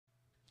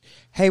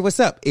Hey, what's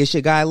up? It's your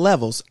guy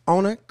Levels,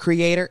 owner,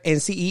 creator, and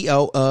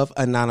CEO of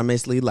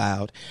Anonymously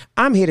Loud.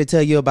 I'm here to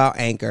tell you about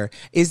Anchor.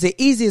 It's the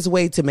easiest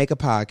way to make a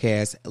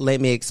podcast. Let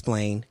me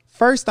explain.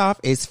 First off,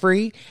 it's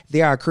free.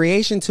 There are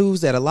creation tools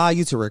that allow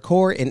you to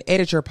record and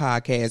edit your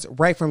podcast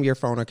right from your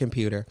phone or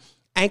computer.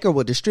 Anchor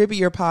will distribute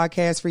your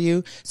podcast for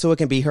you so it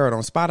can be heard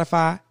on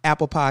Spotify,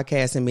 Apple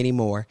Podcasts, and many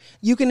more.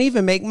 You can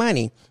even make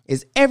money.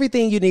 It's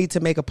everything you need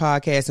to make a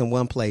podcast in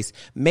one place.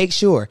 Make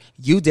sure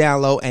you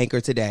download Anchor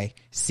today.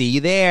 See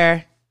you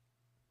there.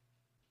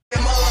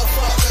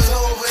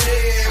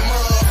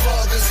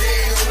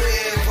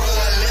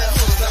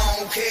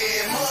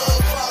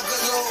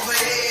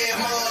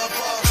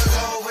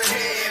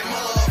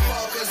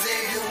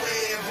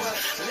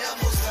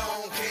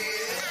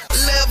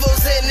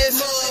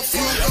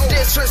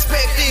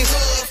 Disrespect these,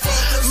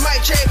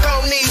 mic check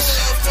on these,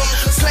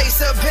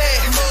 place a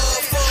bet,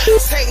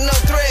 take no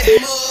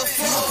threat.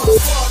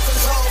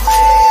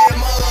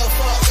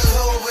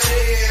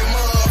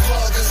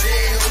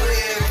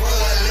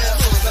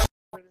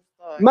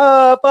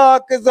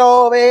 Motherfuckers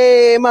over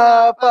here,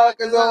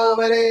 motherfuckers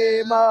over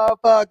there,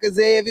 motherfuckers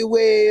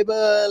everywhere,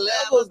 but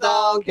Levels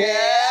don't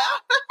care.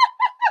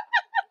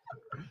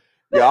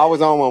 Yeah, I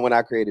was on one when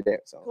I created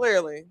that song.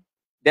 Clearly.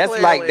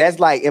 That's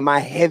like in my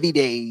heavy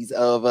days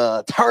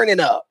of turning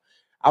up.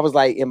 I was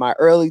like in my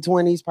early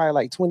 20s, probably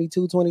like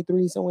 22,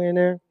 23, somewhere in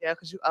there. Yeah,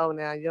 because you old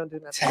now. You don't do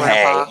nothing.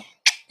 Hey,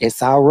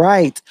 it's all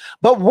right.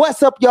 But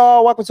what's up,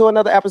 y'all? Welcome to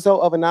another episode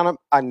of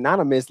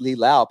Anonymously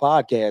Loud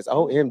Podcast.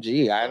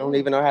 OMG, I don't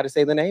even know how to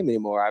say the name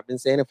anymore. I've been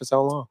saying it for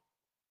so long.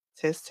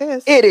 Tisk,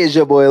 tisk. It is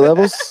your boy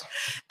Levels.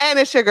 And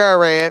it's your girl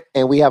Red.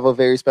 And we have a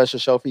very special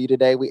show for you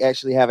today. We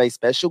actually have a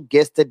special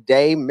guest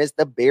today,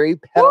 Mr. Barry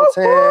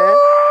Pendleton. Woo-hoo!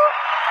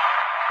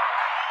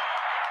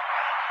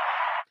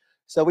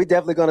 So we're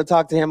definitely going to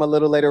talk to him a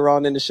little later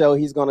on in the show.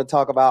 He's going to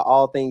talk about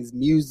all things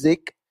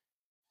music,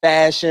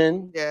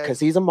 fashion, because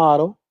he's a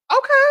model.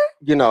 Okay.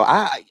 You know,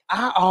 I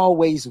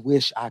always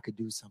wish I could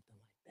do something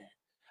like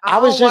that. I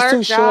was just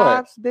too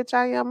short. Bitch,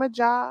 I am a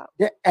job.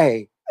 Yeah,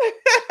 hey.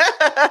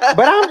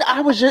 But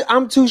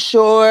I'm too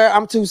short.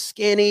 I'm too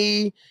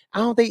skinny. I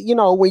don't think,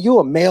 when you're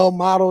a male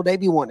model, they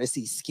be wanting to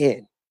see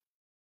skin.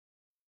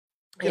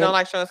 You don't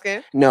like showing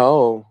skin?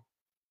 No.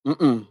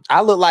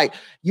 I look like,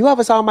 you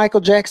ever saw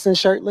Michael Jackson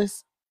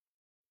shirtless?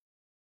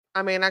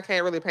 I mean, I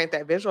can't really paint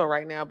that visual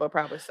right now, but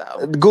probably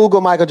so. Google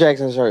Michael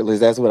Jackson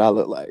shirtless. That's what I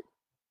look like.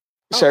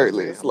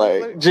 Shirtless,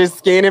 like just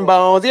skin and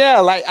bones.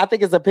 Yeah, like I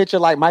think it's a picture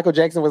like Michael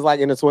Jackson was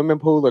like in a swimming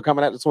pool or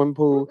coming out the swimming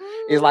pool.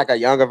 It's like a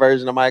younger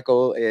version of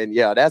Michael. And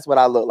yeah, that's what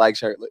I look like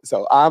shirtless.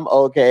 So I'm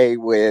okay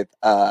with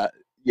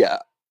keeping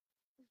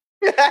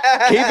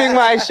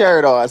my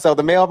shirt on. So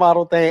the male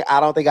model thing,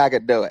 I don't think I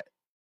could do it.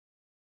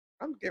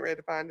 I'm getting ready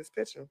to find this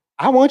picture.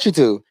 I want you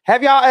to.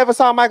 Have y'all ever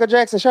saw Michael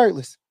Jackson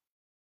shirtless?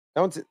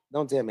 Don't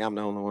tell me I'm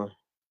the only one.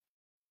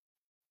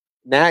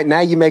 Now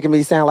you're making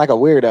me sound like a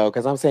weirdo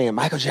because I'm saying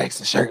Michael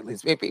Jackson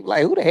shirtless. People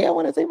like, who the hell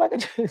want to see Michael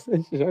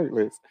Jackson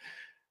shirtless?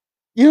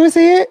 You ever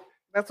see it?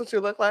 That's what you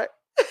look like?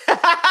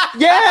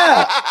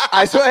 Yeah,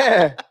 I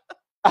swear,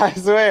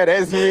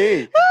 that's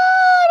me.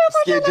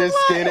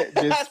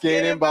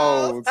 Skin and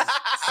bones,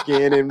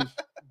 skin and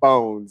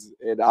bones,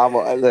 and I'm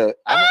all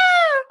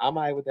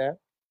right with that.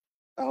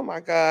 Oh my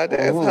God,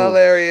 that's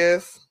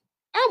hilarious.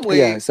 I'm weak.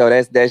 Yeah, so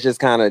that's just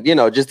kind of,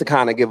 just to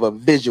kind of give a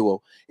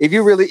visual. If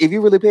you really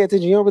pay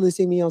attention, you don't really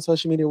see me on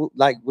social media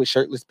like with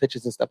shirtless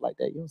pictures and stuff like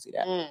that. You don't see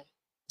that.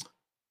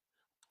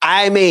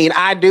 I mean,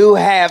 I do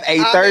have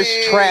a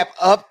thirst trap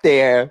up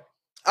there.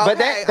 Okay, but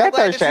that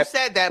thirst trap, you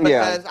said that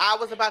because I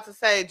was about to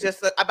say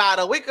just about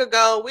a week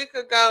ago.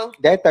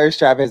 That thirst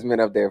trap has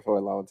been up there for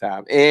a long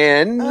time,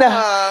 and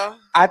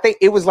I think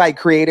it was like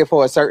created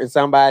for a certain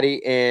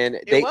somebody, and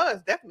it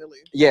was definitely.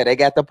 Yeah, they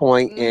got the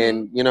point,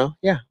 and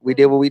we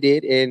did what we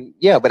did, and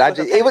but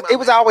it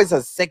was always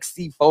a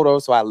sexy photo,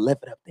 so I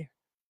left it up there.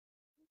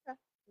 Okay.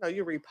 No,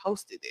 you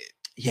reposted it.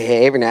 Yeah,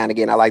 every now and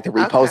again I like to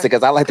repost it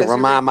because I like to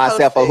remind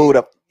myself of who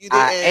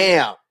I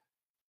am.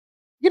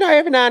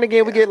 Every now and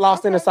again we get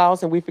lost in the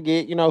sauce and we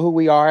forget, who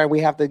we are, and we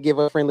have to give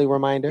a friendly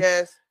reminder.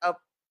 Yes.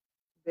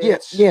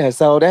 Yeah.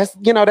 So that's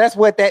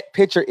what that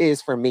picture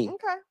is for me.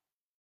 Okay.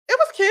 It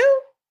was cute.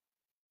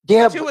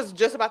 Yeah. But you was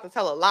just about to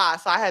tell a lie,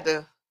 so I had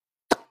to.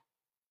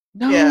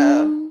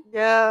 No.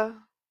 Yeah.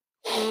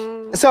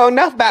 So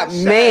enough about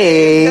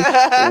me.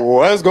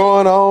 What's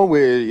going on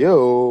with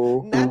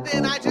you?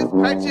 Nothing. I just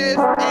purchased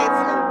a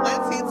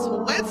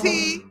 2020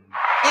 vehicle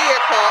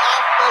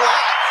off the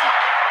lot.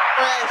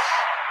 Fresh.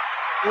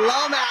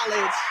 Low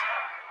mileage,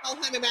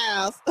 400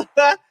 miles.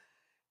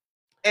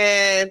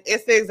 And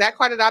it's the exact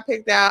car that I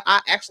picked out.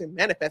 I actually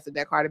manifested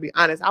that car, to be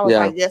honest. I was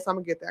like, yes, I'm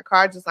going to get that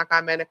car, just like I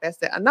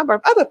manifested a number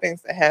of other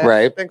things that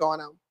have been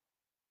going on.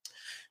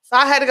 So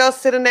I had to go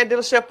sit in that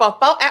dealership for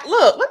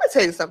look, let me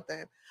tell you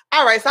something.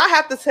 All right, so I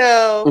have to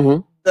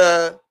tell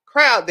the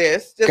crowd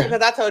this, just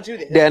because I told you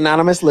this. The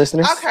anonymous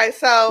listeners. Okay,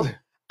 so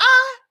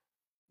I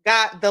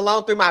got the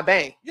loan through my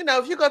bank.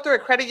 If you go through a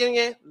credit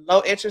union,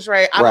 low interest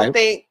rate, I don't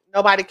think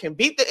nobody can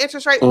beat the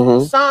interest rate.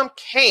 Some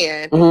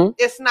can.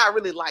 It's not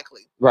really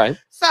likely. Right.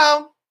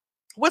 So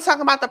we're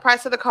talking about the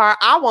price of the car.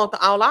 I want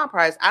the online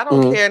price. I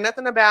don't care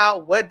nothing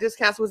about what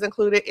discounts was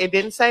included. It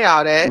didn't say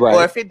all that. Right.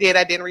 Or if it did,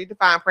 I didn't read the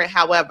fine print.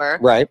 However,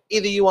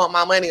 either you want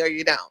my money or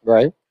you don't.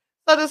 Right.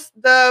 So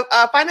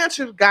the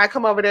financial guy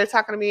come over there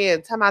talking to me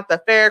and talking about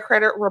the Fair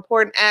Credit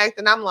Reporting Act.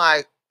 And I'm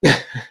like,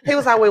 he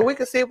was like, well, we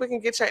can see if we can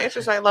get your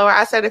interest rate lower.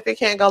 I said, if it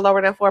can't go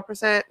lower than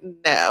 4%,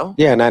 no.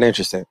 Yeah, not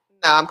interested.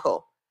 No, I'm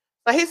cool.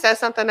 So he said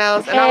something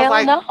else, and I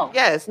was like,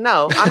 yes,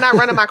 no. I'm not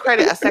running my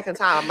credit a second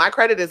time. My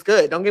credit is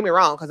good. Don't get me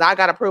wrong, because I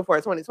got approved for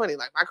 2020.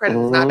 Like, my credit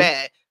is not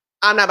bad.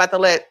 I'm not about to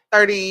let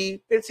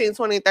 30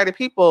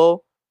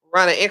 people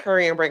run an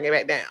inquiry and bring it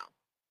back down.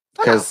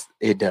 Because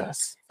it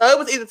does. So it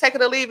was either take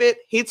it or leave it.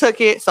 He took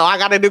it, so I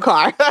got a new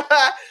car.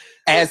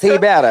 As he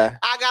better.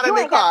 I got a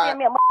new car.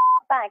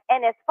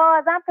 And as far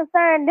as I'm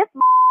concerned, this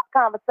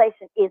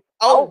conversation is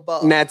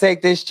over. Now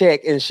take this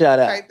check and shut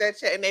up. Take that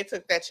check, and they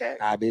took that check.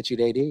 I bet you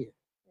they did.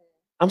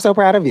 I'm so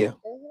proud of you.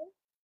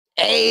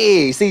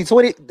 Hey, see,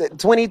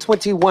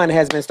 2021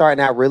 has been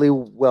starting out really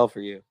well for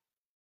you.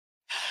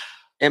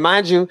 And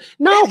mind you,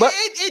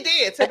 it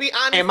did. To be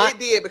honest, it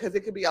did, because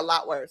it could be a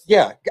lot worse.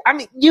 Yeah, I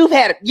mean, you've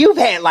had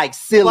like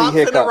silly bumps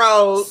hiccups. In the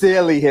road.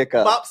 Silly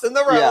hiccups. Bumps in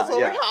the road. That's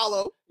what we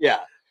call them. Yeah.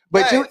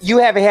 But you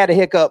haven't had a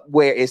hiccup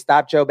where it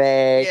stopped your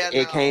bag.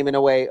 It came in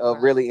a way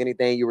of really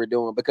anything you were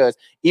doing, because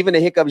even the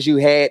hiccups you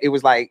had, it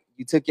was like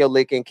you took your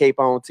lick and kept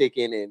on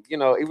ticking, and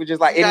it was just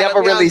like it never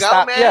really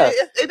stopped. Man. Yeah,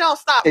 it don't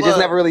stop. It just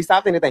never really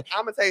stopped anything.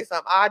 I'm gonna tell you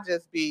something. I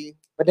just be.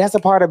 But that's a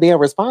part of being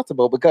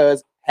responsible,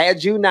 because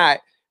had you not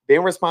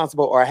been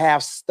responsible or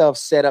have stuff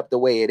set up the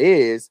way it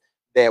is,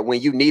 that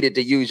when you needed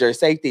to use your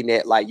safety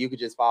net, like you could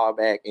just fall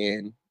back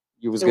and.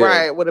 You was good.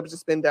 Right, would have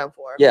just been done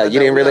for. Yeah, you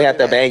didn't really have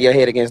to bang your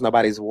head against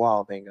nobody's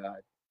wall, thank God.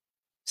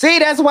 See,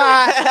 that's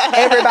why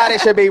everybody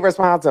should be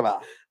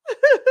responsible.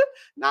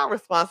 Not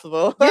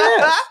responsible.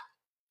 Yes.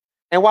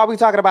 And while we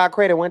talking about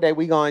credit, one day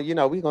we gonna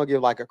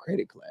give like a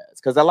credit class,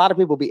 because a lot of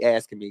people be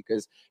asking me,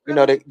 because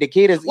the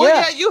kid is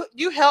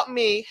you helped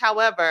me.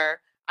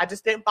 However, I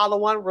just didn't follow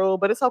one rule,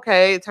 but it's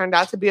okay. It turned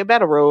out to be a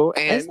better rule,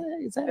 and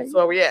that's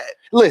where we at.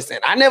 Listen,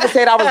 I never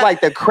said I was like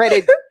the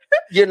credit.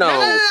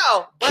 No.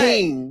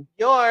 King.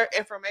 Your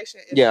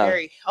information is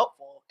very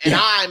helpful, and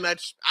I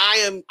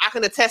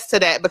can attest to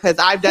that, because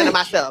I've done it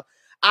myself.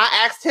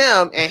 I asked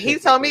him, and he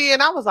told me,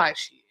 and I was like,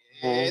 shit.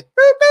 Boop,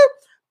 boop.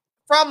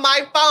 From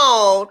my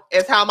phone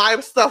is how my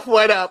stuff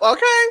went up.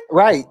 Okay,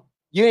 right.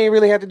 You ain't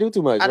really have to do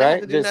too much, I right?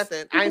 Have to do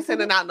nothing. I ain't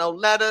sending out no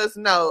letters,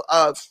 no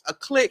a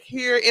click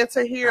here,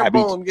 enter here,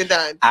 boom, you're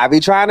done. I be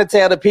trying to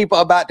tell the people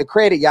about the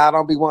credit. Y'all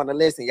don't be wanting to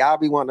listen. Y'all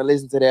be wanting to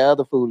listen to their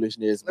other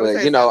foolishness. But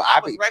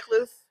I be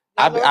reckless.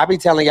 I be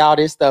telling y'all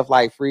this stuff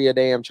like free a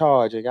damn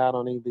charge, and y'all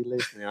don't even be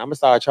listening. I'm gonna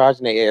start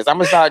charging their ass. I'm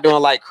gonna start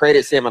doing like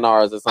credit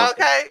seminars or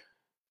something. Okay,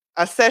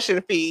 a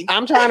session fee.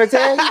 I'm trying to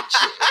tell you.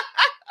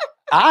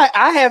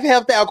 I have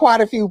helped out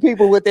quite a few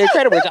people with their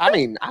credit, which I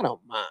mean I don't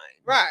mind.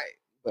 Right.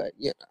 But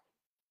you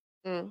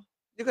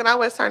can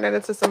always turn that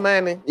into some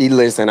money.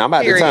 Listen, I'm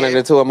about to turn it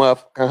into a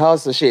motherfucking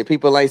hustle shit.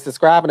 People ain't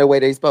subscribing the way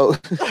they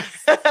supposed.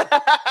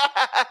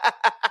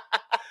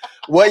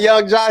 What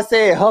Young Josh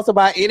said, hustle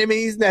by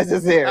enemies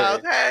necessary.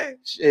 Okay.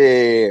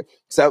 Shit.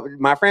 So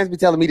my friends be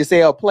telling me to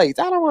sell plates.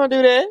 I don't want to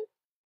do that.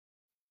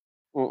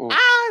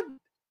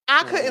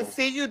 I couldn't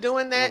see you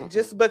doing that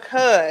just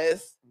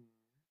because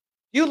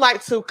you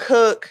like to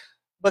cook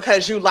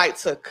because you like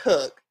to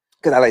cook.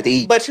 Because I like to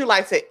eat. But you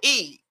like to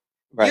eat.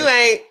 Right. You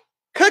ain't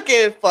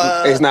cooking for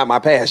it's not my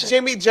passion.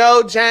 Jimmy,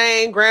 Joe,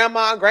 Jane,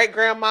 grandma, great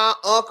grandma,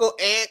 uncle,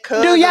 aunt,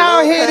 cousin, do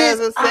y'all hear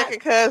this? Second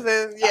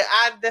cousin. Yeah,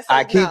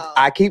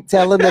 I keep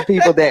telling the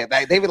people that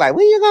like, they be like,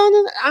 "When you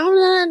going?" I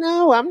don't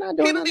know. I'm not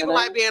doing. People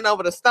like being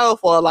over the stove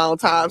for a long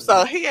time,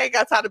 so he ain't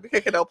got time to be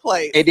cooking no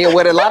plates. And then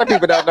what a lot of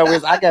people don't know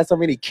is I got so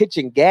many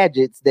kitchen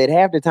gadgets that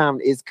half the time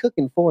is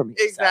cooking for me.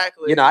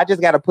 Exactly. So, I just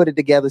got to put it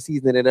together,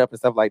 season it up, and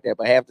stuff like that.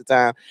 But half the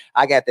time,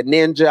 I got the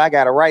Ninja, I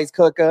got a rice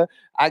cooker,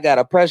 I got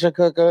a pressure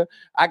cooker,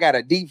 I got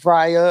a deep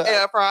fryer,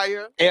 air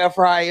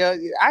fryer.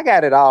 I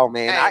got it all,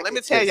 man. Hey, let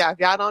me tell y'all, if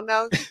y'all don't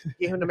know,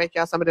 get him to make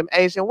y'all some of them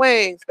Asian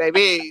wings,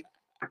 baby.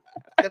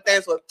 If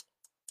there's what.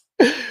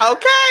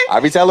 Okay. I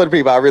be telling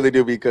people I really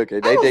do be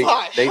cooking.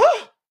 They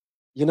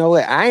you know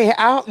what? I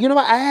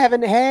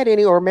haven't had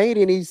any or made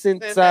any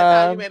since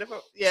I made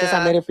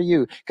it for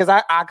you. Because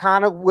I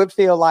kind of would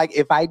feel like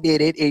if I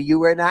did it and you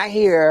were not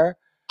here,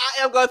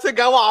 I am going to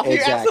go off.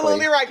 Exactly. You're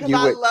absolutely right.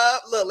 Because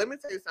look, let me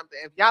tell you something.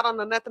 If y'all don't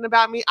know nothing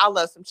about me, I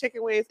love some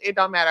chicken wings. It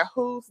don't matter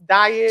whose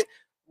diet,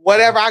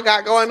 whatever I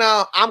got going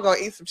on, I'm going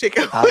to eat some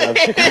chicken wings. I love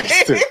chicken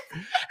wings too.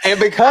 And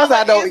because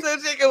I don't eat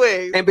some chicken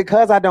wings. And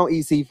because I don't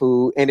eat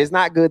seafood, and it's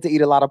not good to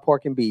eat a lot of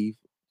pork and beef,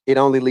 it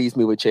only leaves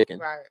me with chicken.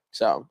 Right.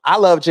 So I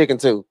love chicken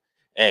too.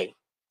 Hey,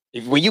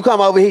 when you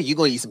come over here, you're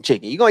going to eat some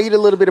chicken. You're going to eat a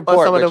little bit of pork.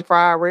 Or some of them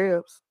fried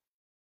ribs.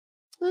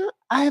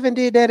 I haven't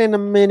did that in a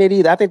minute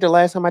either. I think the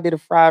last time I did a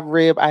fried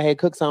rib, I had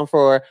cooked some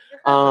for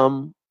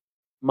my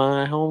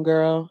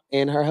homegirl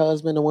and her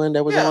husband, the one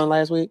that was on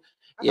last week.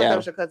 I thought that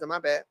was your cousin, my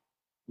bad.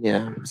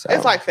 Yeah, so.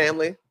 It's like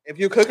family. If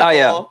you cook, she's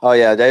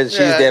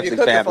definitely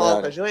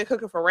family. Because you ain't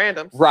cooking for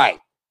randoms, right?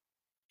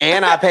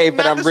 And I paid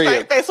for them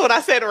ribs. That's what I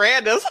said,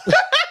 randoms.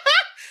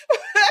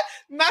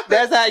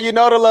 That's how you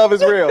know the love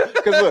is real.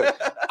 Because look,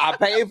 I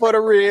paid for the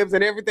ribs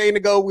and everything to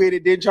go with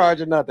it. Didn't charge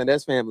her nothing.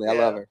 That's family. I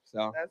love her.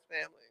 So that's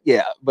family.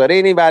 Yeah, but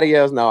anybody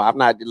else? No, I'm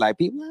not like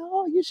people.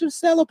 Oh, you should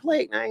sell a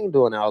plate. I ain't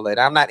doing all that.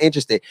 I'm not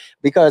interested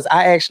because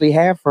I actually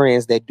have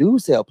friends that do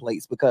sell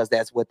plates because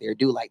that's what they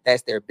do. Like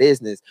that's their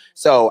business.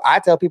 So I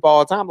tell people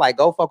all the time, like,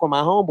 go fuck with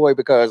my homeboy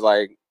because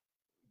like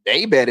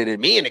they better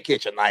than me in the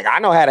kitchen. Like I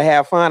know how to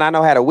have fun. I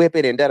know how to whip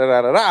it and da da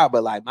da da da.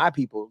 But like my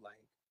people, like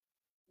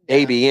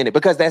they be in it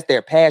because that's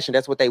their passion.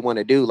 That's what they want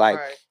to do. Like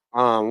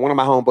one of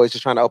my homeboys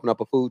is trying to open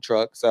up a food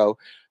truck. So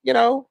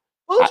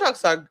food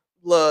trucks are.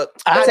 Look,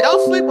 I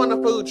don't sleep on the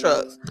food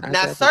trucks.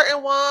 Now,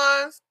 certain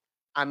ones,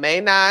 I may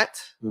not.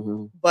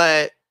 Mm-hmm.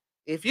 But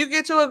if you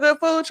get you a good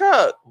food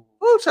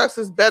trucks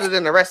is better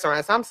than the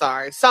restaurants. I'm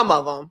sorry. Some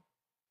of them.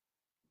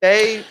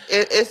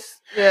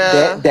 It's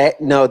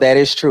that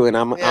is true. And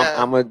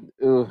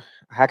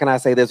how can I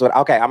say this?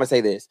 Okay, I'm going to say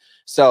this.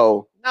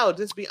 So. No,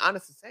 just be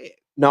honest and say it.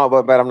 No,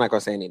 but I'm not going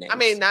to say any names. I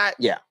mean, not.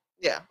 Yeah.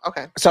 Yeah.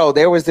 Okay. So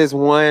there was this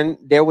one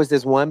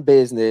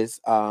business,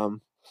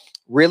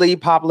 really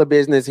popular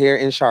business here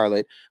in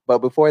Charlotte, but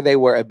before they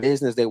were a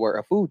business, they were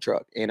a food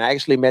truck. And I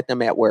actually met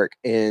them at work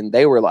and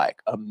they were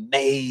like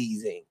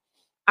amazing.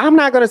 I'm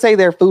not going to say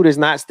their food is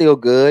not still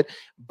good,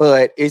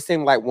 but it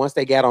seemed like once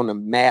they got on the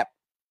map,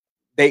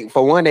 they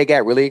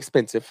got really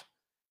expensive.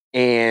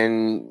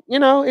 And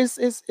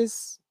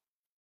it's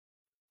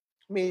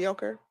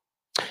mediocre.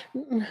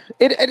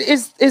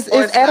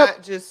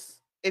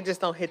 It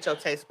just don't hit your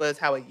taste buds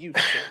how it used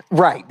to.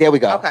 Right. There we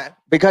go. Okay.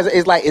 Because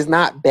it's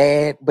not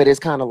bad, but it's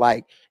kind of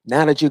like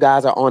now that you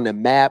guys are on the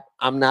map,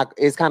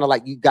 it's kind of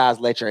like you guys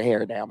let your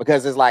hair down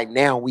because it's like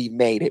now we've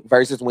made it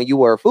versus when you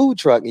were a food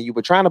truck and you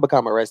were trying to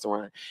become a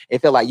restaurant.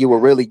 It felt like you were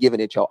really giving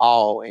it your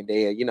all. And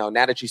then,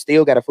 now that you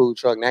still got a food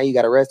truck, now you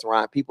got a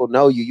restaurant, people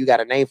know you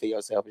got a name for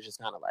yourself. It's just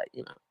kind of like,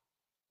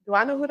 Do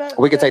I know who that is?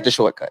 We can take the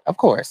shortcut. Of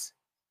course.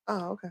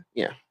 Oh, okay.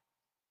 Yeah.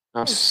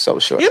 I'm so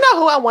sure. You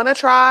know who I want to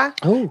try?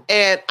 Who?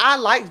 And I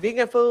like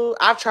vegan food.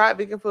 I've tried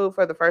vegan food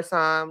for the first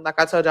time. Like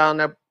I told y'all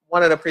on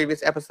one of the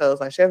previous episodes,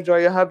 like Chef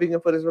Joya, her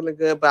vegan food is really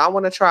good. But I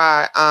want to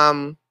try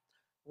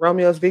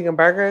Romeo's vegan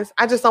burgers.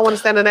 I just don't want to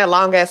stand in that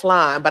long ass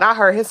line. But I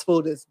heard his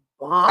food is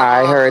bomb.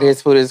 I heard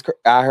his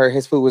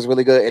food was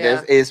really good.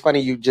 And it's funny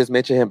you just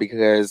mentioned him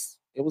because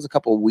it was a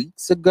couple of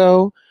weeks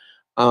ago.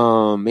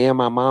 Me and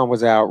my mom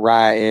was out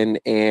riding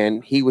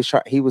and he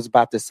was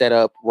about to set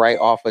up right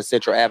off of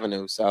Central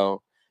Avenue.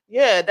 So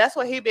yeah, that's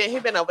what he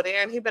been over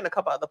there, and he been a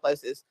couple other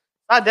places.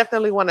 I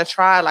definitely want to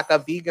try like a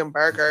vegan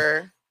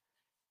burger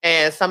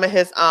and some of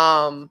his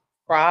fries.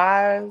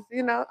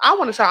 I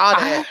want to try all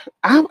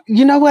that.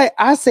 You know what?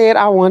 I said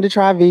I wanted to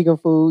try vegan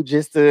food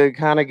just to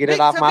kind of get it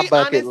off my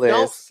bucket list.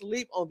 Don't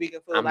sleep on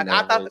vegan food.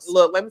 I thought.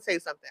 Look, let me tell you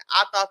something.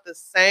 I thought the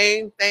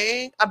same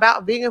thing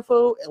about vegan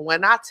food, and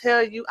when I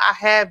tell you I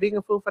had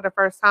vegan food for the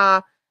first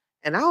time,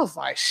 and I was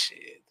like,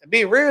 shit. To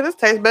be real, this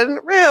tastes better than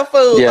real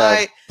food. Yeah.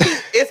 Like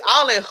it's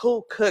all in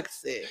who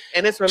cooks it,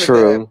 and it's really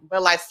good.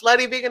 But like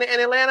Slutty Vegan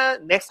in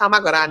Atlanta, next time I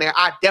go down there,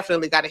 I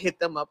definitely got to hit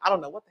them up. I don't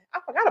know I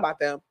forgot about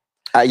them.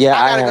 I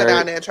gotta go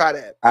down there and try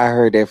that. I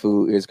heard that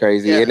food is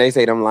crazy, and they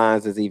say them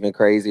lines is even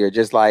crazier.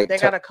 Just like they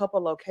got a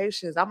couple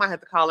locations. I might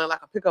have to call in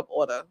like a pickup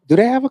order. Do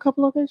they have a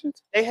couple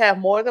locations? They have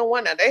more than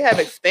one now. They have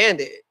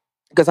expanded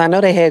because I know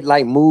they had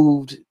like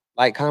moved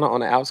like kind of on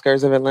the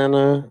outskirts of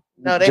Atlanta.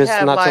 No, they just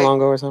have not like too long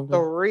ago or something.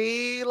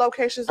 3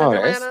 locations in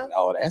Atlanta.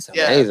 That's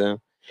amazing.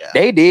 Yeah.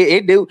 They did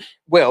it. Do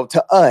well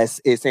to us.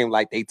 It seemed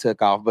like they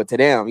took off, but to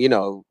them,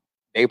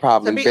 they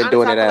probably been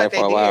doing it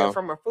for a while.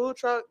 From a food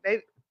truck,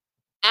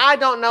 I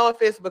don't know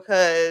if it's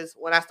because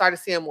when I started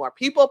seeing more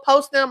people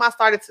post them, I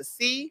started to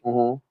see.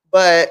 Mm-hmm.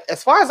 But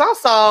as far as I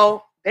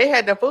saw, they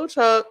had the food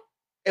truck.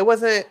 It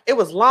was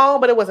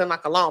long, but it wasn't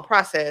like a long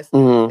process.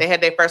 Mm-hmm. They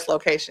had their first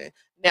location.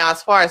 Now,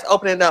 as far as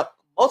opening up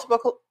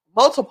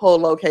multiple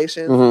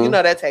locations, mm-hmm.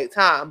 That take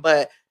time,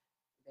 but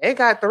they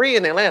got 3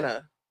 in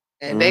Atlanta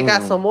and they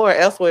got some more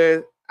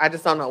elsewhere. I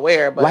just don't know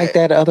where, but like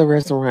that other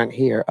restaurant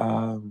here.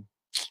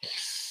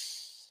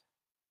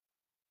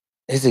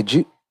 Is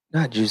it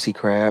not Juicy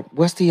Crab?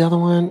 What's the other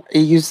one? It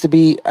used to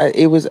be, I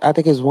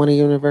think it's one of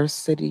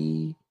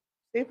University.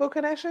 Seafood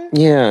Connection?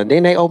 Yeah.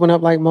 Then they open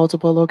up like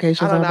multiple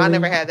locations. I don't know. I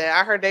never had that.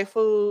 I heard their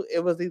food, it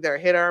was either a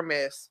hit or a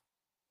miss.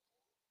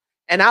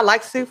 And I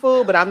like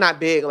seafood, but I'm not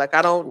big. Like,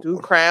 I don't do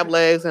crab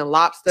legs and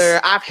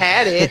lobster. I've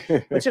had it,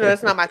 but,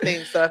 that's not my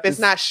thing. So if it's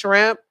not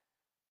shrimp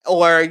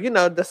or,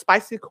 the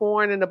spicy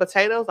corn and the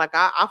potatoes, like,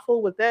 I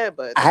fool with that.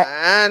 But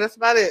that's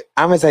about it.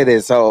 I'm going to say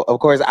this. So,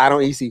 of course, I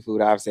don't eat seafood.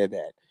 I've said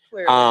that.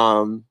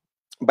 Clearly.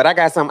 But I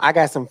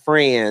got some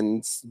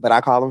friends, but I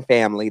call them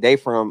family. They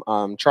from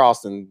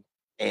Charleston.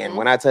 And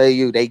when I tell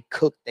you, they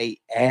cook their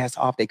ass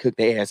off.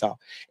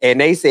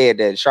 And they said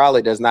that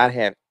Charlotte does not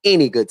have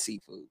any good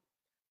seafood.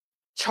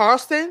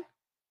 Charleston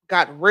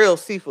got real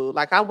seafood.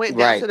 Like I went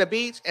down to the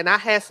beach and I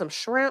had some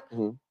shrimp,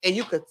 and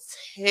you could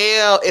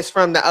tell it's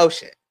from the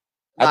ocean.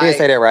 I did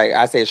say that right.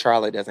 I said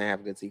Charlotte doesn't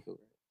have good seafood.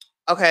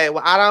 Okay,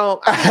 well I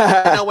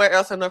don't know where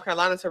else in North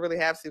Carolina to really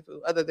have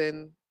seafood other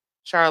than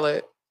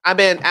Charlotte. I've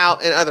been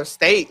out in other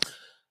states.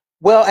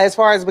 Well, as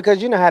far as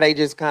because you know how they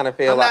just kind of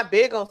feel. I'm not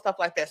big on stuff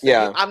like that. So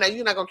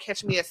you're not gonna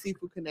catch me at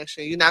Seafood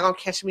Connection. You're not gonna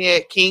catch me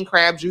at King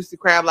Crab, Juicy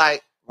Crab.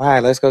 Like, all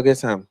right, let's go get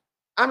some.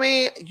 I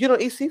mean, you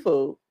don't eat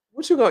seafood.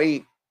 What you gonna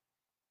eat?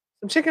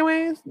 Some chicken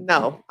wings?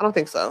 No, I don't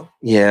think so.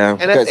 Yeah,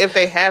 and that's if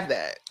they have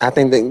that. I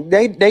think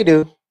they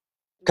do.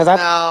 But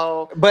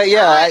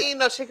I ain't eating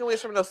no chicken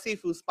wings from no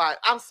seafood spot.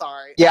 I'm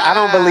sorry. Yeah, I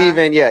don't believe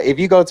in if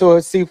you go to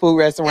a seafood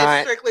restaurant,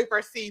 it's strictly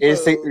for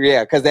seafood.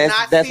 Because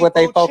that's what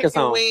they focus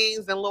on.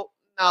 Wings and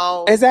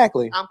no,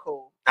 exactly. I'm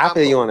cool. I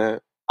feel you on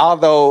that.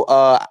 Although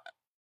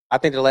I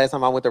think the last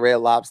time I went to Red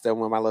Lobster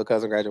when my little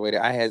cousin graduated,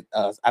 I had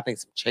I think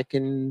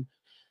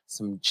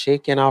some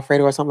chicken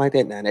Alfredo or something like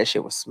that. Now that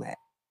shit was smack.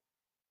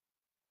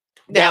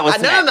 Now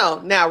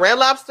Now Red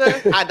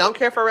Lobster, I don't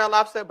care for Red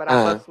Lobster, but I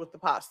fucks with the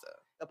pasta.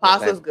 The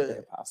pasta's good.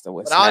 That pasta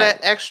was all that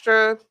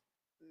extra.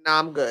 No,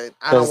 I'm good.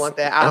 I don't want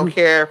that. I don't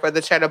care for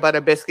the cheddar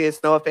butter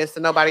biscuits. No offense to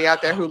nobody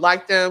out there who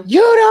like them.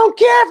 You don't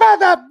care for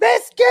the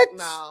biscuits?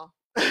 No.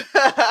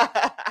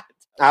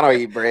 I don't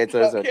eat bread,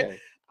 so it's okay.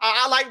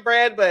 I like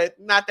bread, but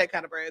not that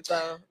kind of bread,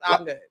 so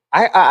I'm good.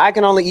 I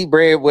can only eat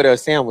bread with a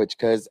sandwich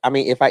because, I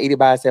mean, if I eat it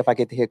by itself, I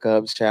get the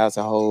hiccups. Child's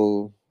a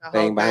whole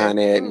thing behind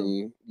it.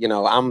 And, you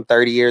know, I'm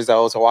 30 years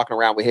old, so walking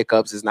around with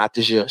hiccups is not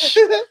the zhush.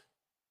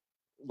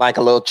 Like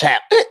a little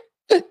chap.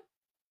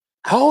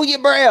 Hold your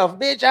breath,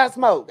 bitch. I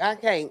smoke. I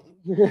can't.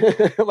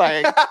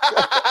 Like,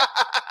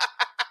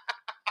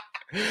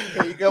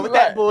 here you go with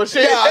that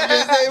bullshit. Yeah, I'm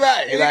just saying,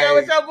 right. You go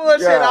with your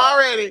bullshit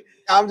already.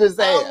 I'm just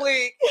saying. I'm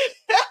weak.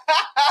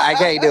 I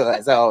can't do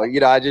it. So, you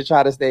know, I just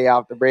try to stay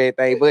off the bread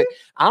thing. But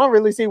I don't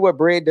really see what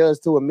bread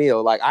does to a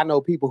meal. Like, I know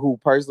people who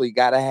personally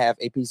got to have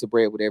a piece of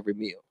bread with every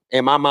meal.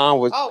 And my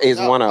mom is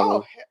one of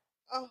them.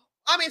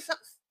 I mean,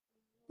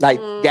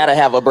 got to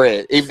have a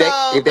bread. If they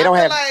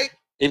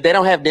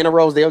don't have dinner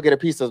rolls, they'll get a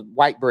piece of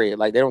white bread.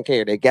 Like, they don't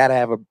care. They got to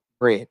have a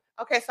bread.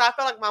 Okay, so I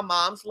feel like my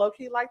mom's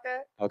low-key like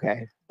that.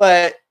 Okay.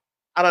 But,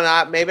 I don't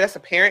know. Maybe that's a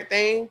parent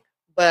thing.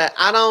 But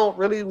I don't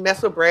really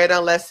mess with bread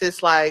unless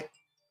it's like...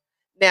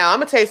 Now, I'm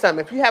going to tell you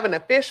something. If you're having a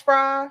fish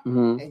fry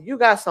and you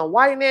got some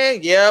white in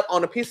it,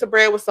 on a piece of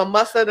bread with some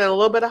mustard and a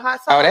little bit of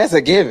hot sauce. Oh, that's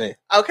a given.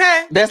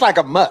 Okay. That's like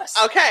a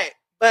must. Okay.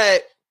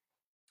 But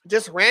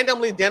just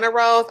randomly dinner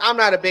rolls, I'm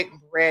not a big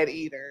bread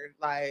eater.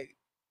 Like...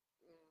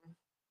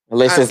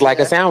 Unless it's like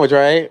a sandwich,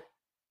 right?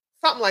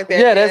 Something like that.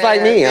 Yeah, that's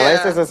like me.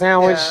 Unless it's a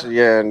sandwich,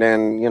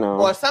 then, you know.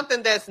 Or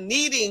something that's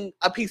needing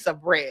a piece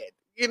of bread,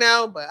 you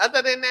know? But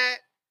other than that.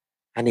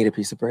 I need a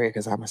piece of bread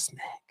because I'm a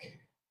snack.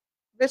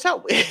 Bitch,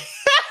 not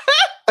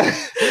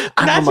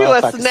you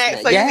a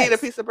snack, so you need a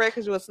piece of bread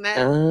because you're a snack?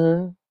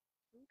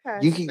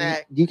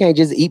 Okay, you can't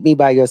just eat me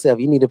by yourself.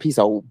 You need a piece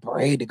of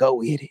bread to go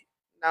with it.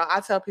 No,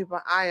 I tell people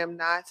I am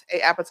not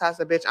a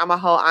appetizer, bitch. I'm a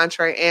whole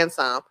entree and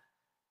some.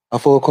 A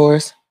full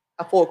course?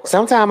 A full course.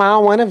 Sometimes I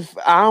don't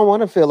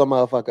want to fill a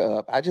motherfucker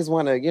up. I just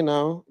want to, you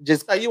know,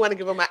 just so you want to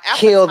give them an appetizer.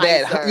 Kill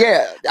that.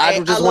 Yeah,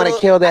 I just want to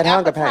kill that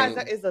hunger pain.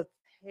 Appetizer is a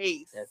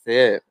taste. That's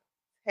it.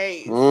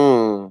 Taste.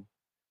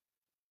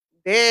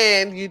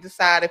 Then you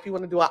decide if you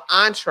want to do an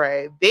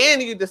entree.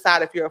 Then you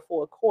decide if you're a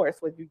full course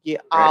when you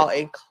get all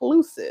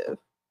inclusive.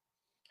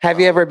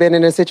 Have you ever been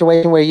in a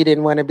situation where you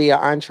didn't want to be an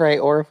entree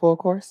or a full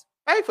course?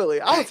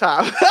 Thankfully, all the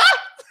time.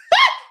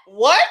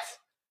 What?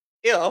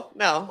 Ew,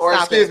 no. Or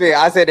excuse me,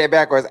 I said that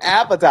backwards.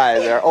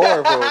 Appetizer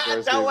or full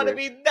course. I don't want to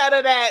be none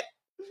of that.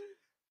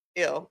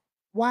 Ew.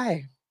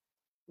 Why?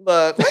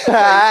 Look.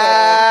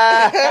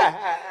 Let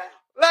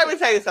me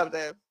tell you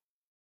something.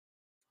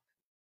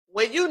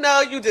 When you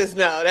know, you just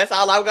know. That's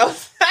all I'm gonna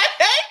say.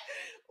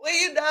 When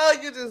you know,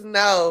 you just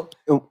know.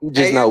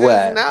 Just know what?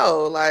 Just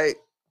know, like.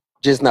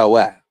 Just know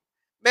what?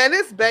 Man,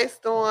 it's just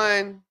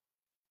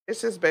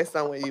based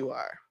on where you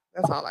are.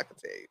 That's all I can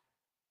tell you.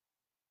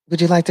 Would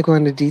you like to go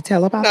into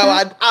detail about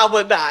that? No, I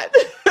would not.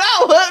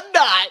 I would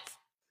not.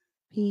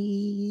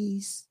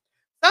 Peace.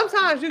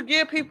 Sometimes you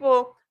give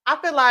people, I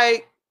feel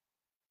like,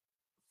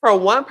 for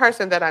one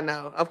person that I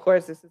know, of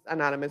course, this is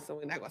anonymous, so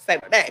we're not going to say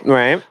the name.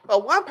 Right.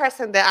 But one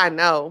person that I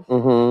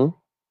know,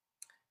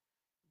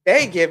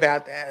 they give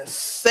out that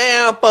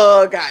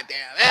sample, goddamn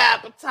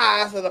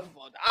appetizer, the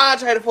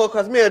entree, the full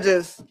course meal,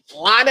 just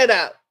line it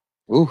up.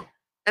 Ooh.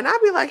 And I'd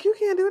be like, you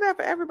can't do that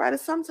for everybody.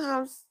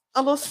 Sometimes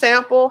a little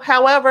sample.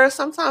 However,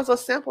 sometimes a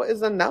sample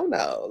is a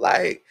no-no.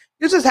 Like,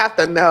 you just have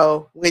to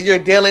know when you're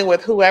dealing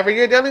with whoever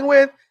you're dealing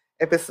with,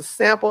 if it's a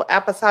sample,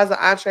 appetizer,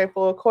 entree,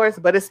 full course,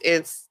 but it's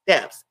in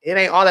steps. It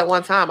ain't all at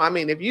one time. I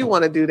mean, if you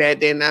want to do that,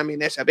 then, I mean,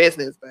 that's your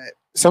business, but.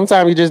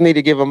 Sometimes you just need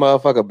to give a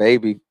motherfucker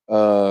baby.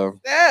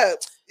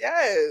 Steps,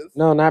 yes.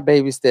 No, not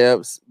baby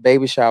steps.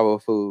 Baby shower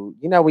food.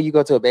 You know, when you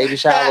go to a baby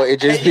shower, it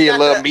just be a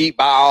little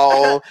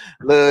meatball,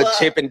 little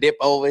chip and dip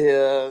over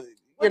here.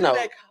 What do they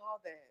call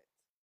that?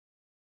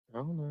 I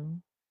don't know.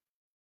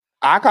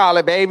 I call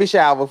it baby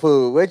shower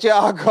food. What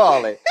y'all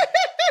call it?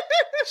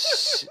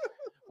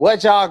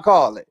 What y'all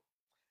call it?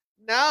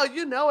 No,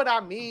 you know what I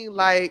mean.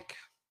 Like,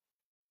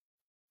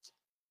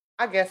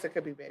 I guess it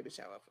could be baby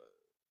shower food.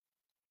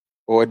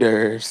 Hors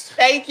d'oeuvres.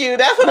 Thany you.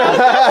 That's what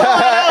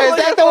I was looking for.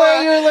 Is that the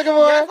word you were looking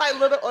for? Yes, like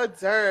little hors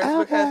d'oeuvres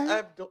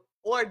because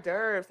hors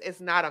d'oeuvres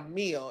is not a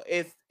meal.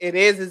 It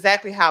is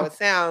exactly how it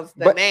sounds.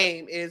 The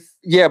name is.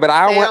 Yeah, but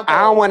I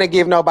don't want to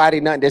give nobody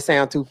nothing that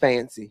sound too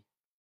fancy.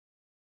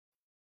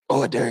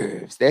 Hors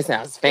d'oeuvres. That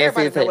sounds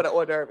fancy. Everybody know what an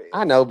hors d'oeuvre is.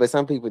 I know, but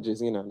some people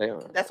just, they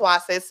don't. That's why I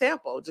said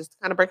sample, just to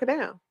kind of break it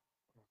down.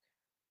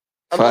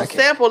 A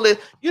sample is,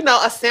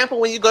 a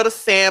sample when you go to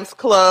Sam's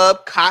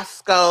Club,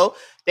 Costco,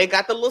 they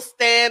got the little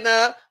stand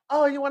up.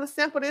 Oh, you want to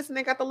sample this? And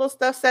they got the little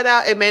stuff set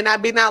out. It may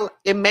not be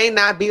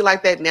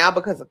like that now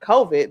because of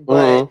COVID,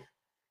 but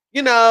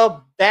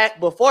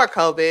back before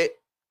COVID,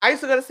 I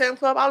used to go to Sam's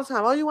Club all the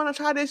time. Oh, you want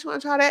to try this? You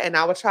want to try that? And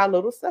I would try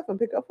little stuff and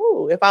pick up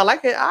food. If I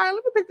like it, all right,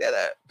 let me pick that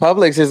up.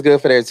 Publix is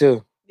good for that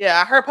too.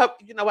 Yeah, I heard.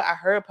 You know what? I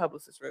heard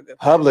Publix is real good.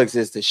 Publix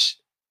is the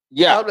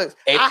yeah. Publix.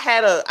 I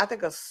had I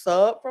think a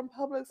sub from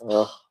Publix.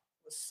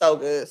 So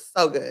good,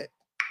 so good.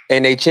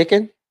 And they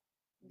chicken?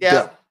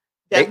 Yeah,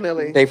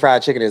 definitely. They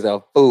fried chicken is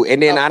a food.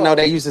 And then I know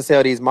they used to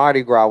sell these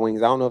Mardi Gras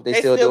wings. I don't know if they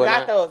still do it. They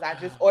still got those. I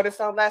just ordered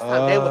some last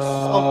time. They were so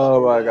good.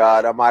 Oh my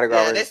God, the Mardi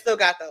Gras wings. They still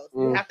got those.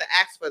 You have to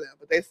ask for them,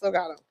 but they still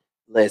got them.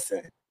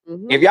 Listen,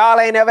 if y'all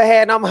ain't never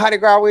had no Mardi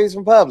Gras wings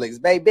from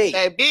Publix, baby,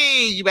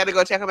 you better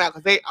go check them out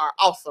because they are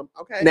awesome.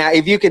 Okay. Now,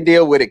 if you can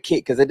deal with a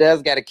kick, because it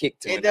does got a kick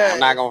to it. I'm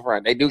not gonna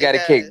front. They do got a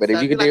kick, but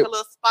if you can deal, like a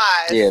little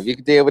spice. Yeah, if you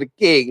can deal with a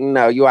kick, you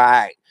all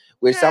right.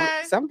 With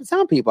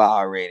some people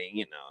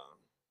already,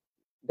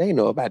 they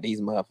know about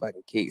these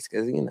motherfucking kicks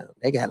because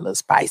they got a little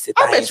spicy.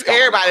 I bet you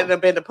everybody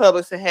done been to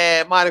Publix and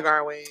had Mardi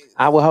Gras wings.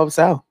 I would hope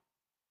so.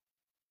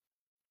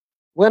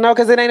 Well, no,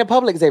 because it ain't a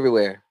Publix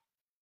everywhere.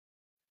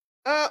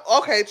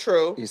 Okay,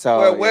 true.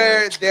 So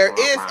where there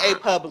is a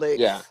Publix.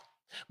 Yeah.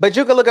 But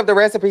you can look up the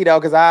recipe though,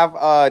 because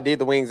I've did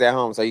the wings at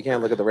home, so you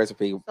can't look at the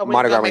recipe. So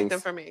Mardi Gras wings. Make them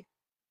for me.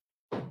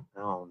 I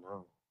don't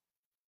know.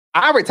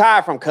 I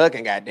retired from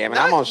cooking, goddammit.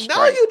 I'm on straight.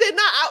 No, you did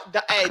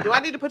not. Hey, do I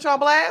need to put you on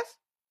blast?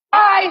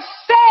 I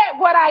said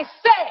what I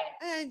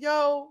said. And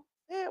what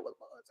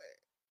I said.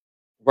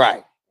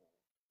 Right.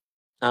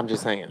 I'm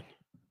just saying.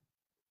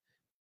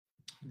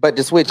 But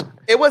to switch.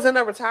 It wasn't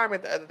a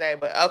retirement the other day,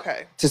 but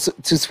okay.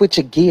 To switch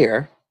a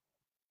gear.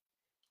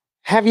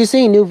 Have you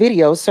seen new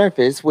videos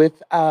surface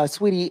with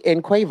Sweetie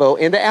and Quavo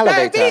in the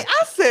elevator? Baby,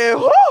 I said,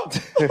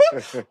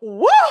 whoa.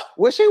 Whoa.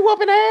 Was she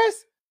whooping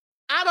ass?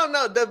 I don't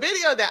know. The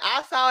video that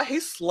I saw,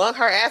 he slung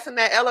her ass in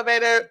that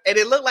elevator, and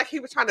it looked like he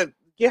was trying to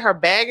get her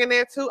bag in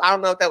there too. I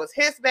don't know if that was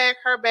his bag,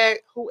 her bag,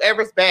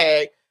 whoever's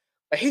bag,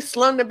 but he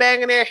slung the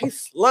bag in there. He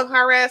slung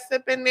her ass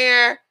up in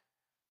there.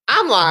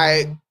 I'm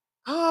like,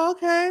 oh,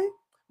 okay.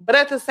 But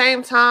at the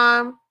same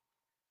time,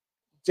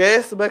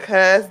 just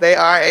because they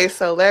are a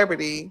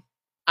celebrity,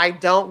 I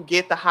don't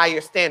get the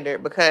higher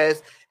standard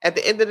because at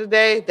the end of the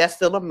day, that's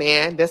still a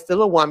man. That's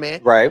still a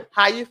woman. Right.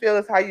 How you feel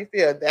is how you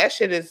feel. That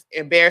shit is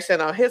embarrassing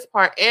on his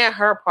part and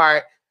her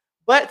part.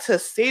 But to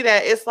see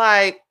that, it's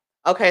like,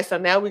 okay, so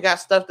now we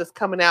got stuff that's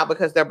coming out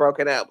because they're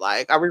broken up.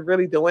 Like, are we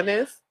really doing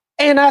this?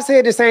 And I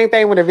said the same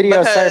thing when the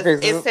video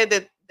surfaced. It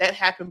said that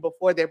happened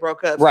before they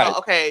broke up. Right. So,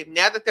 okay,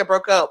 now that they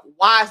broke up,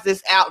 why is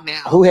this out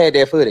now? Who had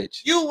that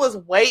footage? You was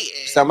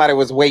waiting. Somebody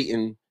was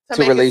waiting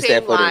to release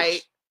that footage.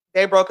 Like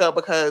they broke up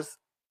because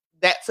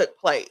that took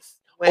place.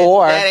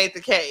 Or that ain't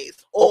the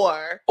case.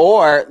 Or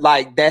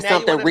like that's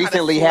something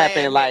recently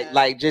happened.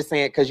 Like just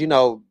saying, because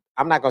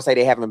I'm not gonna say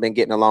they haven't been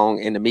getting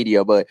along in the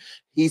media, but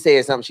he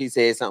said something, she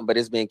said something, but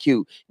it's been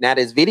cute. Now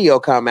this video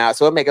come out,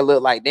 so it make it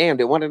look like, damn,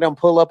 did one of them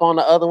pull up on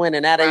the other one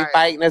and now they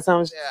fighting or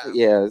something?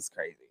 Yeah, it's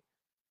crazy.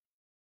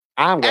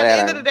 I'm glad. At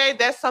the end of the day,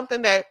 that's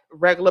something that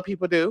regular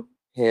people do.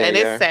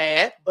 It's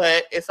sad,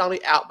 but it's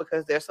only out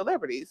because they're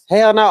celebrities.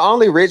 Hell no,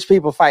 only rich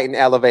people fight in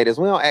elevators.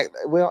 We don't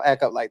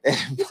act up like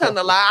that. You telling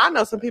a lie. I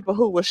know some people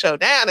who will show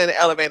down in the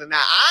elevator.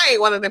 Now, I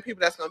ain't one of them people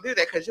that's gonna do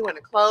that because you in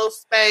a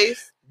closed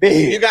space.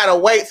 Big. You gotta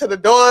wait till the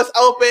doors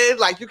open.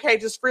 Like you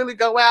can't just freely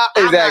go out.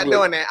 Exactly. I'm not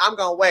doing that. I'm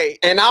gonna wait.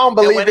 And I don't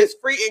believe when it's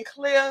free and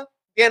clear,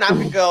 then I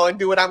can go and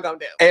do what I'm gonna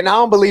do. And I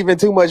don't believe in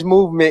too much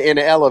movement in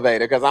the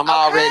elevator because I'm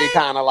already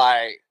kind of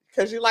like.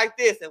 Because you like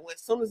this, and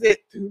as soon as it,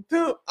 you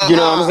know what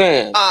I'm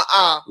saying?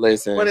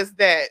 Listen. What is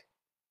that?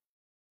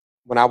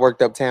 When I worked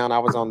uptown, I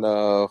was on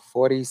the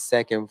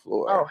 42nd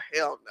floor. Oh,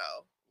 hell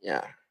no.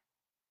 Yeah.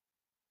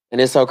 And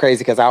it's so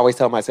crazy because I always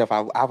tell myself,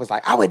 I was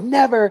like, I would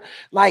never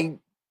like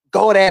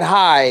go that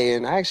high.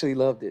 And I actually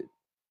loved it.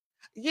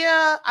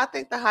 Yeah, I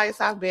think the highest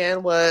I've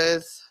been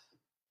was,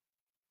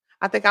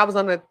 I think I was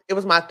it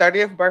was my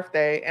 30th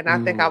birthday. And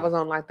I think I was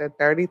on like the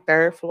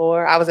 33rd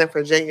floor. I was in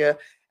Virginia.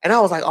 And I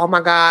was like, oh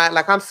my God,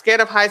 like I'm scared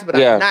of heights, but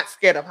I'm not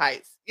scared of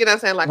heights. You know what I'm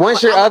saying? Like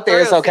once you're up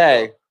there, it's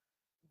okay.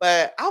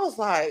 But I was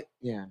like,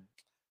 yeah.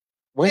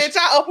 Bitch,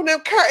 I open them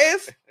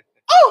curtains.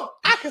 Oh,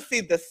 I could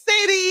see the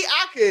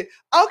city.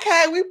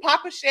 Okay, we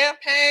popping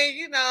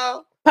champagne,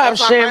 Pop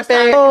champagne.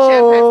 Champagne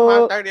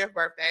for my 30th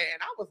birthday,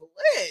 and I was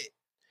lit.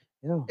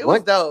 Yeah. It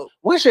was dope.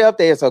 Once you're up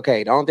there, it's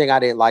okay. The only thing I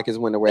didn't like is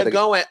when the weather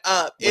going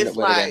up. It's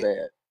like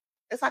bad.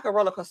 It's like a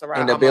roller coaster ride.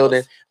 In the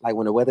building, like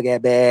when the weather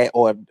got bad,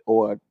 or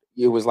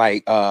it was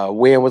like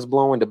wind was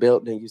blowing, the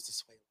building used to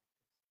sway.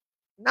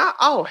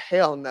 Oh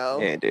hell no!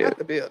 Yeah, it did. Not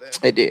the building.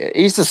 It did.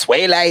 It used to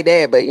sway like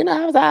that, but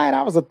I was all right.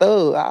 I was a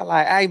thug. I was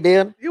like, hey,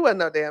 Bill. You wasn't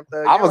no damn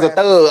thug. I was a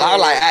thug. I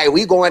was like, hey,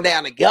 we going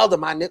down together,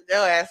 my nigga.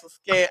 Your ass was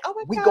scared. Oh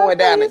my God, going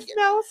down together.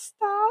 No,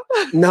 stop.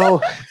 No.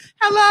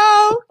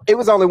 Hello. It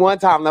was only one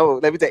time. No,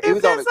 let me tell you. It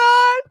was only.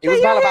 It was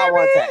probably about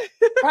one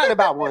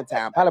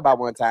time. Probably about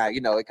one time.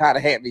 It kind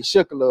of had me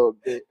shook a little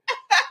bit.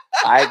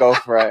 I ain't go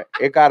front.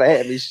 It kind of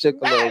had me shook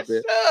a little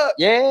bit.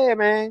 Yeah,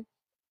 man.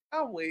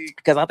 I'm weak.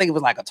 Because I think it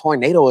was like a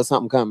tornado or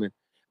something coming.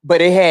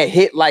 But it had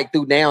hit like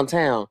through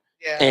downtown.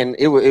 Yeah. And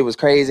it was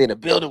crazy. And the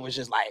building was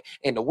just like,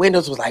 and the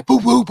windows was like, boo,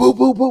 boo, boo,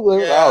 boo, boo.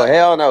 Yeah. Oh,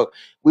 hell no.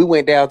 We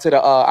went down to the,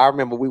 I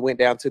remember we went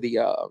down to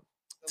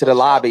the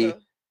lobby.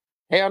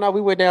 Hell no,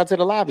 we went down to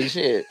the lobby,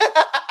 shit.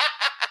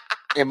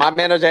 And my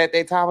manager at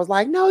that time was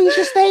like, no, you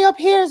should stay up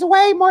here. It's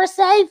way more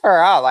safer.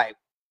 I was like,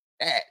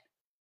 that.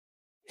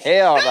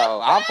 Hell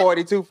no. I'm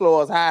 42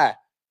 floors high.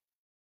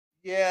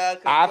 Yeah.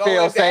 I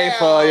feel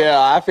safer. Yeah,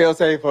 I feel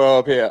safer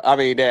up here. I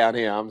mean, down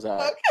here. I'm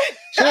sorry. Okay.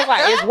 She was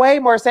like, it's way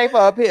more safer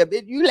up here.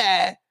 Bitch, you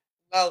lie.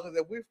 No, because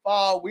if we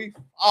fall, we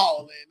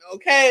falling.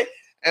 Okay.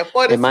 And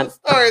 42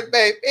 stories,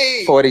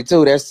 baby.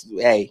 42. That's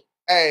hey.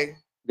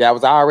 That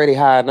was already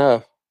high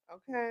enough.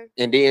 Okay.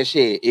 And then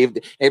shit.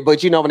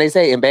 But when they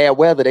say in bad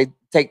weather, they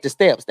take the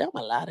steps. That's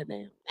a lot of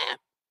damn.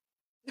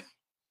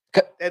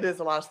 That is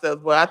a lot of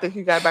steps, but I think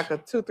you got back a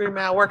 2-3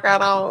 mile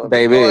workout on.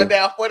 Baby. Going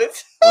down 42.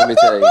 Let me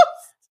tell you.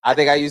 I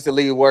think I used to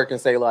leave work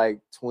and say like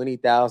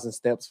 20,000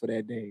 steps for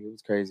that day. It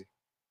was crazy.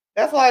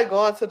 That's like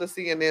going to the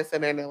CNN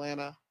Center in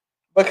Atlanta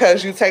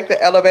because you take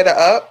the elevator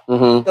up,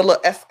 the little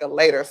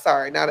escalator.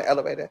 Sorry, not an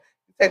elevator.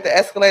 You take the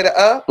escalator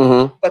up,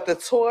 but the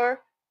tour,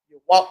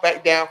 you walk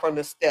back down from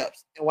the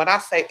steps. And when I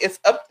say it's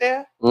up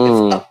there,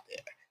 it's up there.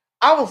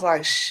 I was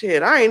like,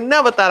 shit, I ain't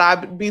never thought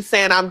I'd be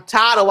saying I'm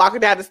tired of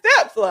walking down the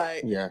steps.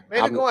 Like,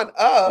 maybe going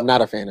up. I'm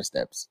not a fan of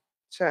steps.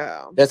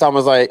 Child. That's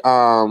almost like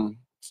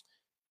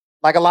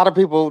a lot of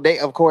people,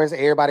 of course,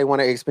 everybody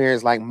want to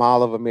experience like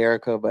Mall of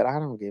America, but I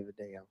don't give a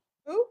damn.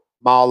 Who?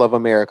 Mall of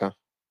America.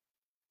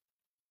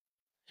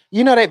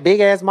 You know that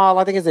big ass mall?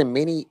 I think it's in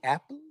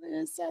Minneapolis.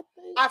 I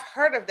think I've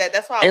heard of that.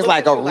 That's why it's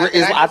like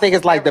I think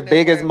it's like the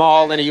biggest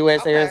mall in the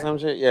USA or some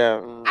shit. Yeah,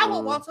 I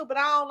would want to, but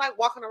I don't like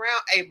walking around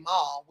a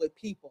mall with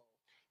people.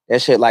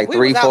 That shit like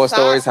 3-4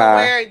 stories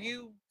high.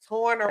 You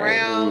touring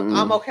around,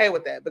 I'm okay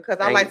with that because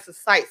I like to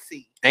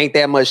sightsee. Ain't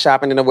that much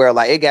shopping in the world.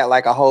 Like it got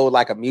like a whole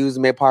like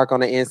amusement park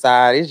on the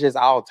inside. It's just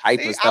all type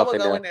of stuff in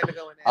there.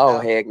 Oh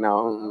heck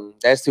no,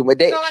 that's too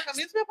much. You don't like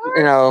amusement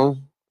park?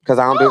 Because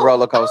I don't do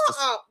roller coasters.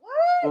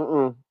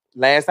 What?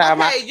 Last time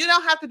you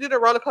don't have to do the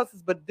roller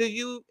coasters, but do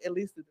you at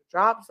least do the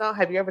drop zone?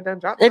 Have you ever done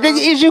drop zone?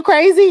 Is you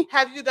crazy?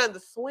 Have you done the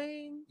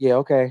swing? Yeah,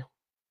 okay.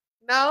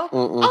 No?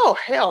 Oh,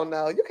 hell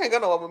no. You can't go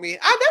nowhere with me.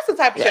 That's the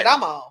type of shit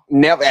I'm on.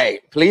 Never. Hey,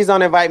 please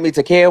don't invite me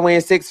to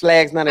Carowinds, Six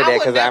Flags, none of that.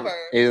 Because I'm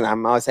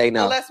going to say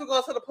no. Unless we're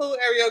going to the pool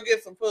area or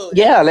get some food.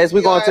 Yeah, unless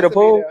we're going to the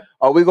pool.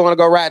 Or we're going to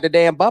go ride the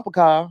damn bumper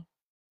car.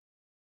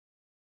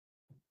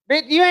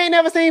 Bitch, you ain't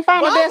never seen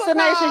Final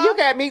Destination. You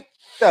got me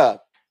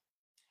stuck.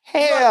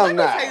 Hell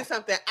no. Let me tell you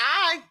something.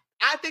 I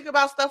think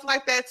about stuff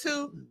like that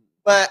too.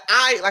 But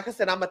like I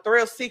said, I'm a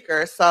thrill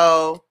seeker.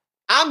 So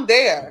I'm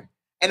there.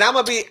 And I'm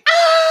going to be,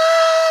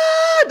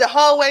 the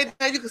whole way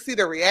down. You can see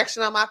the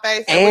reaction on my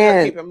face. And we're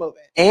going to keep it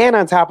moving. And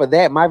on top of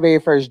that, my very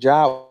first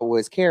job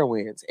was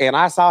Carowinds. And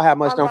I saw how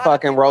much them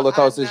fucking roller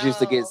coasters used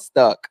to get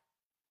stuck.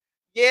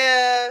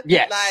 Yeah.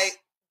 Yes. Like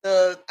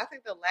I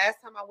think the last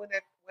time I went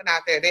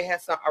out there, they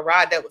had a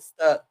ride that was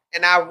stuck.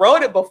 And I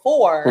rode it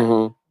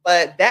before.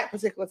 But that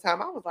particular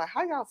time, I was like,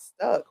 how y'all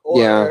stuck?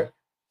 Or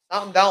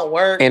something don't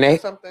work or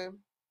something.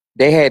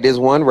 They had this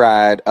one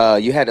ride.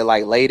 You had to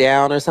like lay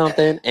down or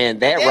something, and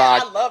that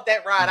ride. I love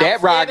that ride.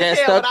 That ride got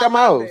stuck the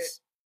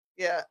most.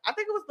 Yeah, I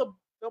think it was the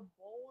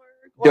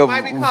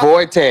board. The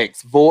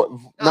vortex.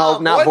 No,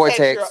 not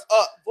vortex.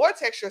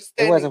 Vortex, you're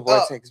standing. It wasn't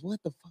vortex. What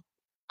the fuck?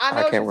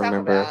 I can't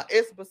remember.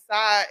 It's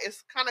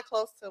kind of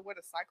close to where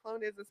the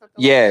cyclone is or something.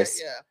 Yes.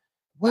 Like that. Yeah.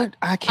 What?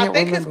 I can't remember.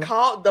 I think it's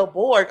called the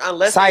board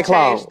unless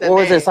Cyclone. They changed the or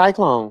name. Was it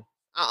Cyclone?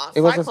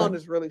 Cyclone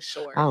is really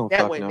short. I don't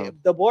that fuck know.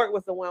 The board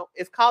was the one.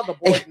 It's called the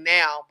board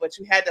now, but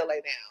you had to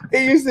lay down.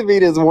 It used to be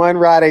this one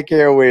ride at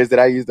Carowinds that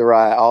I used to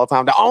ride all the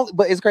time.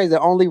 But it's crazy.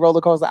 The only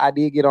roller coaster I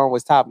did get on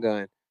was Top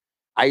Gun.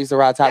 I used to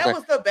ride Top Gun.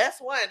 That was the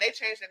best one. They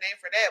changed the name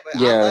for that, but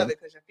I love it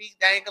because your feet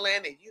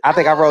dangling. And I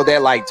think I rode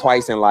that like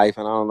twice in life,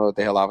 and I don't know what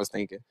the hell I was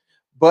thinking.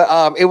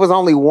 But it was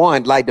only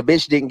one. Like the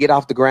bitch didn't get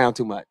off the ground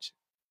too much.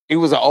 It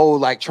was an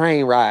old like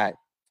train ride.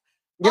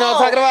 You know what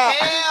I'm talking about?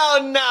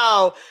 Hell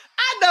no.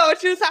 I know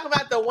what you're talking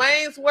about, the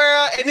Wayne's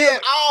World, and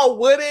it's all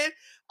wooden.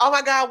 Oh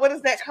my God, what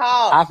is that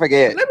called? I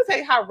forget. Let me tell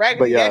you how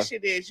raggedy that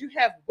shit is. You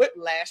have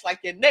whiplash, like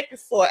your neck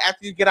is sore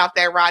after you get off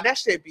that ride. That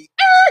shit be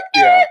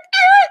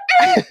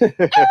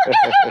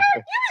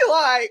You're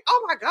like,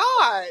 oh my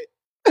God.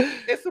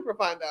 It's super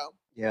fun though.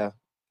 Yeah.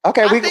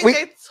 Okay,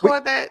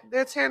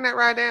 they're tearing that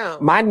right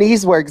down. My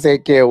niece works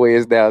at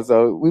Carewinds now,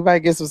 so we might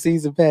get some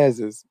season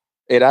passes.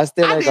 And I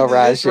still ain't gonna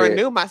ride shit.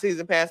 Renew my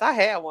season pass. I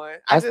had one.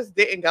 I just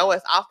didn't go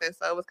as often,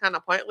 so it was kind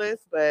of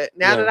pointless. But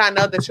now that I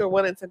know that you're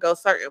willing to go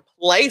certain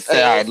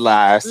places,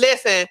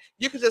 listen,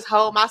 you can just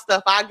hold my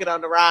stuff. I'll get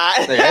on the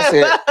ride. That's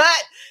it.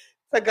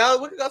 We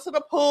can go to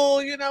the pool,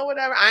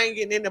 whatever. I ain't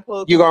getting in the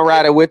pool. You gonna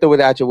ride it with or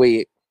without your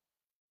wig?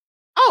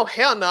 Oh,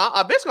 hell no.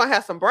 A bitch gonna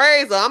have some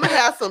braids or I'm gonna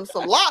have some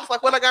locks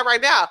like what I got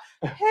right now.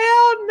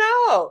 Hell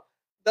no.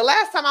 The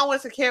last time I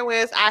went to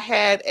Carewinds, I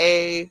had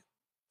a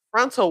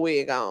frontal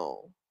wig on.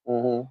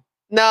 Mm-hmm.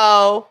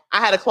 No, I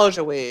had a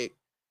closure wig.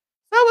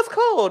 So it was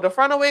cool. The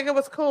frontal wig, it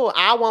was cool.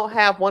 I won't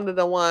have one of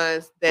the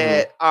ones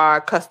that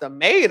are custom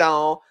made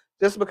on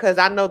just because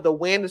I know the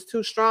wind is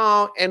too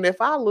strong. And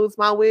if I lose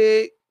my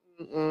wig,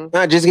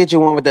 no, just get you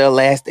one with the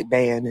elastic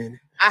band in it.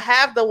 I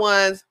have the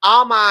ones,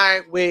 all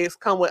my wigs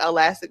come with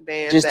elastic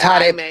bands. Just tie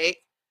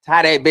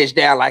that bitch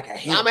down like a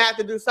heel. I'm gonna have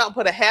to do something,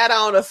 put a hat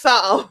on or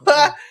something.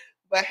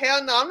 But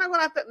hell no, I'm not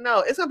gonna have to. No,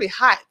 it's gonna be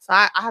hot, so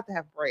I have to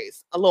have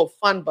braids. A little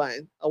fun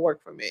bun will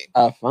work for me.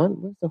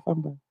 Fun? What's the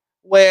fun bun?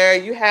 Where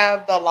you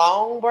have the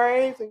long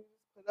braids and you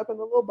put it up in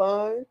a little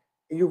bun.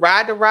 You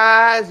ride the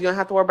rides. You don't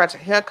have to worry about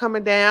your hair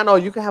coming down, or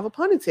you can have a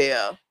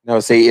ponytail. No,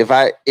 see, if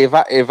I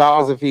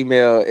was a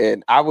female,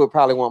 and I would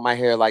probably want my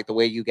hair like the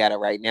way you got it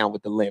right now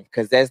with the length,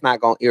 because that's not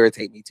gonna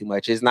irritate me too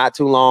much. It's not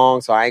too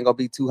long, so I ain't gonna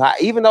be too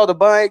hot. Even though the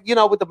bun,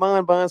 with the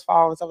buns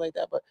fall and stuff like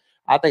that, but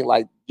I think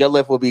like your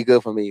length will be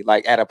good for me,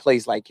 like at a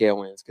place like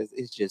Carewinds, because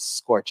it's just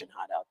scorching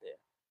hot out there.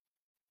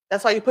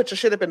 That's why you put your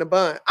shit up in the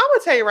bun. I'm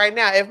gonna tell you right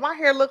now, if my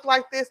hair looked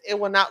like this, it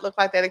will not look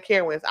like that at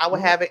Carewinds. I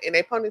would have it in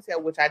a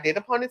ponytail, which I did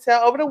a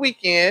ponytail over the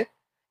weekend.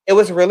 It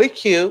was really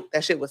cute.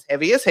 That shit was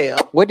heavy as hell.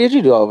 What did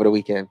you do over the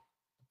weekend?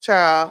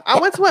 Child, I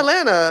went to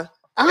Atlanta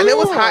and it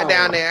was hot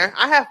down there.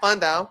 I had fun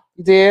though.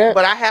 You did?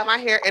 But I had my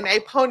hair in a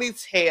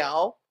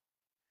ponytail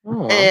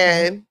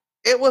and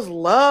it was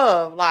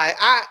love. Like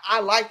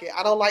I like it.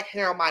 I don't like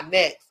hair on my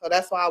neck. So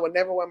that's why I would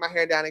never wear my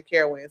hair down in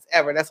Carewinds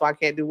ever. That's why I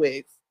can't do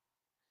wigs.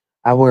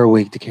 I wear a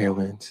wig to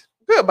Carewinds.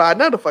 Goodbye.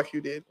 No, the fuck you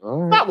did.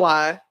 Right. Stop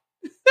lying.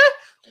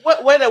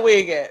 Where the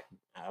wig at?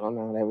 I don't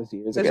know. That was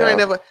years ago.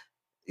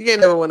 You ain't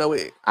never wore a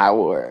wig. I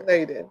wore. No,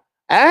 you did.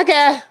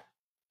 Okay.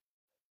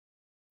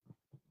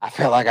 I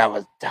felt like I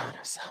was Donna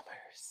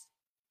Summers.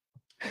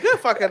 Good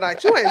fucking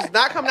night. You ain't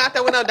not coming out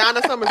there with no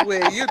Donna Summers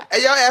wig. Your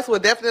ass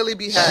would definitely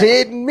be high.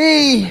 Shitting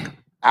me.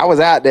 I was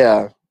out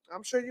there.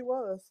 I'm sure you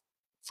was.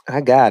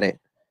 I got it.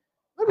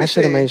 I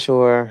should have made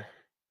sure.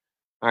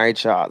 All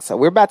right, y'all. So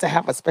we're about to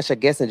have a special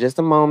guest in just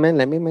a moment.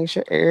 Let me make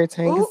sure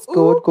everything is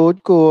good.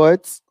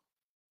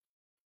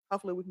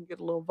 Hopefully we can get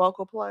a little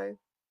vocal play.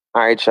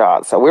 All right,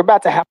 y'all. So we're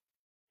about to have.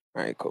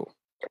 All right, cool.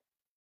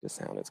 The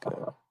sound is good.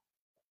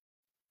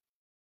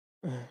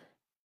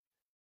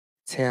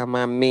 Tell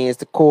my mans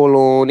to call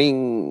on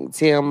in.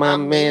 Tell my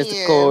mans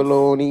to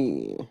call on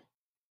in.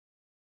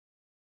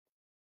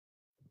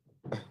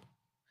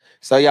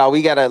 So, y'all,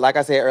 we got like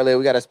I said earlier,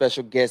 we got a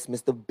special guest,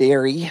 Mr.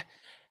 Barry.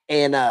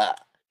 And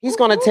he's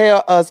going to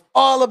tell us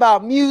all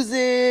about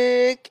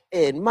music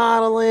and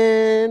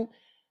modeling,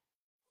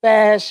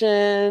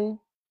 fashion,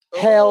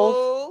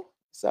 health.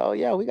 So,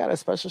 yeah, we got a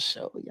special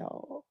show,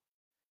 y'all.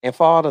 And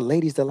for all the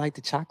ladies that like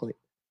the chocolate.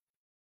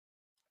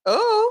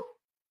 Oh.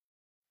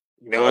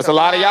 There's a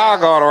lot of y'all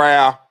going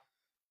around.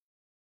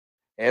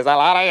 There's a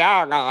lot of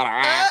y'all going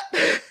around.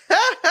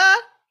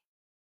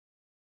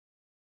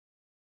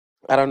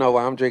 I don't know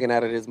why I'm drinking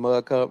out of this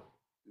mug cup.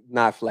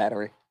 Not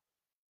flattering.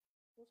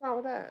 What's wrong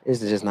with that? It's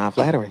just not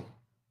flattering.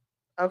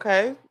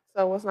 Okay.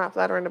 So what's not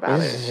flattering about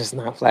it? It's just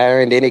not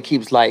flattering. Then it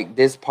keeps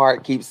this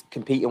part keeps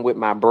competing with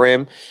my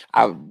brim.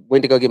 I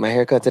went to go get my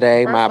haircut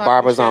today. My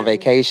barber's on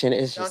vacation.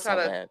 It's just so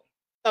bad.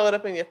 Throw it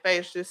up in your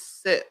face.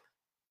 Just sip.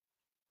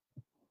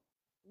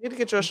 You need to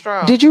get your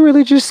straw. Did you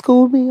really just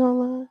school me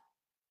online?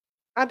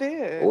 I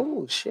did.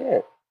 Oh,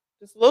 shit.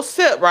 Just a little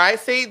sip, right?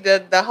 See,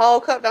 the whole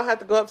cup don't have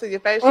to go up to your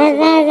face.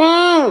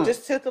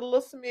 Just tilt a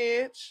little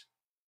smidge.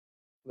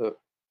 Look.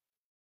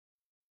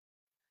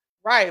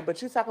 Right,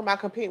 but you talking about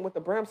competing with the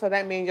brim, so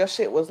that means your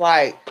shit was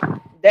like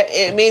that.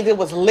 It means it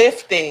was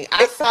lifting.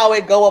 I saw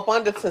it go up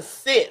under to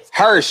sit.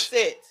 Hirsch.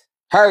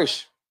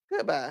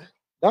 Goodbye.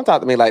 Don't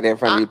talk to me like that in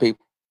front of you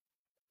people.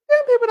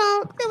 People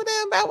don't give a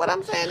damn about what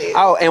I'm saying.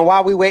 Oh, and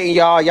while we waiting,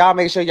 y'all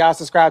make sure y'all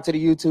subscribe to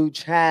the YouTube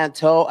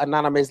channel,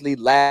 Anonymously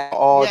Loud,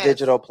 all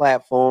digital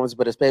platforms,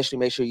 but especially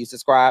make sure you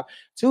subscribe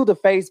to the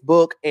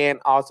Facebook and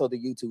also the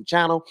YouTube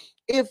channel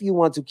if you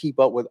want to keep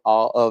up with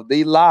all of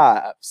the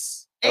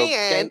lives.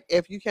 Okay? And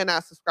if you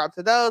cannot subscribe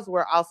to those,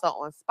 we're also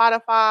on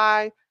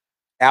Spotify,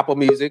 Apple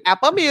Music, and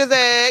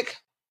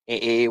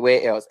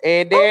anywhere else.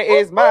 And there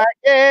is my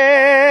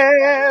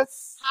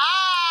guest.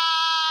 Hi.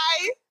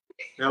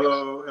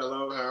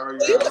 Hello, how are you?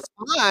 You look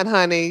fine,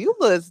 honey. You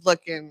look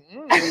looking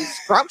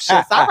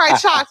scrumptious. All right,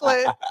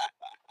 chocolate.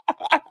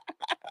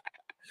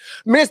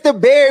 Mr.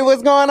 Barry,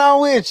 what's going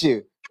on with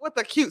you? With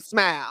a cute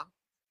smile.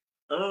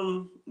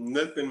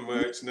 Nothing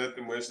much.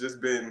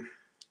 Just been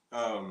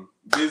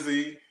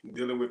busy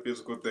dealing with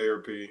physical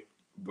therapy,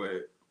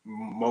 but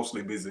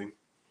mostly busy.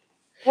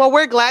 Well,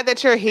 we're glad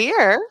that you're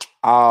here.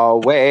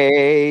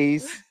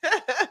 Always.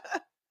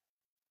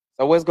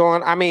 So what's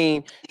going on? I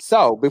mean,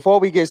 so before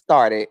we get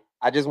started,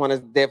 I just want to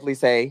definitely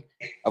say,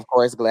 of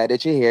course, glad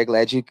that you're here.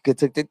 Glad you could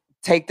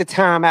take the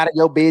time out of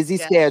your busy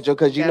schedule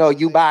because you know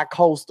you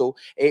bi-coastal.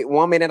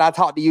 1 minute I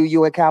talk to you,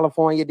 you in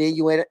California, then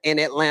you in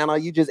Atlanta,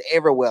 you just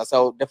everywhere.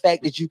 So the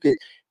fact that you could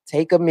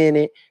take a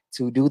minute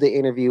to do the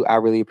interview, I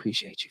really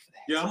appreciate you for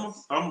that. Yeah,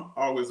 I'm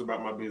always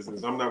about my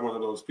business. I'm not one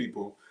of those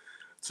people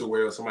to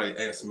where somebody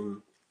asks me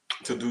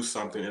to do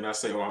something and I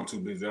say, "Oh, I'm too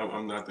busy."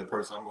 I'm not that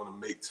person. I'm going to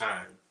make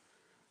time.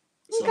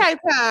 So, okay,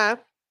 time.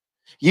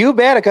 You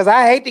better, because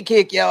I hate to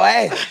kick your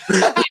ass.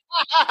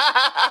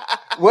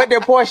 What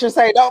did Portia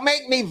say? Don't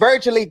make me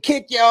virtually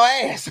kick your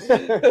ass.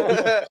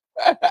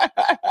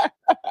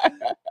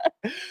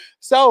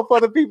 So for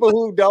the people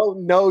who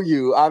don't know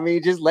you, I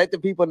mean, just let the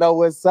people know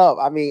what's up.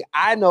 I mean,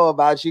 I know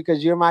about you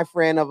because you're my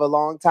friend of a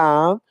long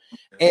time.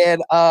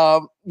 And,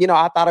 you know,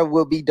 I thought it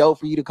would be dope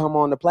for you to come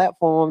on the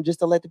platform just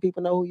to let the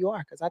people know who you are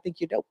because I think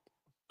you're dope.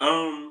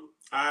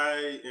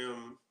 I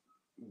am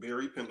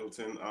Barry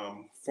Pendleton,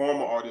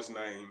 former artist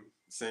name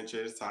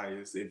Sanchez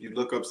Tyus. If you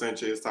look up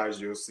Sanchez Tyus,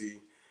 you'll see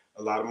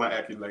a lot of my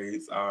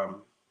accolades.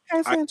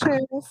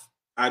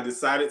 I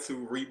decided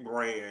to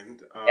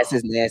rebrand. That's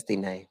his nasty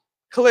name.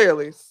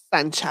 Clearly,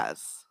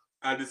 Sanchez.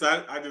 I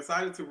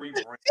decided to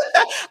rebrand.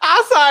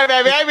 I'm sorry,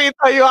 baby. I didn't mean to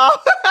cut you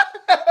off.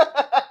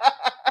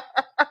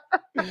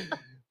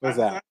 What's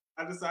that?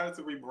 I decided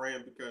to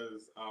rebrand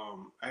because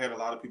I had a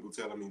lot of people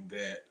telling me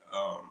that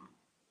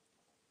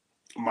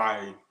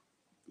my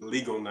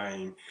legal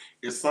name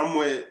is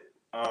somewhat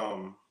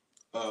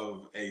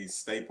of a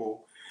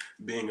staple,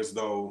 being as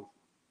though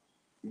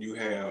you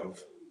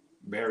have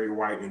Barry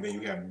White and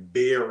then you have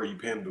Barry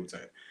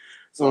Pendleton.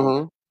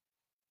 So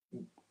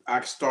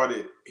I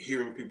started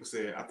hearing people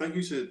say, I think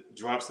you should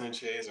drop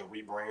Sanchez and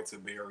rebrand to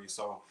Barry.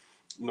 So,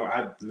 you know,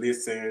 I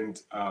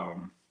listened,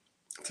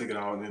 took it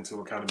all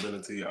into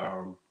accountability.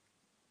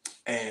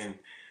 And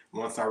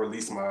once I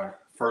released my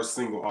first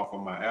single off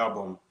of my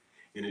album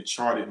and it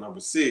charted number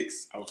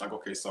 6, I was like,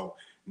 okay, so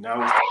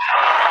now it's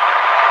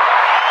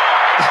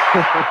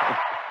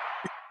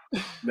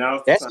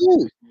now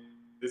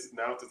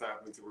it's the time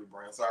for me to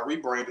rebrand. So I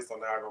rebranded, so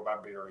now I go by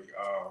Barry.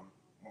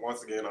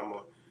 Once again, I'm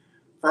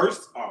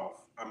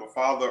a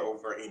father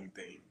over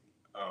anything.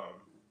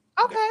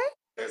 Okay.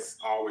 That's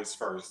always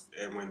first.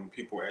 And when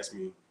people ask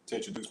me to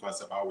introduce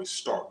myself, I always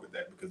start with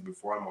that because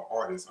before I'm an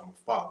artist, I'm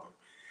a father.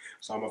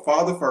 So I'm a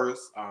father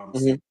first,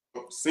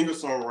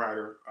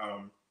 singer-songwriter,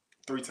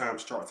 3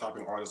 times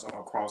chart-topping artist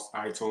across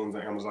iTunes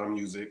and Amazon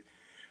Music,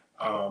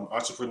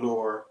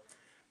 entrepreneur,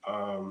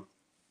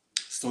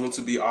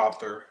 soon-to-be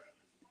author.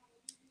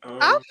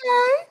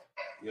 Okay.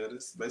 Yeah,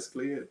 that's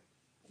basically it.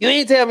 You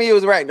ain't tell me you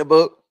was writing a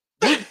book.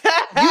 You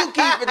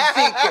keeping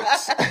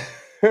secrets.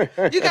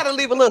 You got to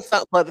leave a little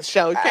something for the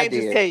show. You can't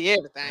just tell you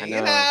everything,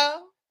 you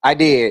know? I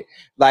did.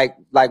 Like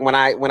when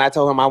I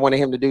told him I wanted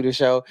him to do the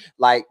show,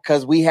 like,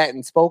 because we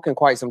hadn't spoken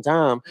quite some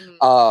time,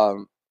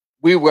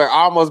 we were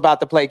almost about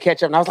to play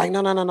catch up. And I was like,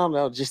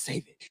 no, just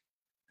save it.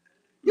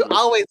 You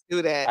always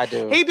do that. I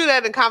do. He do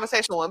that in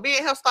conversation when me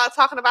and him start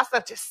talking about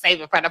stuff. Just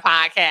save it for the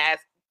podcast.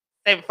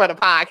 Save it for the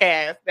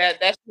podcast.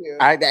 That's you.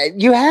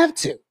 You have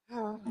to.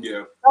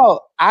 Yeah.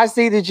 Oh, I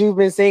see that you've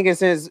been singing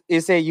since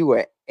it said you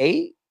were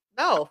 8.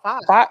 No,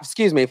 5. 5.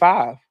 Excuse me,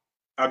 5.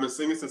 I've been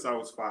singing since I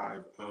was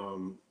 5.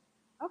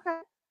 Okay.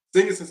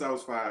 Singing since I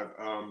was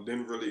 5.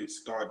 Didn't really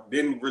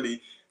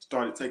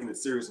started taking it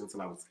serious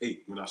until I was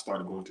 8 when I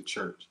started going to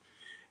church.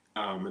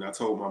 And I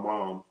told my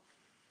mom,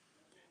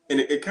 and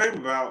it came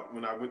about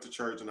when I went to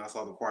church and I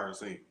saw the choir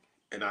sing,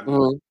 and I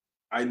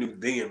knew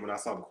then when I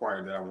saw the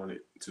choir that I wanted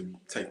to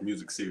take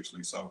music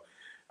seriously. So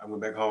I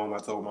went back home. I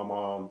told my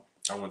mom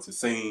I wanted to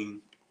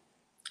sing.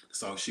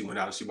 So she went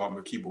out and she bought me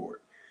a keyboard.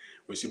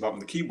 When she bought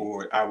me the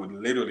keyboard, I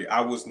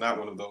was not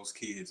one of those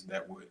kids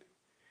that would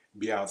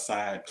be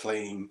outside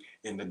playing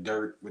in the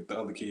dirt with the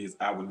other kids.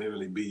 I would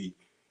literally be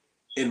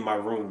in my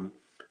room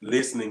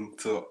listening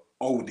to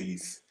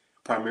oldies,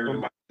 primarily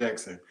Michael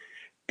Jackson,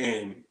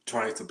 and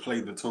trying to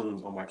play the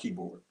tunes on my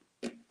keyboard.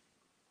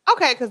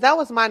 Okay, because that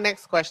was my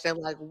next question.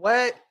 Like,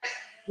 what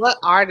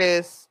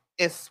artists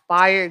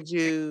inspired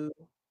you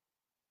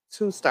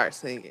to start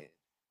singing?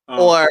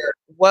 Or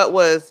what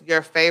was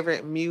your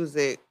favorite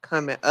music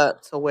coming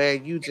up to where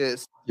you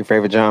just... Your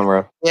favorite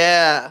genre?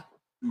 Yeah.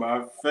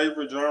 My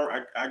favorite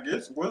genre, I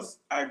guess, was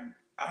Michael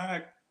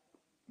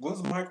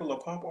a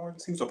pop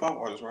artist? He was a pop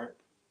artist, right?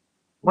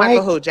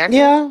 Michael who? Jackson?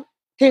 Yeah.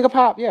 King of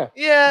pop, yeah.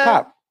 Yeah.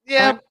 Pop.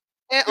 Yeah.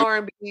 And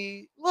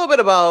R&B. A little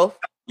bit of both.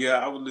 Yeah,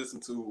 I would listen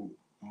to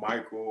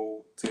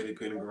Michael, Teddy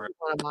Pendergrass.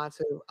 One of mine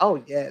too.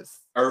 Oh,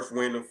 yes. Earth,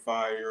 Wind and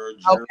Fire.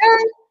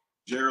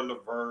 Jerry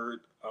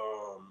Levert,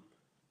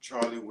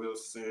 Charlie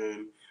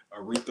Wilson,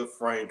 Aretha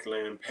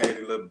Franklin,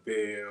 Patti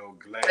LaBelle,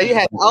 Gladys. So you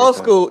had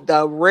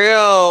the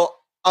real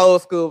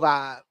old school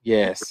vibe.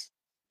 Yes.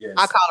 Yes.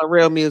 I call it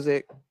real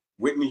music.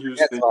 Whitney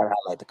Houston. That's what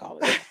I like to call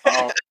it.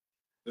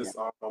 That's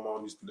all my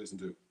mom used to listen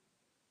to.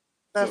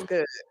 That's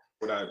good.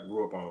 What I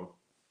grew up on.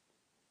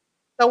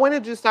 So when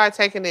did you start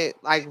taking it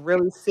like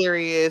really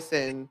serious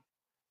and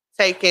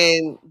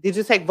did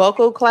you take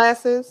vocal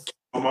classes?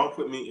 My mom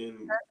put me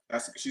in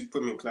she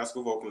put me in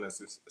classical vocal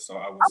lessons. So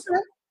I was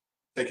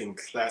taking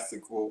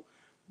classical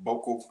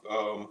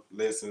vocal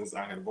lessons.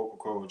 I had a vocal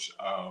coach.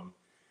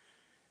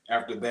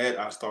 After that,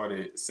 I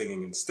started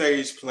singing in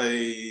stage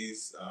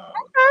plays,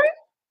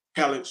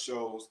 talent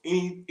shows,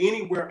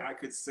 anywhere I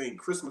could sing,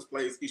 Christmas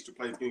plays, Easter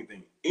plays,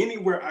 anything.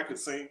 Anywhere I could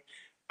sing,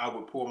 I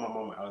would pull my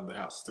mama out of the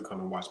house to come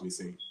and watch me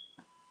sing.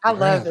 I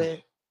love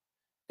it.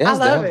 I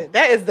love it.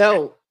 That is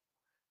dope.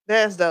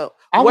 That's dope.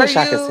 I wish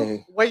I could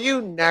sing. Were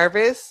you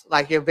nervous,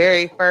 like your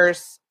very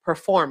first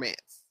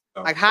performance?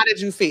 No. Like, how did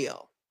you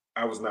feel?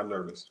 I was not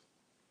nervous.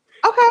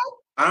 Okay.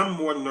 I'm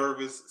more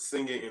nervous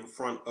singing in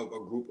front of a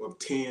group of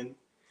 10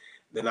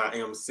 than I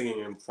am singing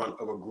in front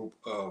of a group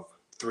of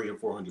 300 and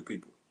 400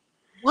 people.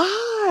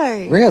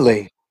 Why?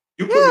 Really?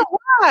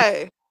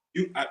 Why?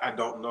 I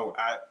don't know.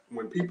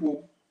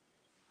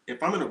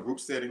 If I'm in a group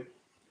setting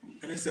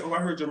and they say, "Oh, I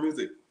heard your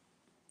music,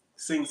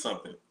 sing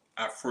something,"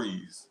 I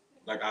freeze.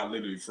 Like, I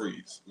literally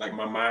freeze. Like,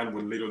 my mind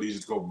would literally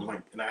just go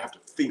blank, and I have to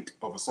think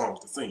of a song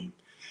to sing.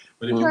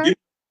 But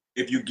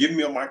if you give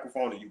me a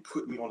microphone and you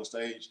put me on the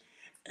stage,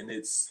 and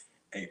it's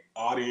an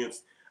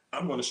audience,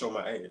 I'm going to show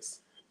my ass.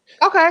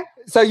 Okay.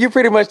 So you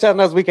pretty much telling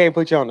us we can't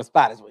put you on the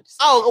spot, is what you're saying.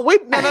 Oh, no. We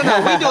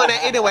doing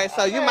that anyway.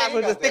 So you might as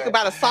well just think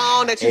about a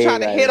song that you're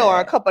trying to hit or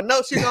a couple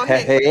notes you're going to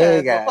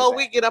hit. Because before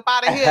we get up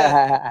out of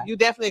here, you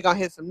definitely going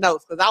to hit some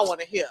notes because I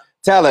want to hear.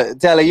 Tell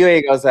her you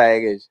ain't going to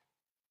sing, is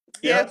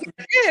you? Yes, he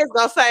is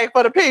going to sing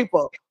for the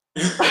people.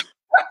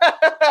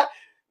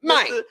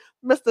 Mike.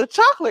 Mr.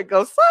 Chocolate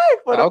go sing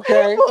for the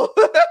people.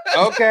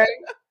 Okay.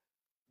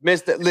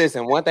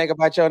 Listen, one thing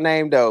about your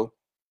name, though,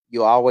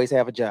 you always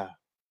have a job.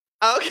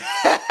 Okay.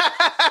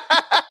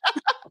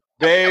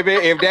 Baby,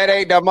 if that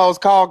ain't the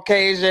most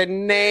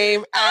Caucasian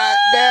name out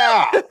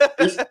there.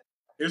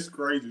 It's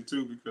crazy,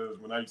 too, because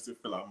when I used to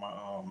fill out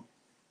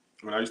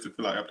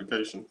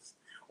applications,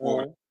 or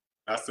when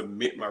I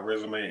submit my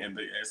resume and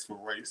they ask for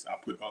race, I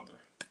put other.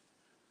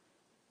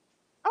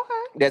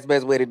 Okay. That's the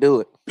best way to do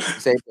it.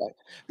 Say,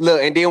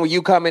 look, and then when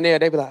you come in there,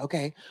 they be like,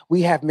 okay,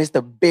 we have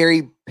Mr.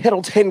 Barry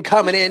Pendleton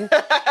coming in.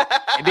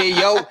 And then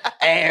your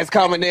ass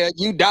coming there,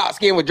 you dark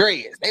skin with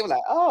dreads. They were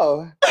like,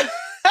 oh.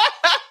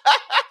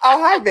 Oh,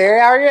 hi,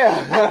 Barry. How are you?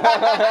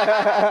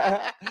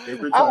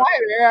 Every time. Oh, hi,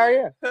 Barry. How are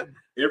you?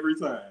 Every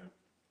time.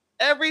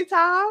 Every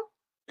time?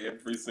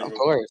 Every single Of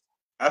course.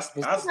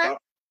 Time.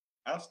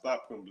 I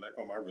stopped putting black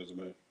on my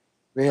resume.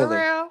 Really? For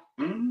real?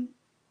 Mm-hmm.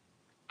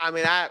 I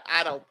mean, I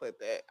don't put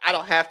that. I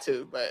don't have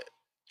to, but.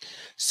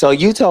 So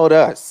you told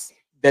us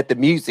that the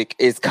music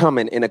is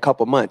coming in a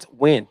couple months.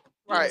 When?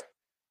 Right.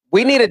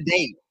 We need a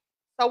date.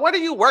 So what are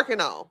you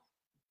working on?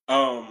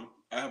 I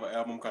have an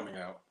album coming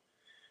out.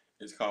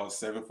 It's called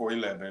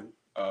 7411.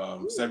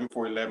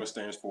 7411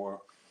 stands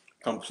for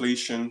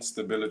Completion,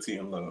 Stability,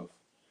 and Love.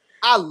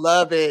 I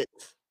love it.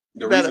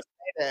 The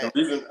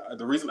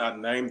reason I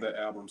named the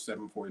album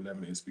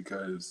 7411 is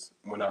because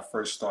when I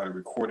first started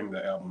recording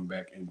the album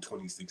back in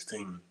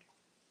 2016,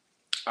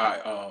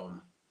 I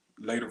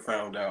later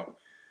found out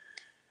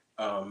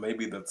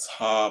maybe the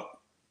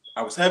top.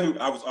 I was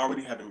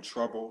already having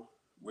trouble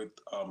with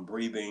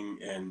breathing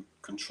and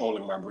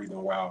controlling my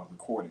breathing while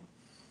recording,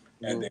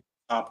 and then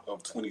top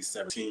of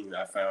 2017,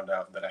 I found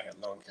out that I had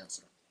lung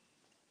cancer.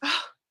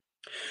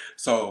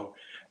 So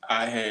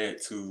I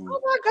had to.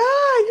 Oh my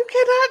God! You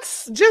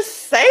cannot just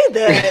say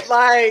that.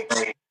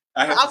 Like,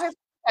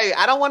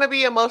 I don't want to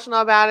be emotional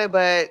about it,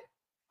 but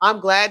I'm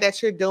glad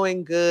that you're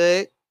doing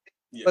good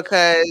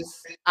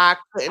because I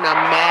couldn't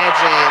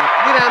imagine.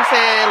 You know what I'm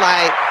saying?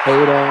 Like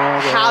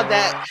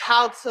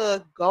how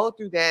to go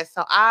through that.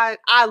 So I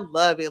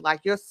love it.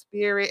 Like your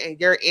spirit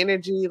and your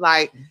energy.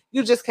 Like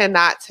you just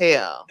cannot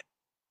tell.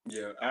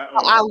 Yeah,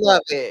 I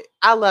love it.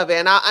 I love it,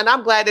 and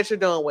I'm glad that you're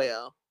doing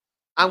well.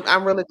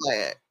 I'm really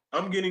glad.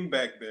 I'm getting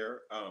back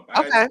there.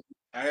 Okay.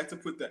 I had to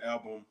put the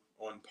album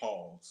on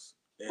pause.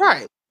 And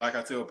right. Like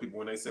I tell people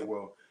when they say,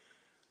 "Well,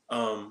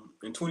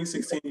 in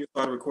 2016 you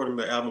started recording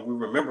the album," we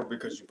remember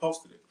because you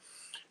posted it,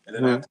 and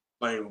then I have to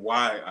explain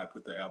why I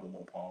put the album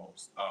on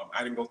pause.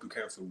 I didn't go through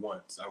cancer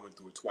once; I went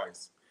through it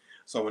twice.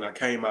 So when I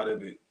came out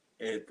of it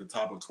at the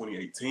top of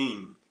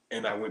 2018,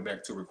 and I went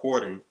back to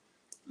recording.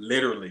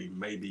 Literally,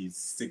 maybe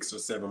 6 or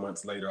 7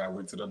 months later, I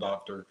went to the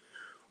doctor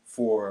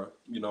for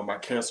my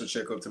cancer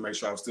checkup to make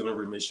sure I was still in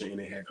remission, and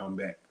it had come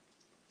back.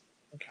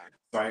 Okay.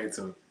 So I had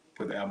to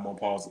put the album on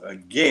pause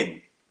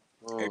again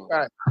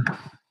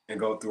and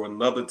go through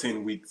another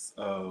 10 weeks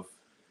of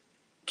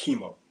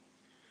chemo.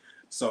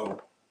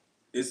 So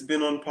it's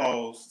been on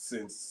pause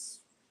since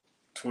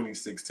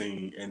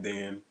 2016, and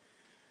then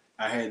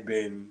I had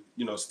been,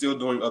 still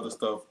doing other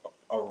stuff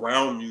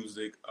around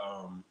music.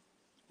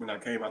 When I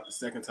came out the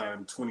second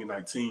time,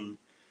 2019,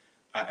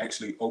 I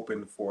actually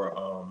opened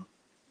for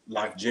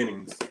Life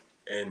Jennings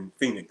in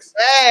Phoenix.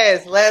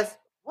 Yes, what?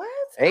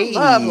 Hey,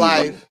 love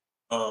life.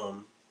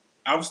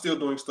 I was still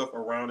doing stuff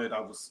around it. I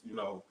was,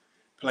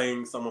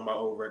 playing some of my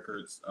old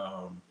records,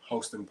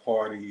 hosting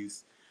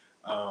parties.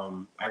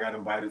 I got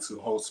invited to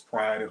host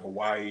Pride in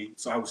Hawaii,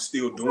 so I was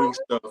still doing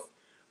stuff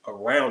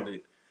around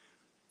it.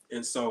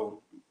 And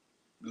so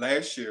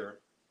last year,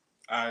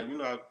 I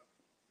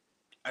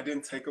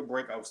didn't take a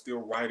break. I was still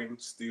writing,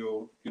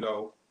 still,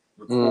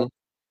 recording.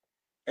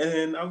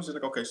 And I was just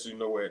like, okay, so you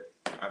know what?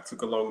 I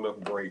took a long enough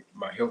break.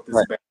 My health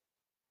is back.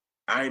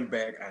 I'm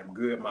back. I'm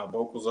good. My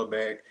vocals are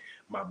back.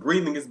 My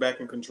breathing is back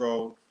in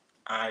control.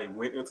 I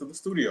went into the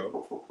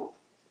studio.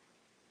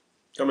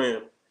 Come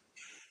in.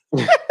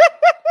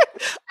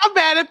 I'm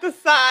mad at the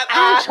side.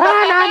 I'm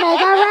trying to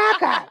make a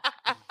record.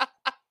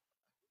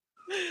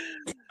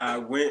 I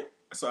went,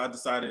 so I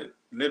decided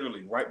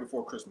literally right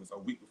before Christmas, a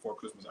week before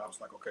Christmas, I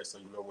was like, okay, so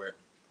you know what?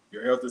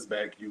 Your health is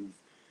back. You've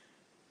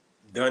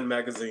done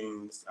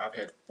magazines. I've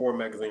had 4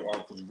 magazine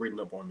articles written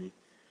up on me.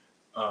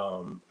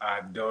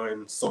 I've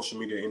done social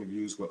media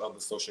interviews with other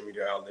social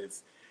media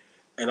outlets.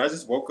 And I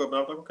just woke up and I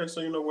was like, okay,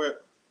 so you know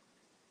what?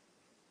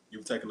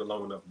 You've taken a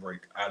long enough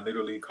break. I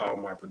literally called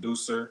my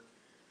producer.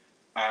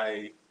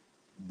 I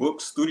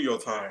booked studio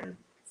time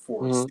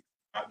for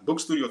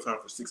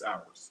 6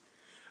 hours.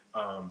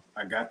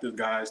 I got the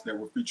guys that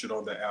were featured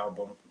on the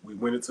album. We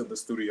went into the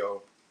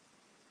studio.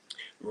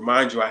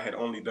 Remind you, I had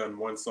only done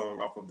 1 song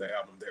off of the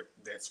album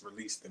that's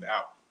released and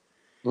out.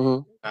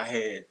 I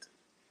had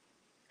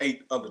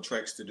 8 other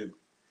tracks to do.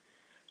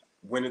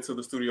 Went into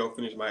the studio,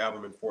 finished my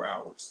album in 4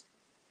 hours.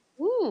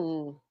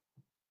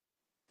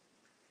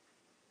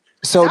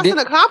 So that's an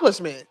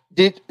accomplishment.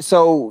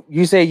 So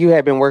you say you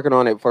had been working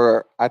on it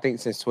for, I think,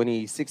 since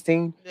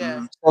 2016?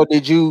 Yeah. So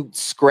did you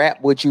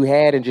scrap what you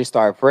had and just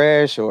start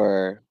fresh,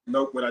 or?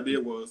 Nope. What I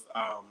did was,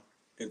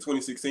 in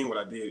 2016, what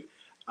I did,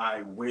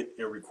 I went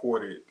and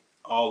recorded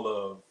all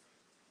of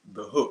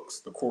the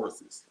hooks, the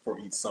choruses for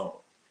each song.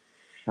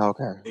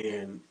 Okay.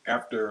 And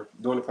after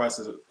doing the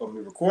process of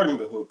me recording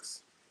the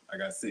hooks, I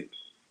got sick.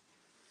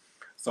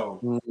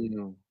 So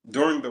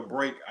during the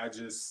break, I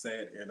just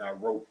sat and I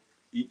wrote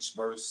each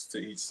verse to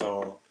each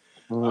song.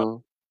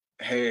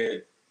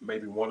 Had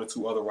maybe 1 or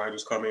 2 other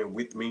writers come in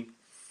with me.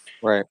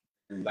 Right.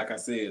 And like I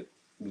said,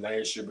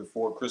 last year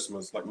before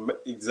Christmas, I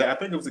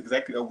think it was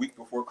exactly a week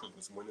before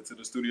Christmas, went into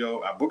the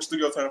studio. I booked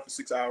studio time for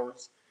 6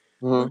 hours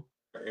and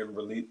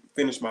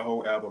finished my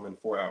whole album in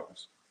 4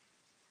 hours.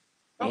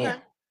 Okay. Damn.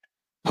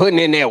 Putting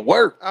in that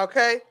work.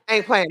 Okay.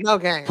 Ain't playing no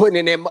games.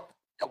 Putting in that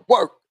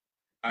work.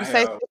 You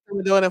say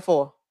we're doing it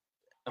for.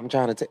 I'm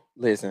trying to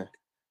listen.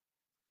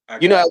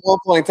 At one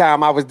point in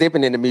time, I was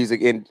dipping in the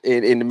music in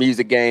the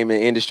music game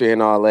and industry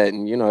and all that,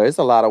 and it's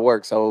a lot of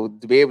work. So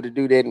to be able to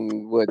do that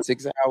in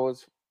 6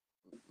 hours,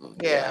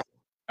 yeah.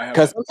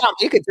 Because sometimes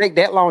it could take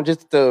that long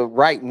just to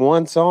write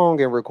 1 song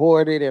and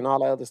record it and all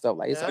that other stuff.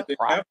 Like it's a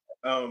process.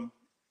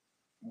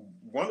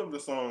 One of the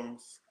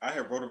songs I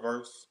had wrote a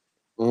verse,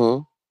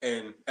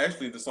 and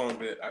actually the song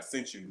that I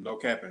sent you, No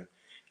Capping,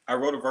 I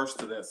wrote a verse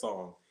to that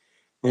song.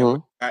 And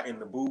when I got in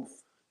the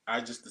booth, I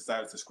just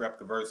decided to scrap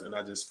the verse and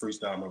I just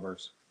freestyled my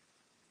verse.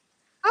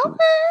 Okay.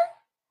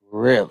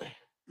 Really?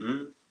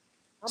 I'm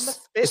gonna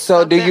spit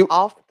something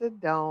off the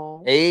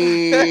dome.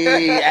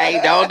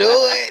 Hey, don't do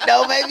it.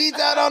 Don't make me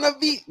turn on the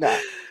beat. Nah.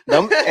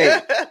 Don't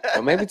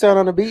make me turn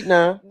on the beat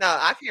now. No,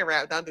 I can't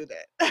rap. Don't do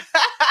that.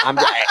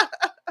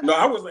 No,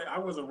 I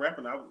wasn't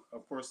rapping.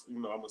 Of course,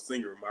 I'm a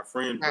singer. My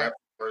friend rapped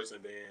the verse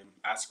and then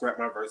I scrapped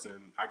my verse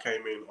and I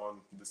came in on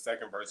the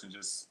second verse and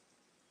just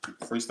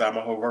freestyle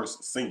my whole verse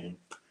singing.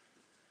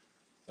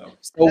 So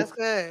that's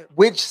good.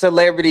 Which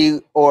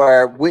celebrity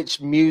or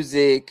which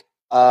music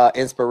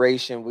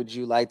inspiration would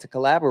you like to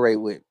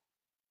collaborate with?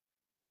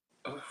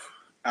 I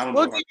don't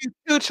know. We'll give you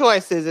 2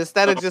 choices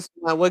instead of just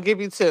 1. We'll give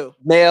you 2.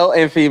 Male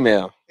and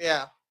female.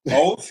 Yeah.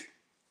 I'm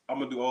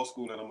gonna do old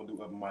school and I'm gonna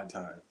do Of My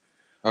Time.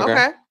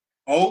 Okay.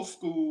 Old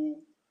school,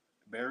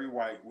 Barry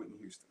White, Whitney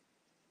Houston.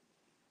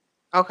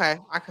 Okay,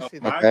 I can see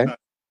that.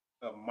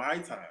 Of My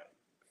Time,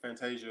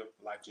 Fantasia,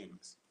 Like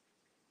Genius.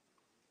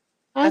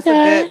 That's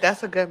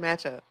a good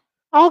matchup.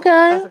 Okay.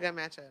 That's a good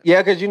matchup.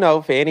 Yeah,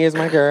 because Fanny is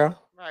my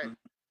girl. Right.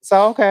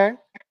 So okay.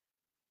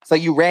 So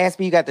you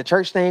raspy, you got the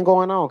church thing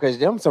going on, because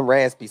them some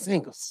raspy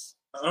singles.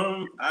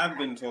 I've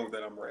been told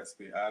that I'm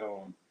raspy. I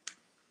don't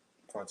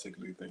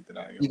particularly think that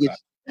I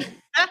am.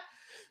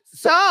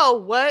 So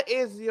what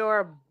is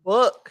your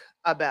book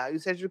about? You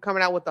said you're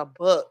coming out with a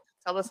book.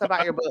 Tell us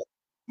about your book.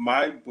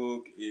 My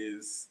book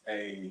is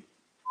a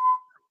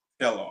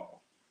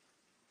tell-all.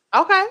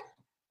 Okay.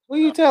 Who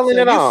you telling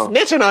it on?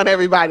 Snitching on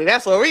everybody.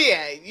 That's where we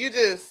at. You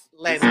just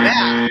letting it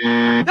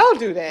out. Don't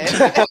do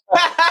that.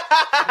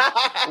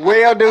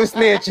 Well do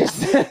snitches.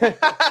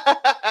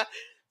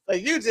 So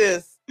you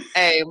just,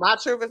 my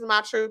truth is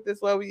my truth. This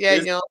is where we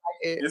at.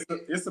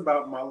 It's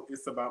about my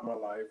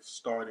life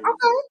starting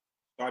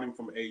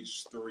from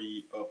age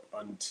 3 up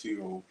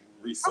until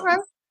recently.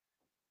 Okay.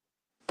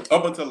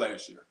 Up until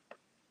last year.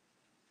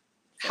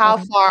 How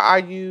far are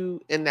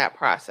you in that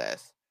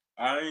process?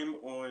 I'm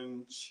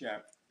on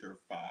chapter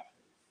 5.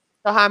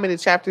 So how many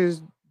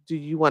chapters do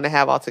you want to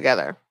have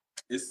altogether?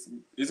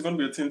 It's going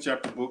to be a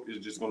 10-chapter book.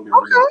 It's just going to be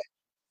really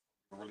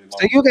long.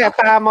 So you got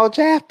 5 more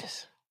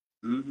chapters.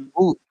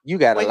 Mm-hmm. Ooh, you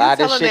got a lot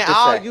of shit to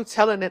say. You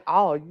telling it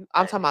all.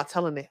 I'm talking about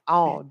telling it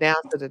all down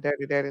to the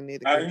dirty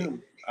nitty gritty.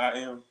 I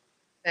am.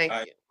 Thank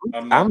you.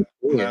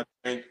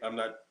 I'm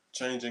not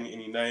changing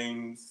any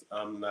names.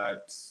 I'm not.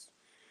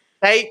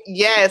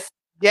 Yes.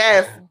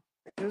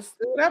 Just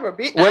whatever.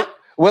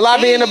 Will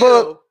I be in the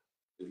book?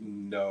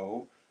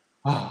 No.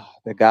 Oh,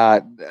 the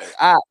God.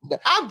 I'm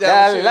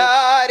done. The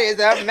Lord is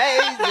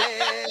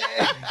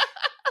amazing.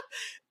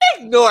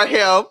 Ignore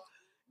him.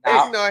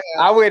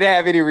 I wouldn't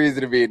have any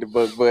reason to be in the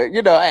book, but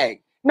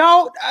hey,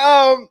 no,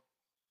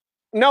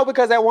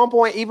 because at one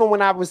point, even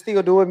when I was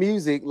still doing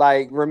music,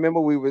 like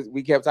remember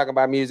we kept talking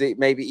about music,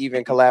 maybe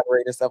even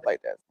collaborate and stuff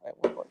like that at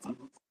one point.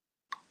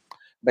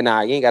 But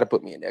nah, you ain't got to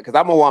put me in there because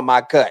I'm gonna want my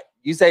cut.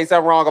 You say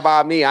something wrong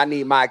about me, I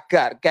need my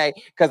cut, okay?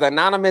 Because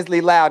Anonymously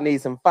Loud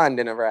needs some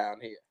funding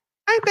around here.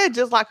 Ain't that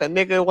just like a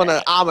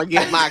nigga I'ma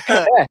get my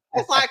cut?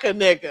 It's like a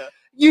nigga.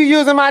 You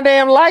using my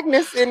damn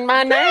likeness in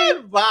my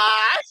name?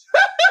 Bye.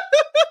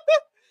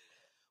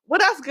 Well,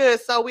 that's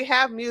good. So we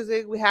have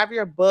music, we have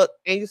your book,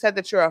 and you said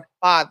that you're a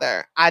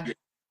father. I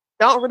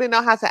don't really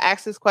know how to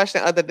ask this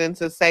question other than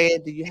to say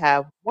it. Do you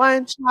have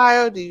one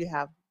child? Do you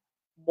have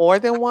more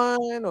than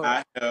one? Or?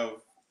 I have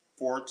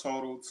 4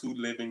 total, 2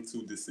 living,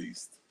 2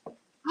 deceased.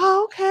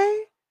 Oh,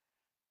 okay.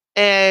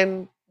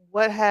 And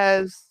what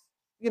has,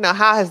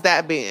 how has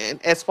that been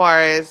as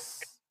far as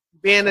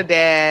being a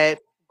dad,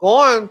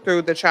 going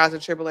through the trials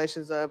and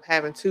tribulations of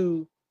having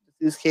 2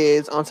 these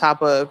kids on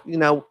top of,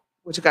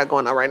 what you got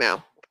going on right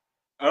now?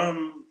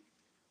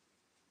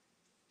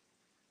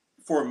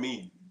 For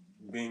me,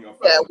 being a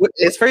father,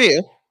 it's for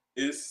you.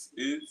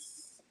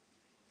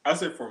 I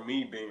said for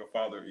me being a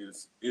father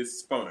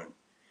is fun.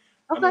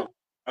 Okay.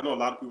 I know a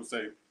lot of people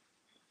say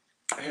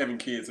having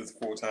kids is a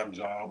full-time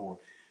job or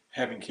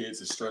having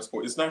kids is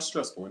stressful. It's not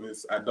stressful, and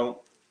I don't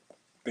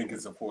think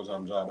it's a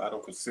full-time job. I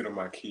don't consider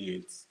my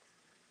kids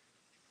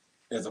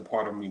as a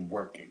part of me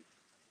working.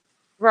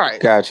 Right.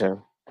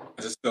 Gotcha.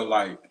 I just feel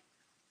like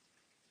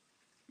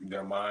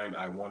they're mine.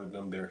 I wanted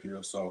them. They're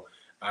here. So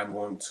I'm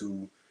going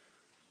to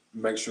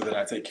make sure that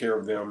I take care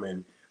of them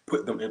and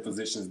put them in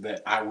positions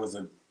that I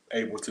wasn't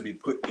able to be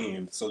put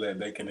in so that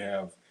they can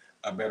have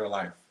a better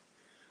life.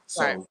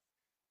 So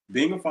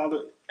being a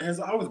father has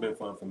always been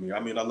fun for me. I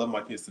mean, I love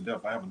my kids to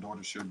death. I have a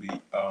daughter. She'll be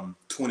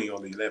 20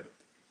 on the 11th.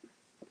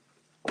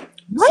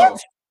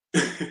 What?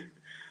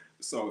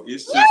 So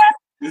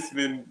it's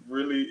been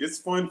really, it's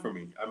fun for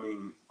me. I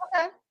mean,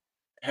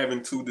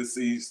 having 2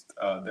 deceased,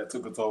 that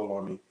took a toll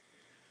on me.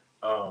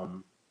 I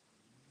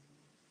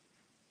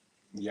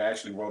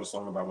actually wrote a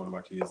song about one of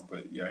my kids,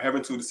 but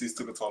having 2 deceased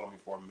took a toll on me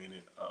for a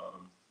minute.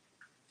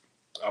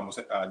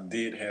 I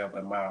did have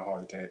a mild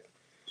heart attack.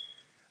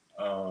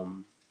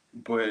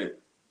 But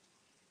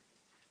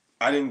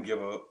I didn't give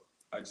up.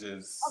 I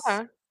just,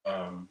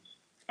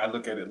 I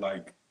look at it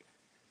like,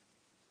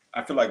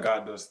 I feel like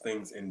God does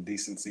things in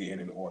decency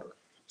and in order.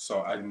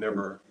 So I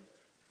never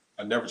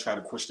try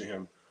to question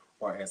him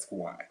or ask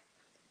why.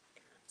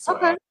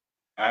 So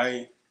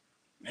I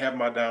have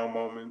my down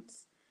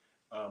moments.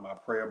 I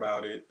pray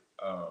about it.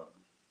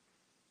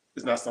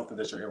 It's not something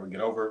that you'll ever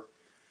get over.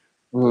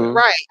 Mm-hmm.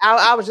 Right.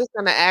 I was just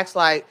going to ask,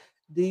 like,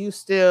 do you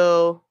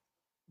still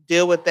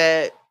deal with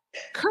that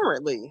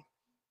currently?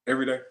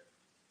 Every day.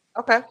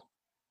 Okay.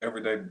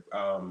 Every day.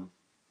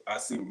 I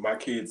see my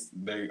kids,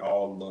 they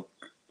all look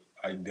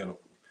identical.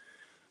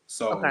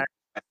 So I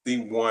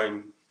see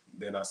one,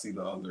 then I see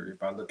the other.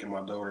 If I look at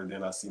my daughter,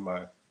 then I see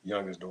my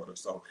youngest daughter.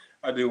 So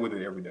I deal with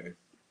it every day.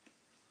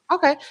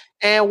 Okay.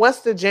 And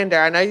what's the gender?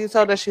 I know you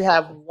told us you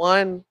have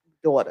one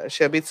daughter.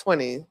 She'll be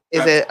 20.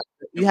 Is it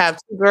you have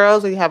 2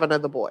 girls or you have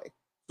another boy?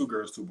 2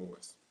 girls, 2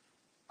 boys.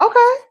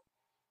 Okay.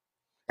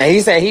 And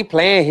he said he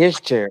playing his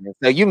chair.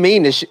 So you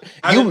mean to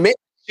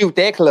shoot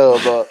that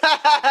club up?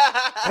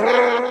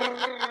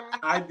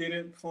 I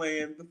didn't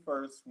plan the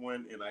first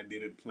one, and I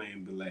didn't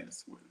plan the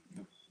last one.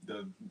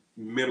 The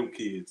middle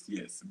kids,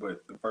 yes,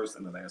 but the first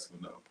and the last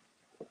one, no.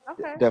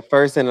 Okay. The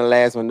first and the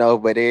last one, no,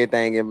 but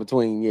everything in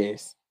between,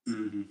 yes.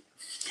 Mm-hmm.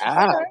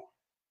 Okay.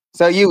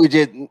 So you would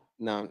just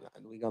no,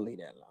 we're gonna leave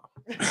that alone.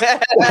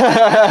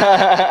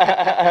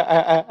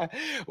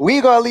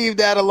 We're gonna leave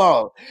that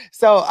alone.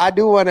 So I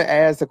do want to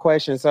ask a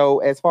question. So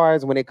as far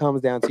as when it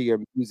comes down to your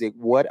music,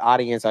 what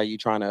audience are you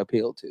trying to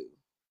appeal to?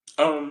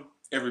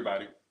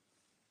 Everybody.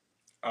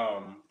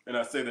 And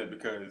I say that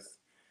because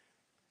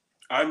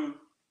I'm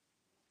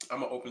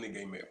an openly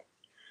gay male,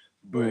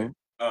 but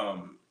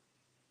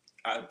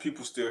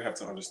people still have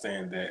to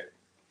understand that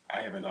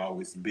I haven't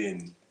always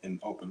been an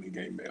openly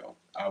gay male.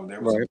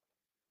 There was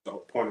a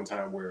point in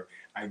time where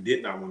I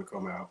did not want to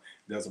come out.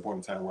 There was a point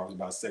in time where I was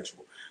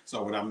bisexual.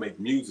 So when I make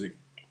music,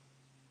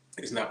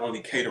 it's not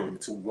only catering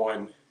to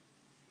one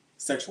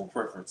sexual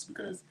preference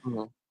because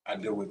I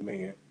deal with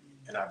men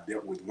and I've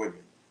dealt with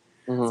women.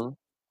 So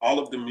all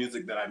of the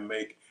music that I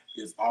make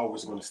is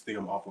always going to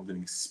stem off of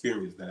an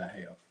experience that I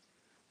have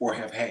or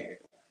have had.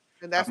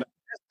 And I feel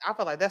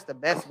like that's the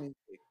best music.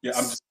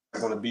 Yeah,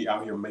 going to be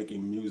out here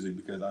making music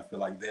because I feel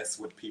like that's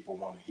what people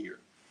want to hear.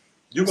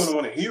 You're going to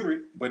want to hear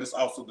it, but it's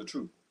also the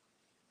truth.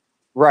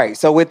 Right.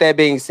 So with that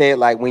being said,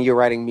 like when you're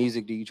writing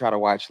music, do you try to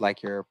watch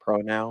like your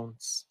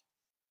pronouns?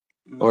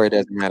 No. Or it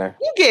doesn't matter?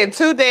 You getting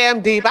too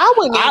damn deep. I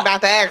wasn't even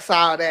about to ask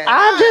all that.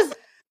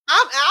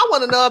 I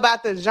want to know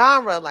about the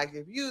genre. Like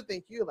if you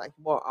think you like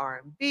more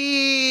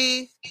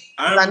R&B.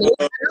 I know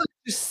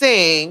you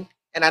sing,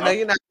 and I know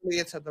you're not really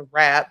into the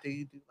rap. Do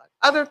you do like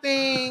other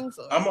things?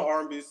 Or? I'm an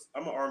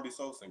R&B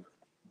soul singer.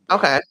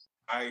 Okay.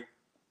 I've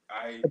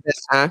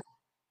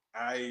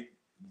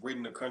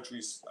written a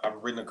country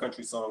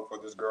song for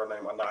this girl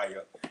named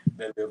Anaya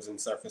that lives in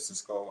San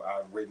Francisco.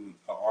 I've written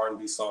an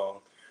R&B song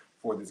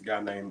for this guy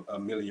named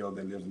Emilio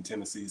that lives in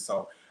Tennessee.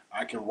 So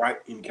I can write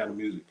any kind of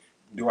music.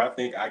 Do I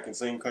think I can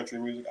sing country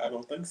music? I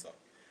don't think so.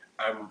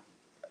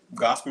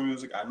 Gospel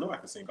music. I know I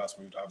can sing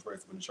gospel music. I was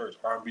raised up in the church.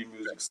 R&B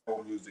music,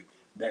 soul music.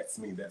 That's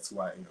me. That's who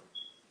I am.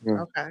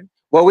 Okay.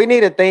 Well, we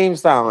need a theme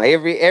song.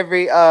 Every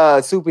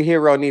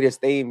superhero needs his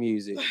theme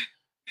music.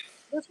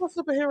 What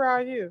superhero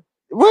are you?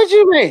 What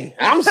you mean?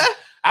 I'm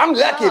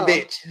lucky,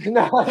 bitch.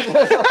 No.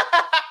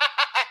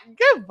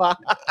 Goodbye.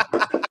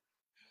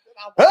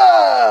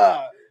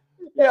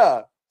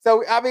 Yeah.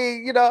 So I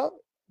mean,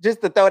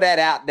 just to throw that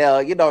out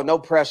there, no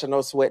pressure,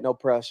 no sweat, no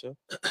pressure.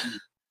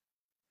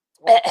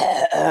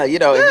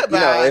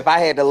 If I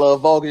had the little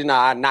vocal,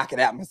 I'd knock it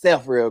out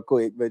myself real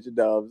quick. But you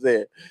know what I'm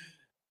saying?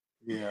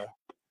 Yeah.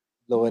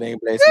 Lord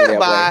ain't blessed me that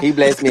way. He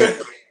blessed me.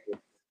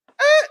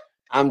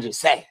 I'm just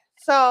saying.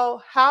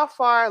 So how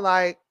far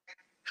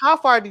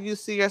do you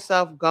see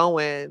yourself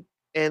going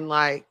in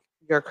like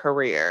your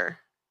career?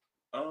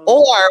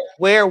 Or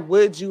where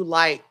would you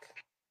like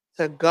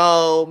to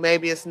go?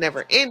 Maybe it's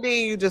never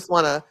ending. You just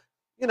want to,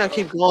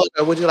 keep going,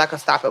 or would you like a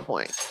stopping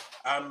point?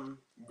 I'm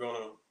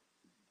going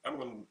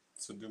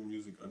to do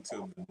music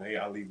until the day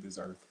I leave this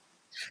earth.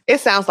 It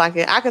sounds like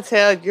it. I could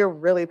tell you're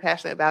really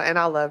passionate about it, and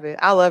I love it.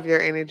 I love your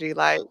energy.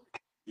 Like,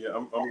 yeah,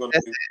 I'm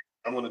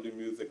gonna do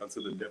music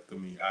until the death of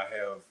me. I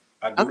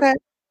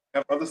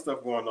have other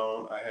stuff going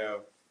on. I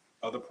have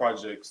other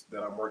projects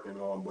that I'm working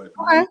on, but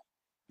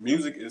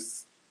music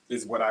is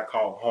what I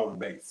call home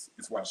base.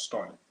 It's where I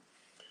started.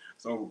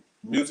 So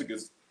music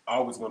is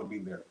always going to be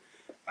there.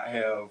 I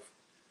have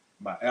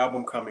my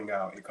album coming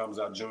out. It comes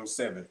out June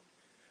 7th.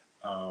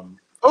 So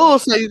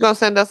you're gonna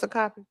send us a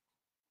copy?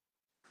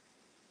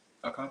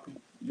 A copy?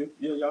 Yeah,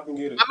 y'all can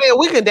get it. I mean,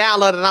 we can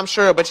download it, I'm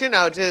sure, but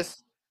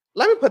just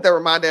let me put the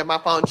reminder in my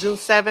phone. June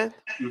 7th.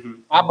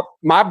 Mm-hmm.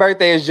 My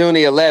birthday is June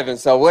 11th.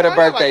 So what a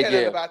birthday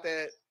gift! About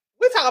that.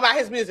 We talk about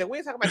his music. We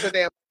ain't talking about your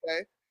damn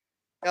birthday.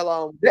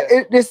 Hello.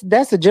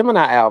 That's a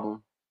Gemini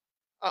album.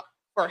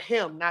 For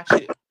him, not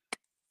you.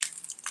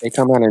 It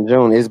come out in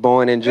June. It's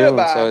born in June,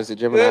 so it's a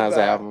Gemini's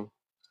album.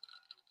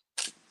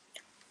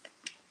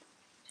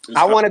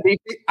 I want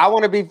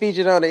to be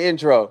featured on the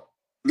intro.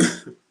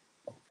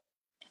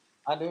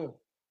 I do.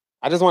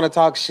 I just want to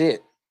talk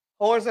shit.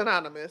 Whores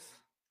Anonymous.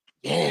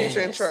 Yes.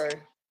 Featuring Trey.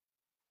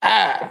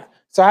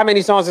 So how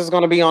many songs is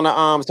going to be on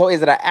the so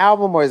is it an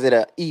album or is it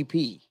an EP?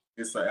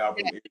 It's an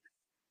album.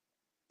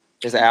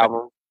 It's an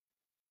album.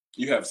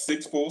 You have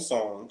 6 full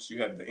songs.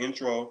 You have the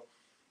intro,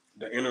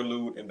 the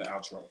interlude, and the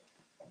outro.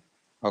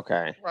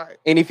 Okay. Right.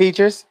 Any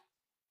features?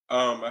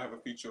 I have a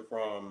feature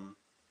from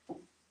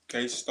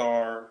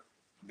K-Star,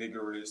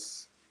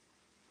 Vigorous,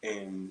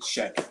 and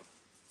Shaq.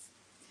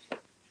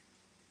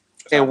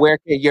 And where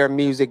can your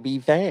music be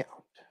found?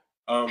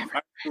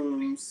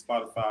 iTunes,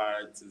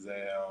 Spotify,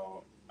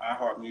 Tizelle,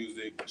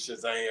 iHeartMusic,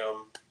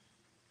 Shazam,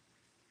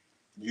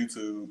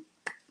 YouTube.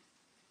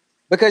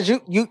 Because you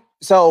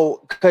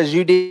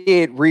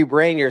did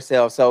rebrand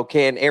yourself, so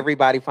can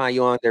everybody find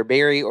you under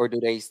Barry, or do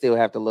they still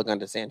have to look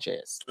under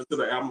Sanchez? Until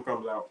the album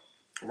comes out,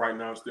 right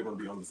now it's still going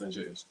to be under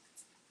Sanchez.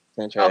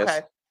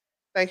 Okay.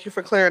 Thank you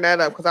for clearing that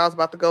up, because I was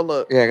about to go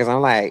look. Yeah, because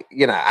I'm like,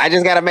 I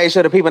just got to make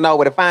sure the people know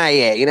where to find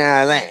you at. You know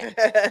what I'm saying?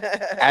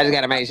 I just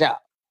got to make sure.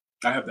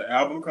 I have the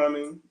album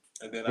coming,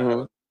 and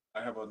then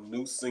I have a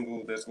new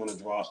single that's going to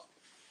drop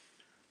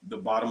the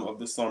bottom of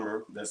the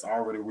summer that's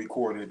already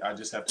recorded. I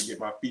just have to get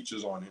my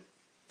features on it.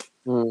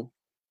 Mm-hmm.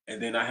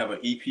 And then I have an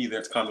EP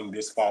that's coming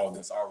this fall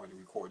that's already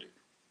recorded.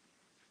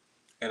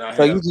 And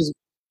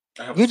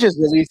you just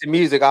released the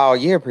music all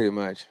year, pretty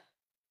much.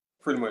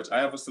 Pretty much. I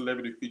have a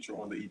celebrity feature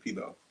on the EP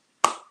though.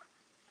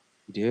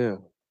 Yeah.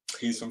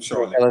 He's from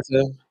Charlotte. Tell us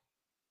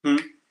who?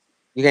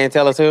 You can't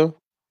tell us who?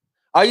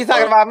 Oh, you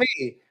talking about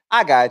me?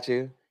 I got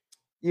you.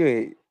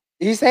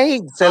 He's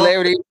saying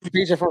celebrity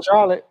feature from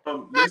Charlotte. Not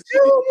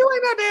you. You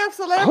ain't no damn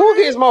celebrity. Who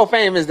gets more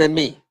famous than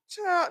me?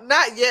 Child,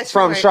 not yet.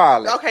 From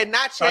Charlotte. Okay,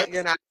 not yet.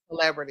 You're not a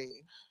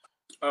celebrity.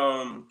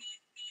 I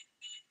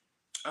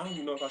don't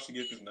even know if I should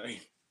give his name.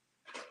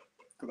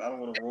 Because I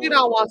don't want to ruin. You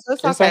don't want to.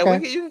 It's okay.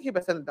 You can keep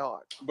us in the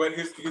dark. But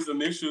his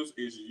initials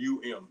is UM.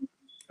 And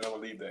I'm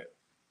going to leave that.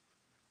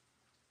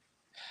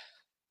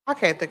 I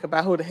can't think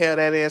about who the hell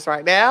that is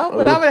right now,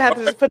 but I'm going to have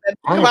to just put that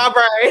in my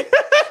brain.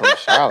 From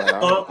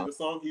Charlotte. The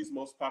song he's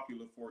most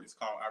popular for is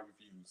called I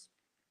Refuse.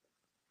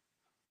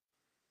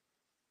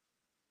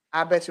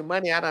 I bet you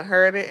money I done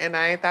heard it and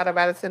I ain't thought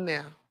about it till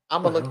now.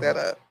 I'm gonna look that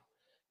up.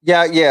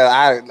 Yeah.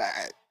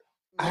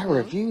 I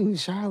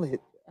refuse,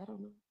 Charlotte. I don't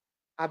know.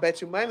 I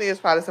bet you money is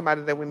probably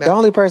somebody that we know. The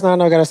only person I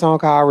know got a song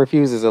called "I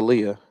Refuse" is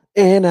Aaliyah.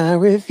 And I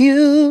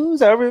refuse.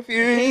 He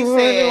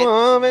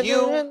said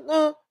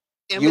you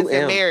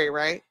is Mary,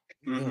 right?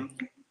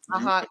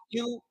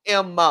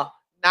 U-M,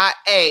 not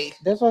A.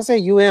 That's why I say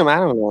U-M. I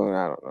don't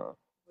know.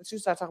 But you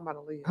start talking about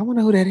Aaliyah. I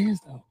wonder who that is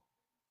though.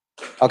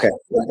 Okay.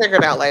 We'll figure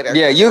it out later.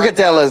 Yeah, you can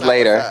tell us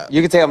later.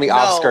 You can tell me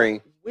off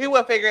screen. We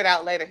will figure it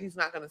out later. He's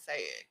not gonna say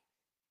it.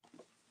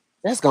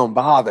 That's gonna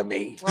bother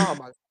me. Oh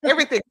my God.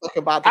 Everything's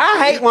looking bother me.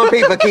 I hate when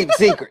people keep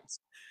secrets.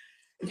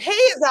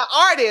 He's an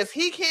artist.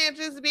 He can't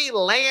just be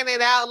laying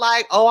it out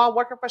like, oh, I'm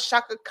working for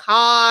Shaka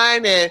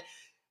Khan and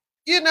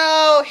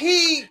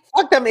he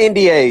fuck them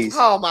NDAs.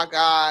 Oh my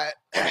God.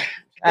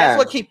 That's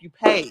what keep you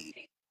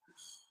paid.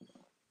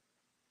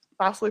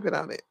 Stop sleeping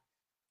on it.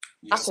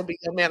 Yes. I should be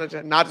your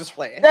manager, not just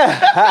playing.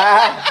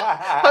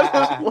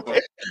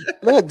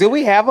 Look, do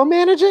we have a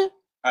manager?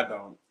 I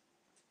don't.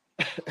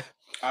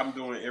 I'm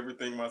doing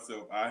everything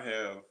myself. I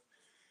have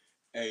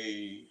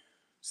a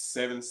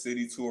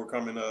 7-city tour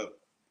coming up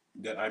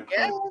that I'm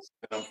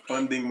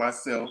funding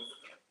myself.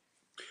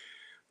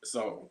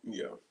 So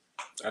yeah,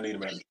 I need a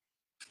manager.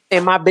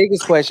 And my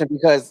biggest question,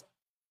 because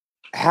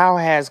how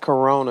has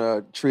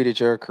Corona treated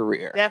your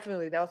career?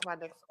 Definitely, that was my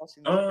next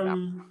question.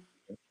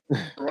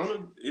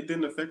 Corona, it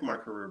didn't affect my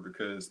career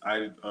because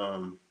I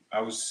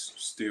was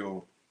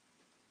still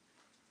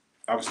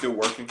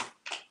working,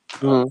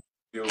 still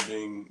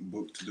being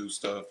booked to do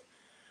stuff.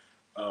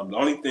 The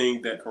only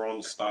thing that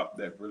Corona stopped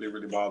that really,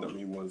 really bothered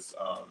me was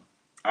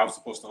I was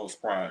supposed to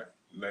host Pride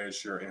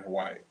last year in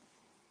Hawaii.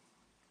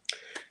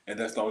 And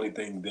that's the only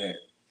thing that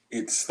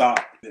it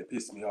stopped that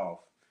pissed me off.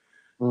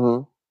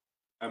 Mm-hmm.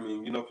 I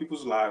mean,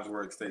 people's lives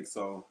were at stake,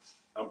 so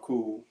I'm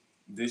cool.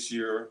 This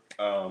year,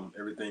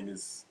 everything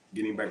is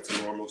getting back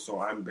to normal, so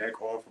I'm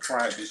back on for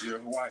Pride this year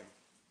in Hawaii.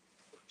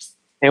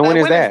 And when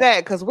is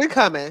that? Because we're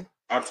coming.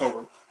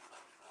 October.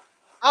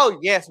 Oh,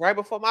 yes, right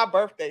before my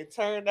birthday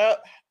turned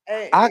up.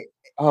 Hey.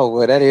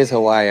 Well, that is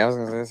Hawaii. I was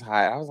gonna say it's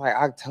high. I was like,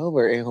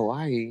 October in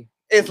Hawaii.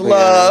 It's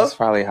love. Yeah, it's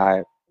probably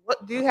high.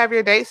 What, do you have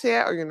your dates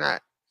yet, or you're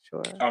not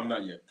sure?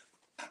 Not yet.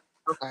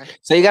 Okay.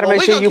 So you got to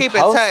make sure you keep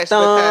post in touch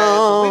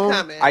because we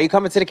coming. Are you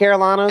coming to the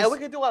Carolinas? And we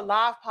can do a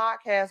live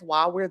podcast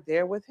while we're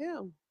there with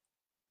him.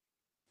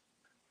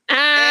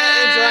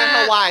 And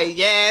enjoying Hawaii,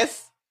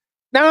 yes.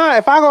 No,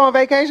 if I go on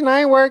vacation,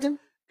 I ain't working.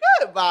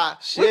 Goodbye.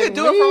 We can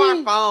do it from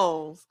our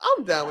phones.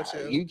 I'm done with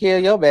you. You kill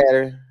your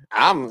battery.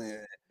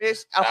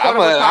 Bitch,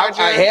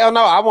 hell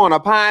no. I want a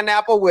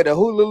pineapple with a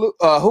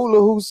hula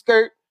hoop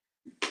skirt,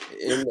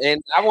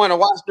 and I want to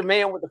watch the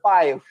man with the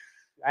fire.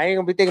 I ain't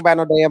gonna be thinking about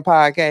no damn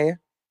podcast.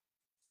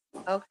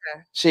 Okay.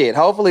 Shit.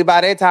 Hopefully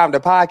by that time the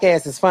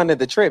podcast is funded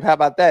the trip. How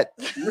about that?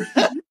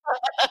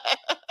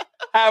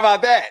 How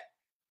about that?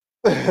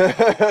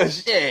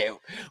 Shit.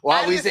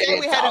 While we said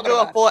we had to do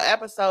a full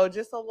episode,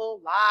 just a little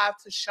live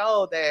to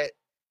show that.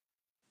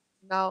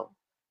 No,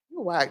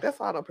 you whack. That's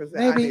why I don't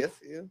present ideas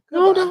to you.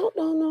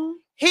 No.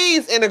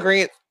 He's in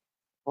agreement.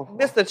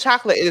 Mr.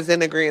 Chocolate is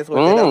in agreement with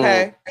it.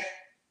 Okay.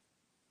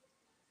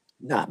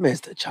 Not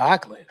Mr.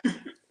 Chocolate.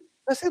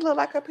 Does he look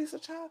like a piece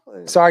of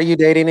chocolate? So are you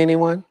dating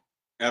anyone?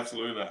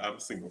 Absolutely not. I'm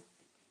single.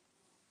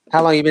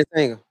 How long you been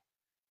single?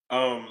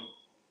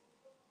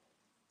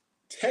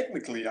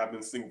 Technically, I've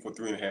been single for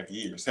 3.5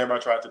 years. Have I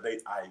tried to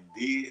date? I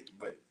did,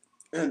 but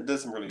it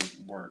doesn't really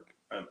work.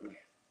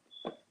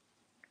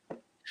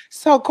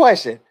 So,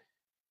 question.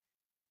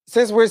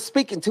 Since we're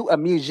speaking to a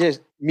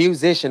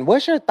musician,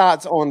 what's your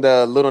thoughts on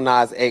the Lil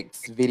Nas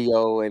X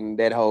video and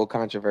that whole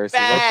controversy?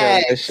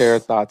 What's your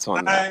thoughts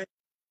on that?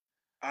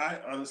 I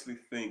honestly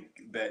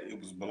think that it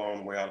was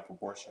blown way out of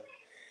proportion.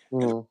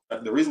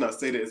 The reason I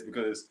say that is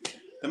because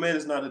the man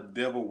is not a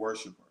devil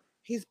worshiper.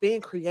 He's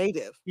being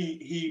creative.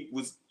 He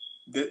was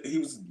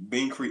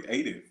being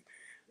creative.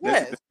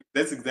 Yes.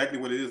 That's exactly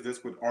what it is.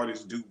 That's what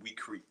artists do. We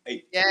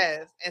create.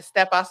 Yes, and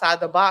step outside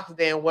the box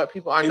than what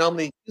people are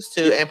normally used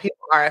to, and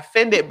people are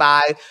offended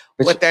by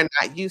what they're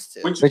not used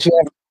to. What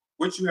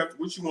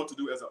you want to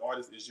do as an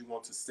artist is you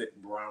want to set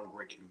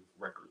groundbreaking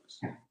records.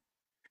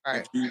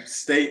 Right. If you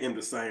stay in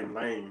the same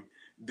lane,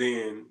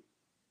 then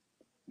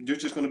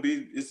it's just gonna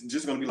be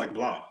like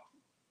blah.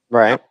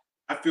 Right.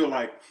 I feel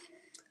like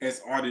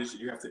as artists,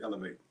 you have to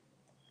elevate.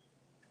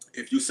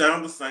 If you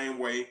sound the same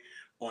way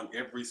on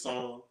every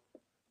song,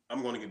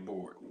 I'm going to get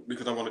bored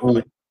because I'm going to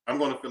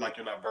feel like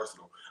you're not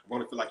versatile. I'm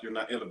going to feel like you're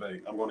not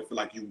elevating. I'm going to feel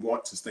like you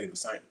want to stay the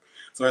same.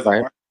 So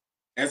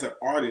as an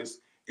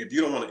artist, if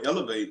you don't want to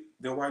elevate,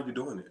 then why are you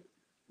doing it?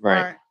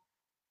 Right.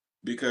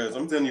 Because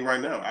I'm telling you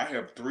right now, I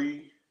have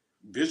 3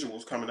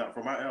 visuals coming out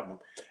for my album,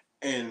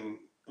 and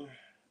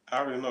I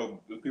already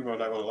know people are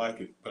not going to like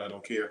it, but I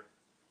don't care.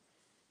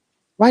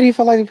 Why do you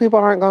feel like people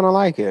aren't going to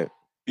like it?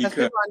 Because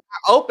people are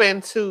not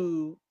open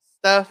to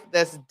stuff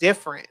that's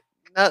different.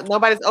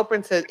 Nobody's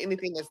open to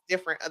anything that's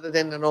different other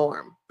than the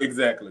norm.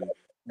 Exactly.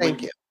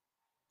 Thank you.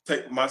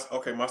 My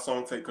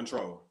song "Take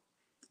Control."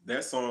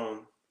 That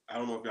song, I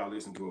don't know if y'all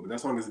listen to it, but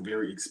that song is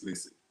very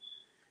explicit.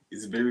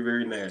 It's very,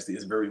 very nasty.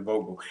 It's very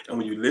vocal. And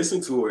when you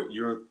listen to it,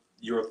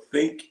 you'll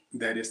think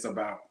that it's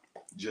about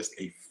just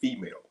a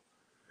female.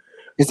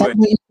 Is that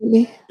what you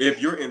mean?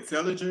 If you're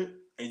intelligent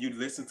and you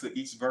listen to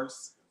each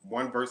verse,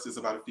 one verse is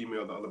about a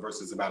female, the other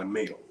verse is about a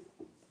male.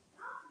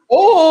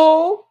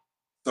 Oh.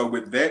 So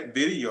with that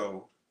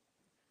video,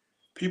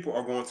 people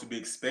are going to be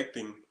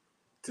expecting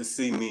to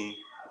see me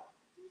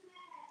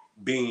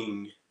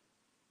being,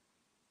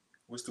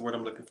 what's the word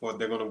I'm looking for?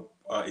 They're going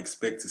to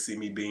expect to see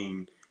me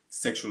being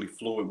sexually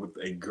fluid with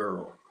a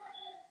girl.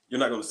 You're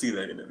not going to see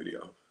that in the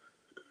video.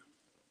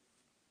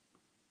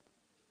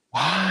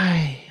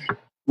 Why?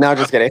 No,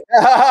 just kidding.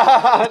 Hey,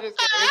 look,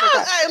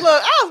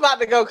 I was about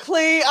to go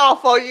clean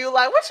off on you.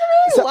 Like, what you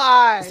mean?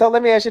 Why? So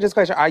let me ask you this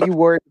question. Are you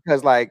worried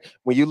because, like,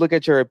 when you look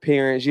at your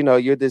appearance, you know,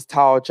 you're this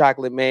tall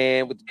chocolate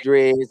man with the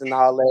dreads and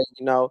all that,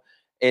 you know,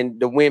 and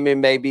the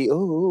women may be,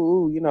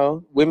 ooh, you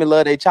know, women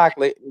love their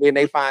chocolate. And then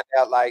they find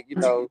out, like, you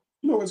know.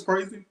 You know what's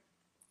crazy?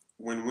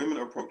 When women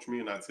approach me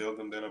and I tell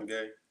them that I'm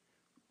gay,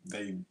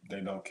 they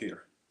don't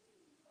care.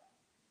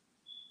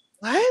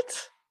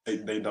 What?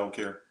 They don't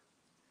care.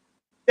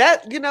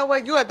 That, you know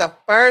what? You are the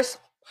first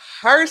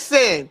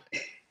person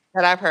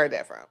that I've heard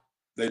that from.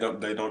 They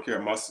don't care.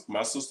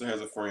 My sister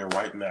has a friend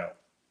right now,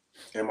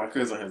 and my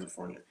cousin has a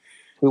friend.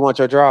 We want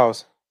your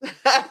draws.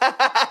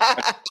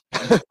 I've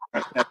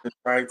been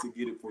trying to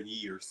get it for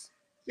years.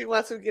 She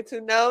wants to get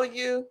to know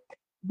you.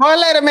 Boy,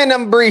 let them in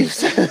them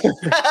briefs.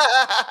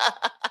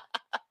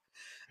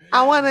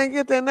 I want to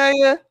get to know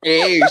you.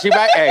 Hey, she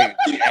might.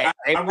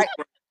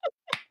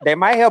 They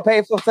might help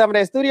pay for some of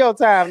that studio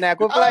time now.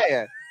 Quit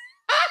playing.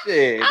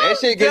 Shit, that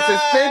shit gets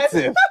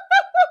expensive.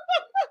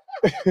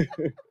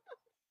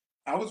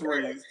 I was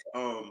raised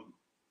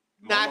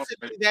not to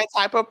be that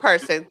type of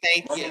person.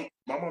 Thank you.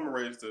 My mom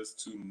raised us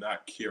to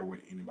not care what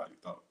anybody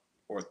thought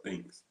or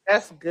thinks.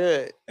 That's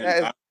good. And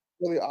that is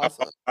really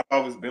awesome. I've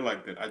always been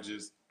like that.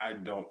 I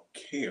don't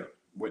care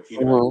what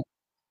anybody.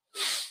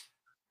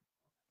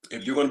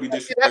 If you're going to be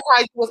disrespectful, that's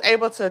how you was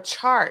able to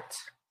chart.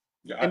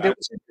 Yeah, and do what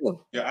you do.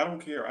 Yeah, I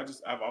don't care.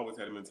 I've always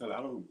had a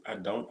mentality. I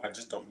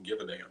just don't give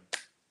a damn.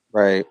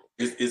 Right.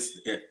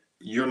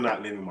 You're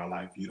not living my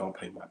life. You don't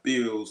pay my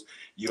bills.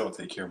 You don't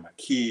take care of my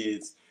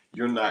kids.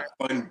 You're not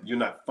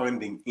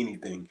funding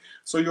anything.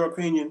 So your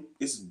opinion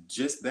is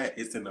just that.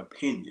 It's an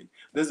opinion.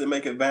 Does it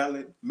make it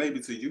valid?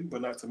 Maybe to you,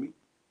 but not to me.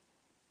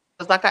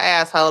 It's like an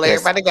asshole. Yes.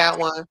 Everybody got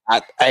one.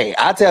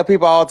 I tell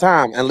people all the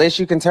time, unless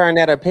you can turn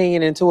that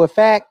opinion into a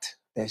fact,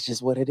 that's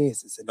just what it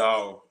is.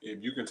 No,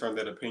 if you can turn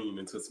that opinion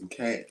into some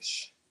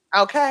cash.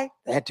 Okay.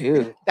 That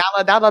too.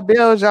 Dollar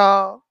bills,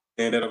 y'all.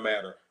 And it'll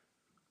matter.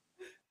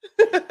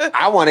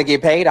 I want to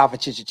get paid off of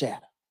chitter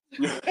chatter.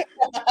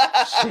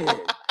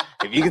 Shit.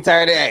 If you can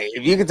turn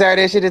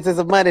that shit into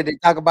some money, then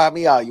talk about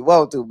me all you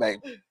want to,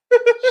 baby.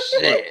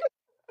 Shit.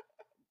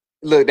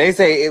 Look, they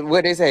say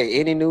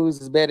any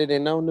news is better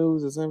than no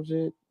news or some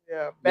shit.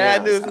 Yeah,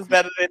 bad news is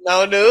better than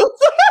no news.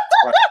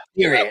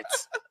 Period.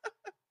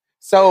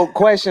 So,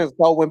 questions.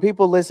 So, when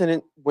people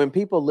listen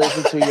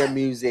to your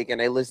music and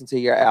they listen to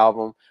your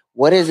album,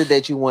 what is it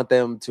that you want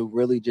them to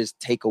really just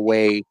take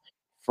away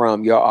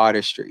from your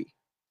artistry?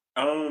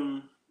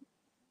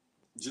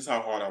 Just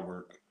how hard I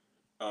work.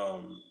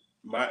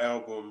 My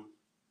album.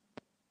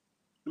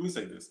 Let me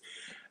say this.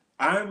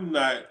 I'm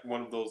not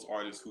one of those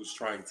artists who's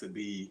trying to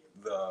be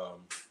the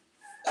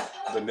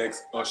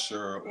next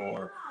Usher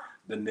or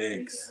the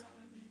next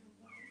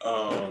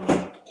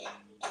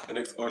the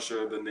next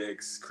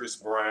Chris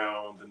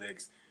Brown, the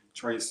next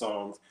Trey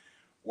Songz.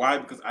 Why?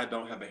 Because I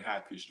don't have a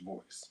high-pitched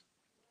voice.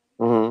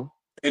 Mm-hmm.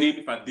 And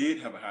even if I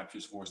did have a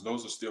high-pitched voice,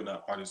 those are still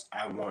not artists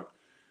I want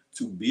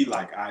to be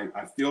like.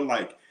 I feel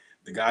like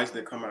the guys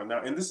that come out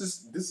now, and this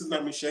is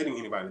not me shading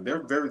anybody.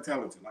 They're very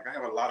talented. Like I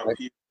have a lot of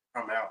people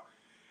come out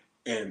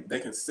and they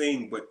can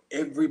sing, but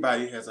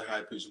everybody has a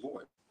high-pitched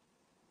voice.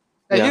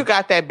 So you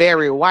got that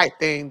Barry White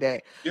thing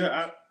that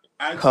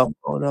I come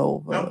on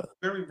over. I'm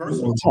very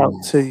versatile. Talk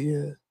to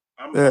you.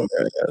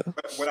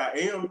 What I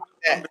am,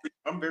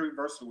 I'm very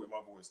versatile with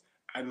my voice.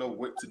 I know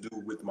what to do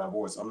with my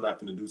voice. I'm not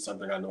going to do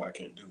something I know I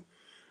can't do.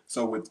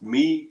 So with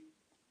me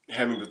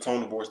having the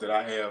tone of voice that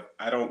I have,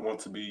 I don't want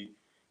to be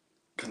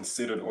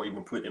considered or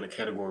even put in a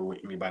category with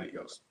anybody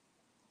else.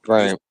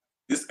 Right.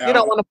 This album, you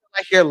don't want to feel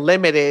like you're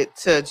limited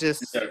to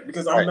just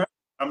because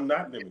I'm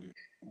not limited.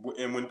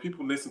 And when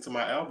people listen to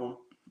my album,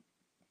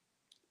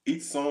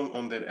 each song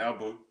on that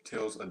album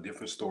tells a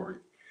different story.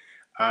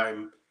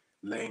 I'm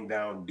laying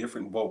down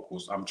different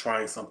vocals. I'm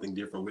trying something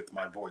different with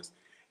my voice.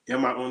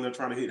 Am I on there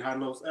trying to hit high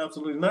notes?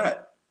 Absolutely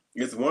not.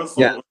 It's one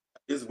song. Yeah.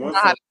 It's one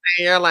song.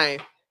 Stay in your lane.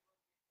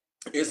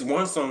 It's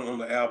one song on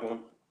the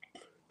album.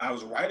 I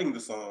was writing the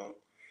song,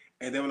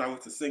 and then when I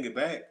went to sing it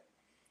back,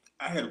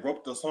 I had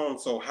wrote the song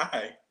so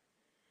high,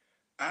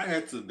 I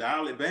had to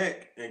dial it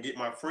back and get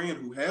my friend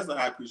who has a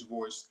high-pitched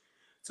voice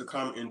to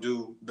come and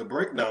do the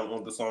breakdown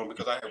on the song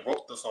because I had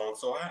wrote the song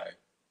so high.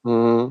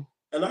 Mm-hmm.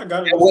 And I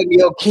got it. It wasn't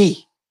your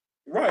key.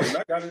 Right. And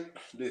I got it.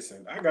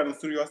 Listen, I got in the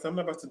studio. I said,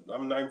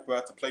 I'm not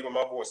about to play with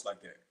my voice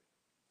like that.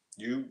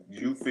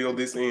 You fill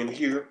this in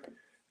here,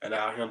 and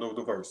I'll handle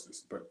the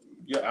verses. But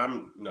yeah,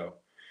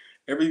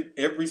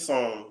 every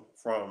song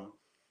from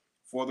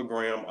For the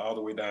Gram all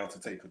the way down to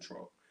Take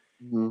Control.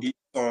 Mm-hmm. Each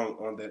song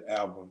on that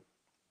album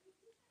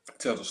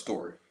tells a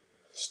story,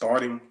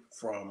 starting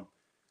from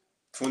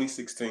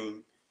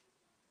 2016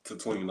 to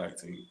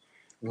 2019,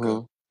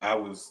 because I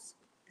was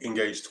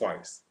engaged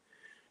twice.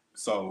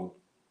 So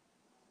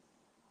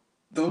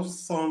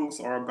those songs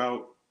are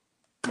about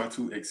my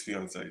 2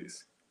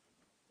 ex-fiancés.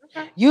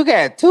 You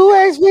got 2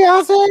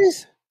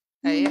 ex-fiancés?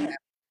 Hey, yeah.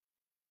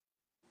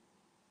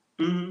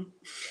 Mm-hmm.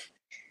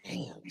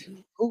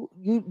 Damn. Who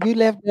you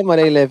left them or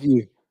they left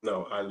you?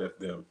 No, I left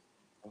them.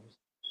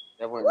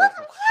 What?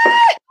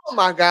 Oh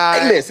my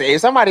God! Hey, listen, if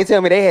somebody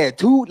tell me they had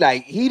 2,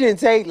 like he didn't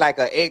take like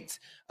a ex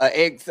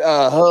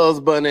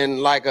husband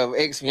and like a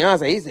ex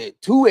fiance, he said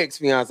 2 ex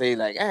fiancés.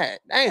 Like, God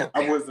damn,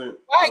 I wasn't.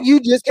 Why you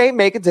just can't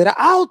make it to the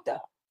altar?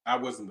 I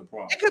wasn't the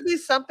problem. It could be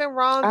something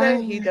wrong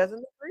that he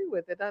doesn't agree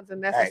with. It doesn't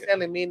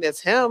necessarily mean it's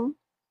him.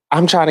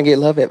 I'm trying to get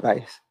love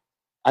advice.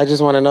 I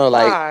just want to know,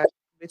 like,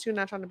 but you're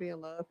not trying to be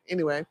in love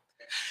anyway.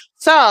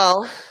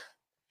 So,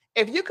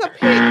 if you could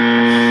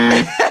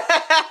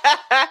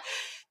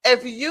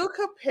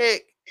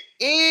pick,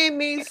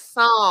 any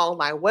song,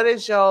 like, what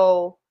is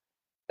your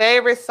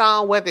favorite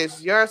song? Whether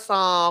it's your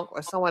song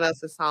or someone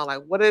else's song,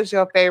 like, what is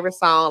your favorite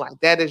song? Like,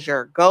 that is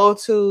your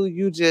go-to.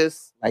 You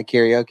just like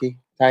karaoke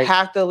type?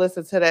 Have to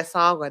listen to that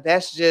song, or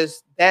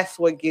that's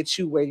what gets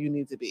you where you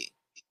need to be.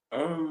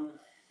 I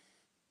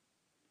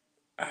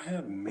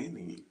have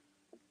many.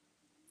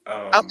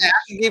 Okay,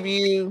 I can give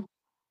you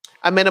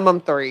a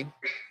minimum 3.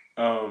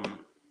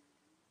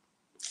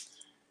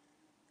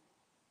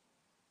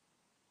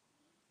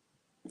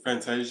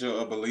 Fantasia,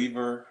 A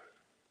Believer,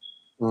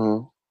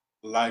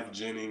 Life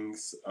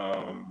Jennings,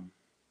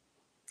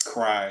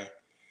 Cry,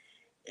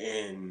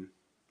 and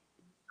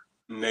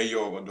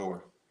Nayo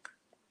Adore.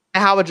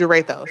 And how would you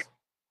rate those?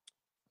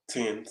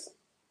 10s.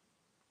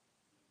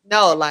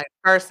 No, like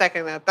first,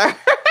 second, and third.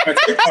 First,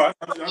 second,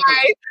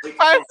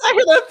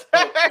 and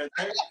third.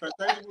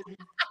 Fantasia would be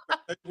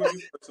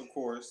first, of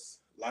course.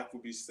 Life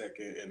would be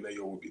second, and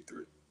Nayo would be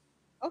 3.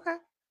 Okay.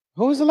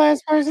 Who was the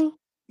last person?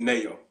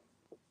 Nayo.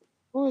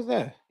 Who was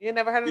that? You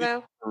never heard of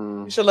them?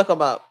 You should look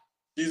them up.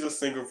 She's a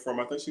singer from,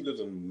 I think she lives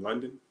in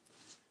London.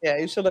 Yeah,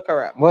 you should look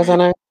her up. What's her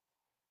name?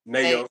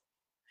 Nayo.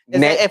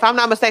 If I'm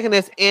not mistaken,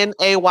 it's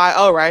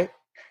Nayo, right?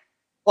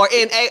 Or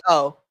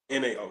Nao.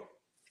 Nao.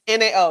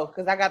 Nao,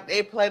 because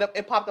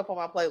it popped up on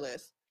my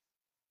playlist.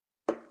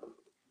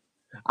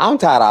 I'm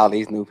tired of all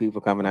these new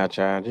people coming out,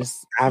 child.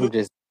 She's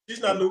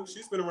not new.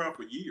 She's been around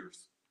for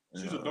years.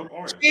 She's a dope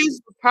artist.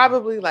 She's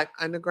probably like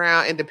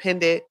underground,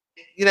 independent.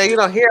 You know, you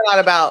don't hear a lot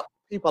about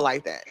people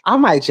like that. I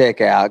might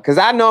check out because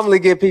I normally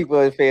give people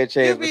a fair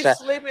chance. You be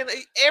slipping.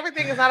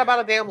 Everything is not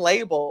about a damn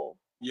label.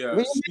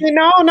 Yeah.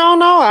 No.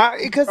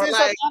 Because it's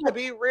like, to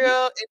be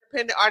real,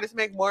 independent artists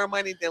make more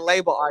money than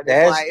label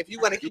artists. Like, if you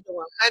want to keep it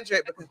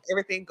 100, because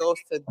everything goes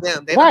to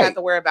them, they don't have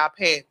to worry about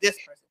paying this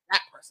person,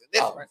 that person,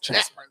 this person,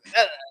 that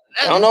person.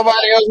 Don't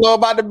nobody else know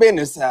about the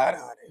business side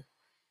of it.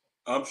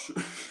 I'm sure.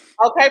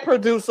 Okay,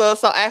 producer.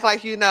 So act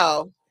like you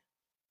know.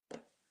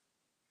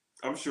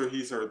 I'm sure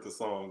he's heard the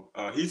song.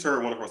 He's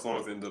heard one of her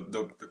songs, and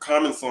the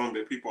common song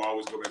that people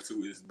always go back to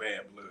is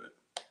Bad Blood.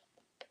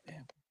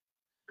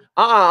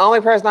 Only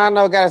person I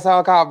know got a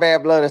song called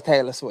Bad Blood is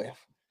Taylor Swift.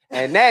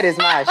 And that is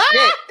my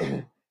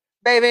shit.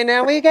 Baby,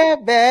 now we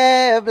got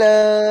bad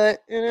blood.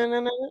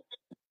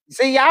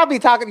 See, y'all be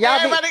talking.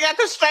 Everybody got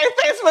the straight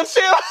face with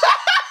you.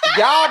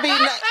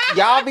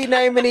 y'all be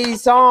naming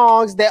these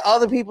songs that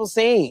other people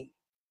sing.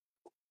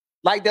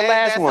 Like the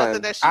last one,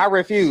 I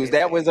Refuse.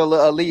 That was a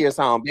Aaliyah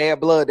song.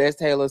 Bad Blood, that's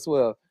Taylor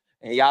Swift.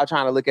 And y'all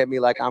trying to look at me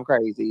like I'm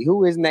crazy.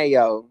 Who is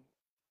Nayo?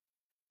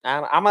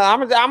 I'm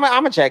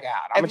gonna check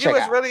out. If you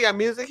was really a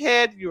music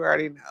head, you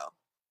already know.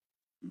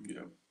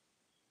 Yeah.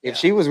 If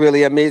she was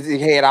really a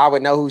music head, I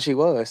would know who she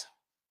was.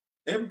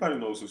 Everybody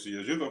knows who she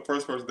is. You're the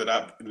first person that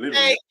I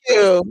literally.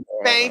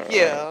 Thank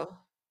you.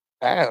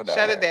 I don't know.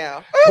 Shut it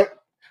down.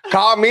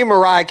 Call me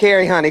Mariah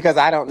Carey, honey, because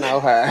I don't know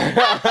her.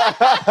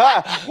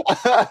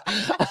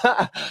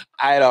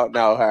 I don't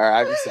know her.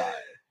 I'm sorry.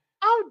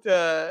 I'm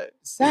done.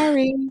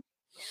 Sorry.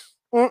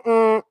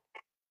 Okay.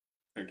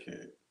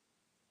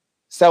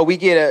 So we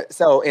get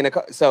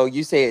so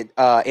you said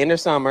in the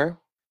summer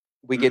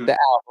we get the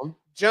album.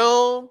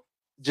 June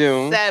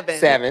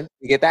 7th.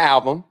 We get the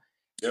album.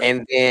 Yep.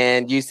 And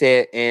then you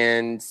said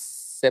in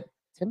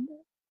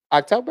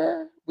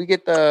October we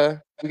get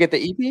the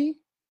EP.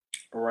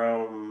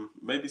 Around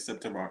maybe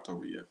September,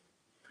 October, yeah.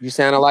 You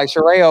sounded like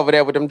Sheree over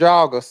there with them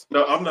joggers.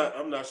 No, I'm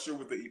not sure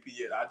with the EP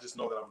yet. I just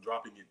know that I'm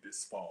dropping it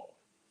this fall.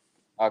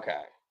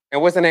 Okay.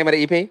 And what's the name of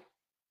the EP?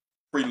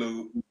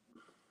 Prelude.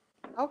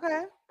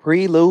 Okay.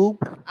 Prelude.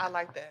 I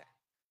like that.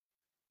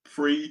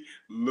 Prelude.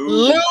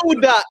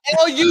 Luda.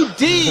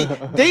 L-U-D.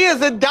 D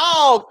as in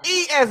dog.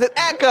 E as in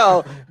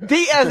echo.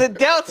 D as in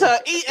delta.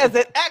 E as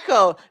in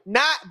echo.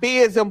 Not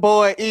B as in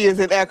boy. E as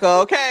in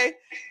echo. Okay.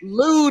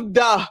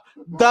 Luda.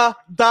 Da.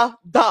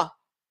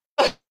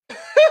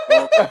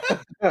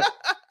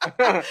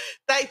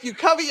 Thank you.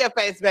 Cover your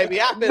face,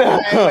 baby. I've been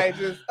the same way.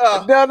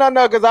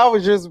 No, because I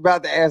was just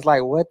about to ask,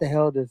 like, what the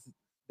hell does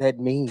that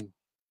mean?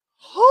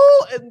 Who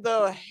in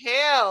the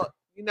hell?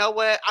 You know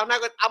what? I'm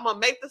gonna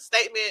make the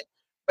statement,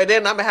 but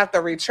then I'm gonna have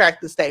to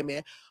retract the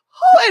statement.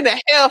 Who in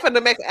the hell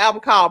finna make an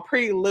album called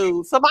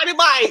Prelude? Somebody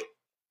might.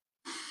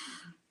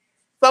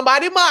 But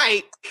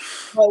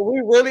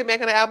we really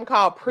making an album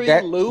called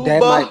Prelude.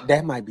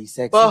 That might be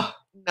sexy.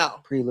 No.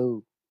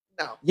 Prelude.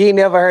 No. You ain't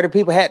never heard of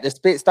people had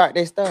to start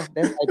their stuff.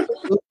 That's like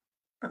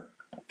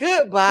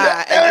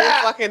goodbye. And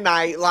this fucking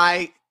night,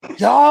 like,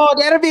 yo,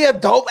 that'll be a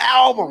dope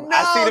album. No,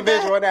 I see the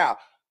visual now.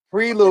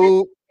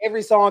 Prelude.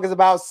 Every song is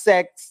about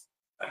sex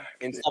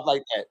and stuff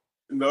like that.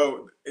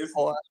 No, it's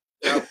not.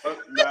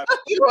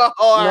 You are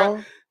hard.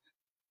 No?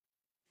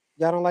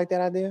 Y'all don't like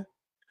that idea?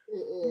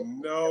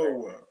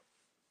 No.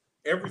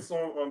 Every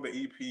song on the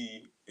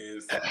EP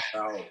is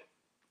about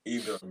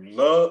either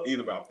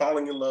about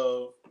falling in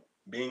love,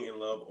 being in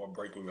love, or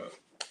breaking up.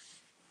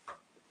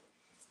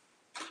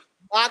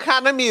 My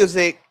kind of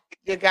music,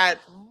 you got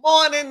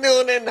morning,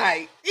 noon, and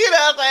night. You know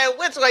what I'm saying?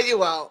 Which way you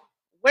want?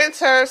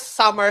 Winter,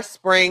 summer,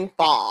 spring,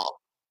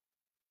 fall.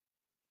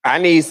 I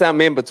need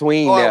something in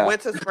between. Or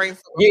winter, spring,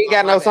 summer. You ain't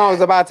got no songs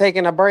about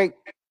taking a break?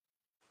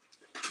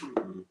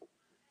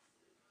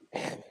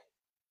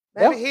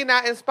 Maybe he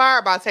not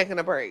inspired by taking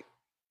a break.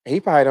 He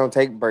probably don't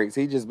take breaks.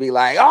 He just be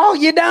like, "Oh,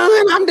 you done?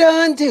 I'm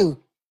done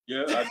too."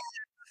 Yeah,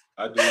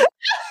 I do.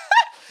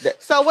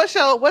 So what's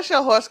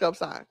your horoscope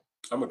sign?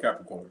 I'm a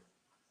Capricorn.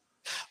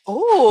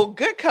 Oh,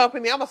 good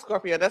company. I'm a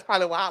Scorpio. That's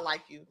probably why I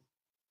like you.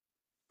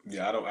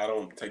 Yeah, I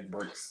don't take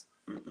breaks.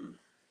 Mm-mm.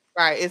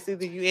 Right, it's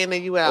either you in or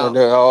you out.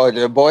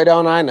 The boy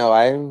don't I know.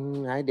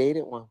 I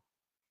dated one.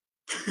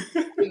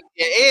 You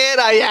in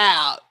or you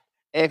out?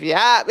 If you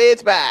out,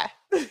 bitch, bye.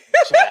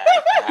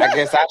 I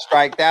guess I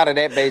striked out of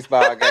that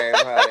baseball game,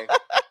 honey.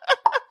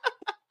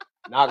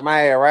 Knocked my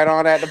head right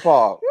on at the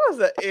park. You was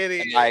an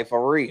idiot. Like,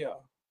 for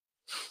real.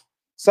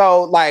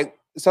 So let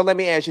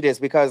me ask you this,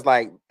 because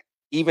like,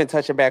 even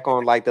touching back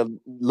on like the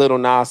Lil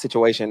Nas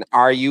situation,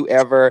 are you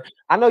ever?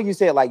 I know you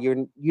said like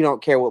you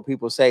don't care what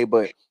people say,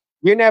 but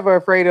you're never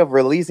afraid of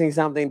releasing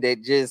something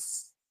that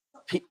just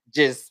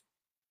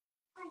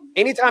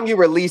anytime you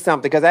release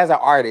something, because as an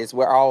artist,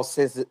 we're all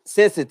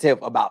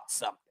sensitive about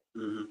something.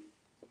 Mm-hmm.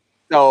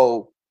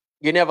 So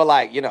you're never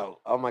like,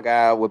 oh my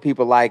God, will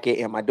people like it?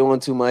 Am I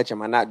doing too much?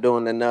 Am I not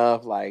doing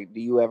enough? Like,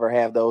 do you ever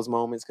have those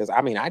moments? Because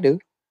I mean, I do.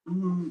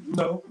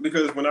 No,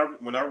 because when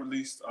I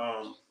released,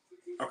 let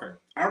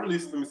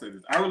me say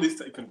this.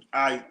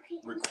 I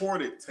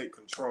recorded Take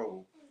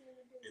Control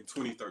in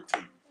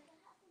 2013.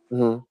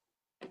 Mm-hmm.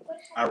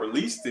 I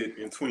released it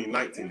in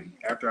 2019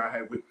 after I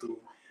had went through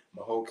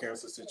my whole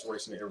cancer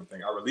situation and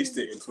everything. I released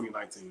it in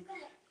 2019,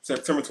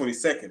 September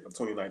 22nd of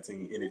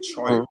 2019, and it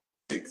charted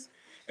 6.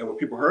 And when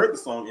people heard the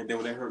song, and then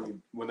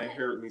when they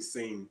heard me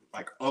sing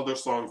like other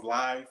songs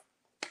live,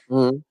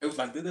 it was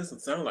like, that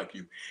doesn't sound like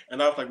you.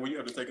 And I was like, well, you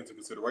have to take into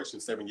consideration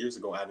 7 years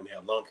ago, I didn't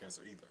have lung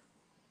cancer either.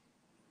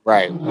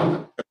 Right.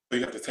 So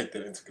you have to take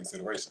that into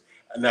consideration.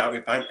 And now,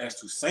 if I'm asked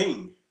to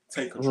sing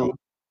Take Control,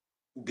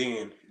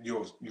 then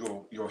you'll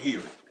hear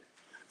it.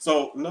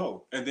 So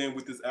no. And then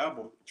with this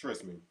album,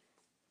 trust me,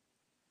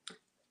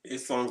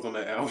 it's songs on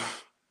that album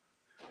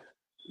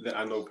that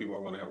I know people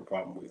are going to have a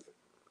problem with.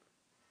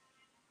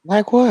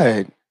 Like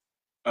what?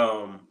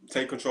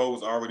 Take Control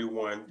was already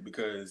one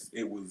because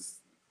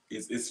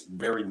it's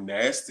very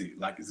nasty,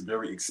 like it's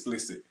very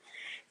explicit.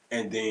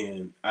 And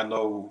then I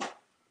know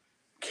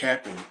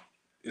Capping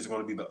is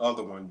going to be the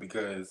other one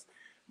because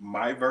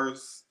my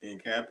verse in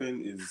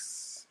Capping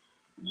is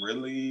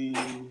really.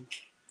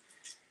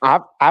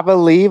 I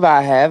believe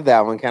I have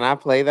that one. Can I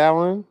play that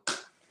one?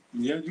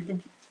 Yeah, you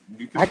can.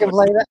 I can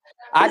play that.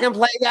 I can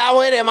play that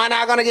one. Am I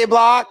not going to get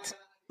blocked?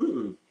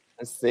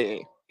 Let's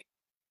see.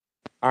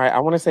 All right, I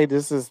want to say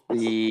this is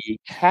the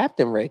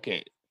Captain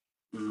record.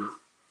 Let's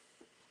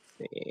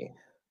see.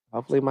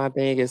 Hopefully my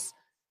thing is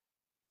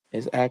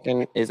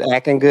acting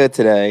good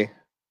today.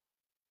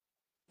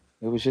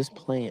 It was just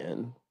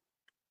playing.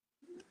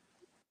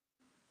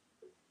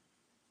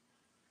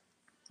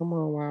 Come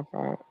on,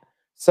 Wi-Fi.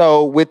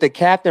 So with the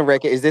Captain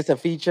record, is this a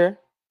feature?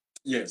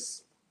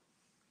 Yes.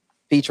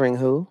 Featuring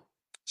who?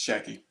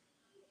 Shaggy.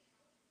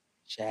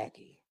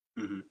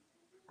 Mm-hmm.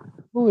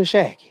 Who is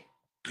Shaggy?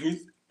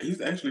 He's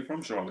actually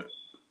from Charlotte.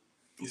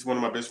 He's one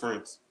of my best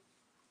friends.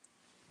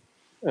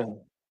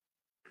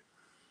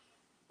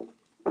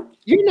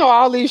 You know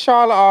all these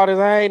Charlotte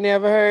artists I ain't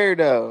never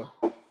heard of.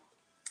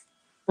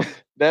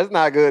 That's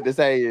not good to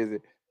say, is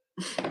it?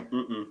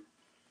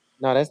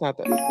 No, that's not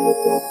the.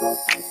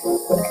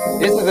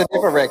 This is a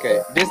different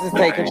record. This is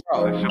Take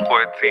Control. It's your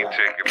boy T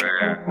Chicken,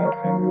 man.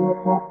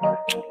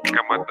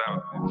 Got my dog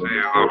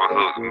J's on the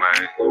hook,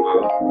 man.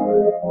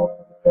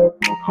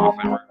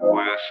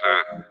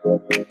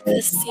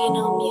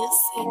 Casino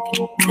music.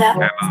 You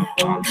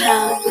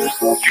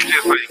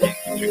just like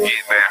you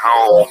getting that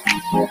home.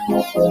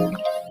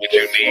 What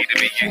you need to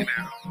be getting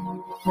out.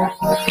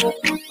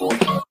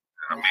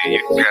 I mean, you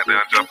got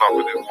that job jump off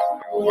of this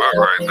work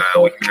right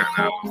now. We can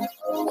kind of do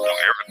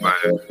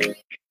everything.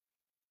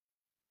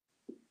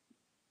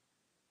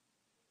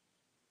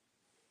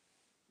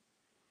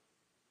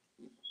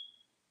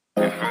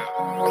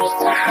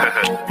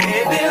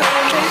 Baby,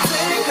 let me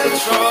take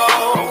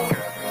control.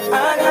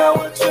 I got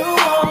what you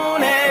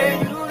want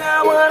and you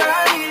got what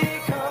I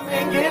need. Come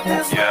and get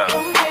this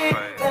from me.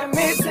 Let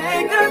me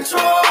take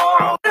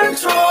control.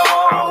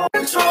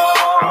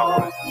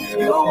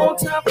 You on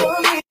top of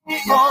me.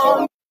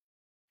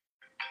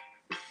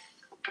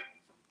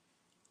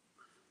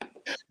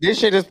 This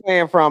shit is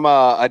playing from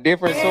a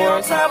different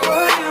source. On top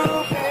of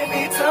you,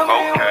 baby, tell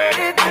me what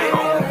it do.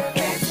 Let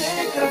me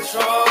take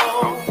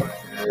control.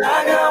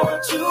 I got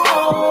what you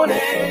want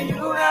and you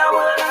got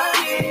what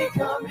I need.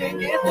 Come and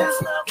get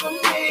this love from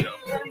me.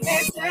 Let me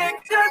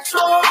take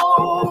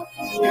control.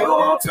 You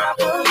on top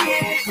of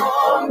me,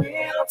 on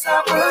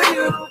top of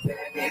you.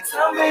 Baby,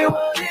 tell me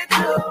what it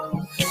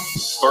do.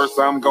 First,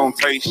 I'm gonna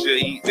taste you,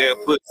 eat that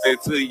pussy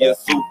till you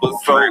super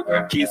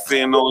soaked.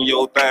 Kissing on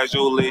your thighs,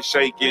 your legs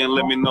shaking.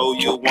 Let me know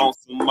you want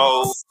some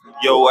more.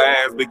 Your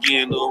eyes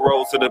begin to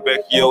roll to the back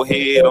of your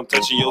head. I'm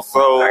touching your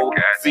soul.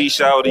 See,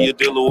 shawty, you're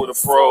dealing with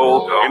a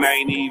pro, and I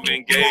ain't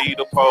even gave you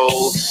the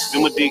pose.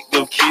 Them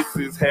addictive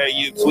kisses had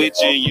you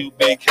twitching. You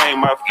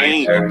became my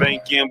fiend.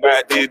 Thinking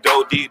about this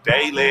dope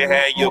daily,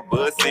 had you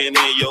busting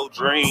in your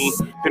dream.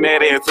 Pin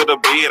that ass to the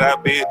bed. I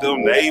bet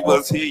them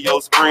neighbors hear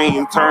your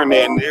scream,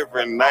 turning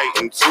every night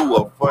into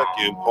a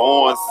fucking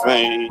porn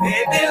scene.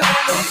 Baby,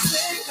 let me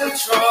take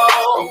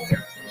control.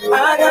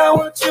 I got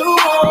what you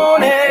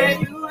want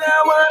and you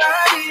got what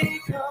I need.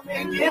 Come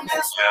and get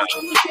this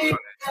from me.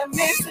 Let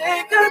me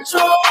take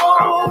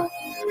control.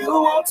 You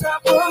on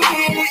top of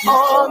me,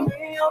 on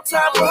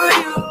top of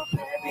you.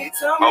 Baby,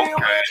 tell me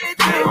what you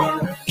do.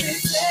 Let me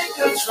take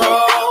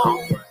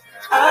control.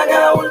 I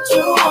got what you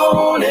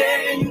want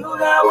and you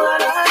got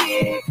what I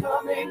need.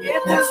 Come and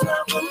get this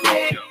love from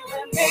me.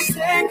 Let me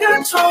take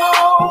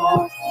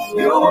control.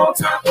 You on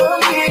top of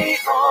me,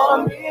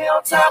 on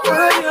top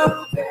of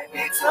you.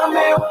 Baby, tell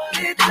me what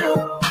it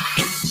do.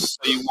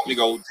 You want me to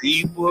go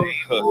deeper?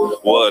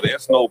 Well,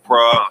 that's no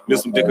problem.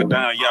 Miss some dick or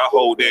down, y'all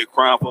hold that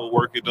crown for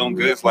working them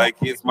goods like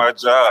it's my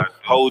job.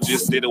 Hold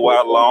just steady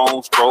while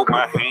long, stroke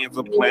my hands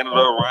are planted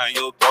around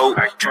your throat.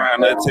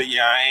 Trying to tell you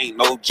I ain't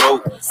no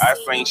joke. I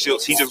sing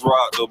ships, he just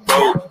rocked the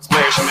boat.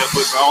 Splashing up,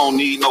 but I don't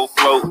need no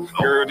float.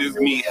 Girl, this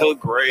me, her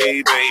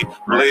grade, babe.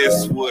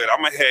 Bless wood,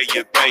 I'ma have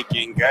you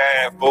thanking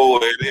God for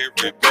it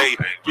every day.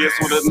 Guess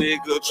what a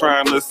nigga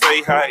trying to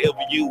say?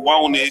 However you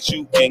want it,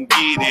 you can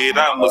get it.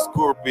 I'm a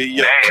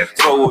Scorpio.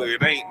 So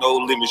it ain't no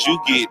limits, you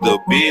get the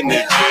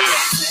business.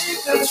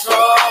 Take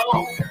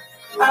control.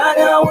 I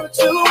got what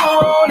you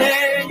want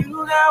and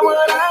you got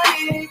what I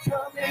need.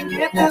 Come and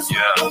get this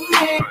from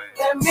me.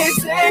 Let me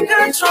take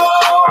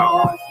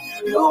control.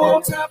 You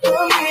on top of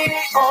me,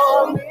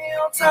 on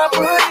top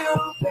of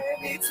you.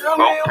 Baby, tell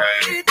me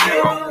what you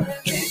do.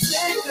 Let me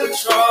take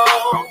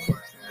control.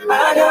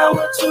 I got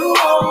what you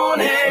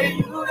want and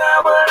you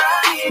got what I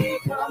need.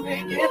 Come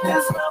and get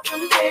this love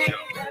from me.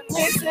 Let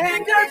me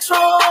take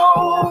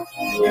control.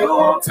 You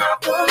on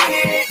top of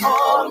me,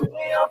 on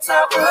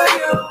top of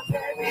you.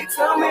 Baby,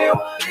 tell me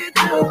what it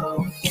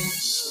do.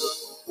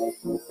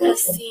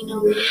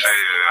 Casino music.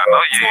 Hey, I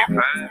know you ain't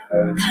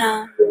paying.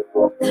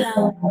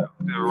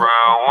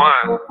 Round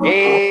one.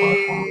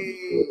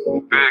 Hey.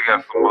 Still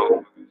got some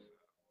more.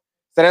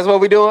 So that's what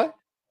we doing?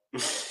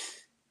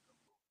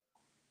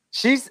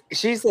 She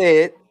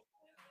said,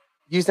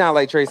 you sound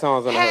like Trey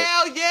Songz on the hook.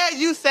 Hell yeah,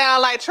 you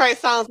sound like Trey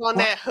Songz on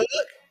that hook.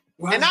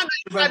 Why And I'm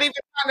not even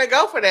trying to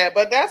go for that,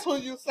 but that's who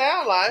you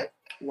sound like.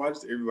 Why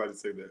does everybody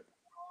say that?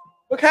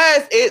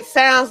 Because it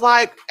sounds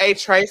like a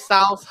Trey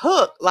Songz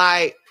hook.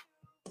 Like,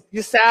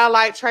 you sound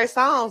like Trey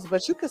Songz,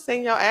 but you can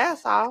sing your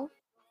ass off.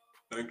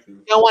 Thank you.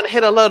 You don't want to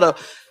hit a little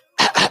for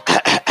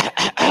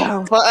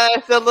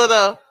us, a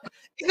little.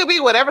 It could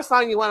be whatever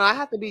song you want. I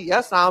have to be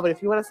your song, but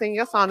if you want to sing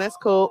your song, that's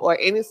cool. Or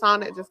any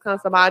song that just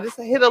comes to mind, just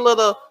hit a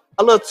little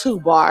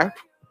 2-bar.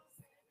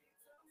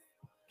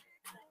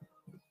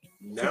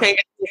 No. You can't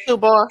get the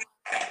 2-bar.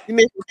 You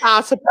need some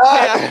time to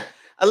prepare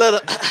a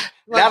little.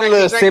 Not a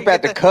little sip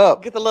at the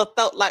cup. Get the little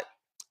throat like.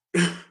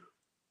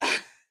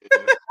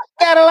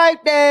 Gotta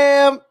like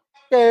damn.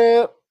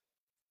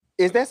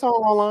 Is that song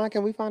online?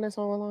 Can we find that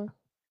song online?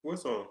 What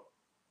song?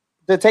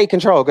 To Take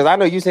Control, because I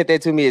know you sent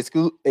that to me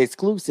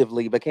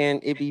exclusively, but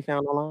can it be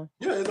found online?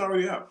 Yeah, it's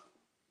already out.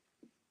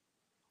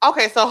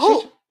 Okay, so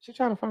who? She's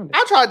trying to find it.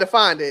 I tried to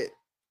find it,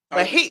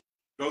 but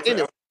Go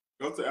to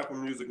Apple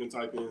Music and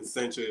type in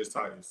Sanchez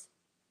Tires.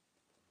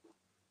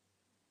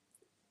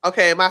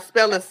 Okay, am I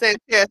spelling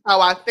Sanchez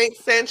how I think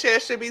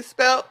Sanchez should be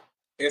spelled?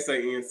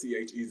 Sanchez.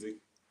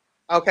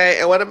 Okay,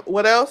 and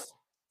what else?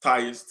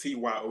 Tires,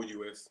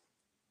 Tyous.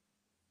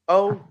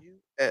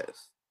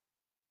 O-U-S.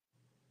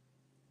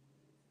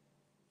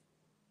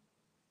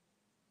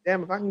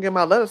 Damn, if I can get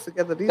my letters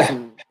together,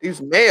 these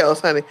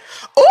mails, honey.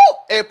 Oh,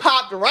 it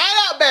popped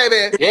right up,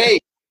 baby. Hey.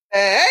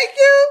 Thank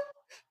you.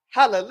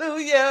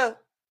 Hallelujah.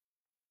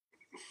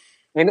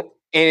 And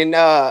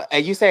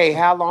And you say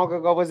how long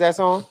ago was that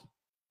song?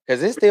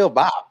 Because it's still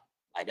bop.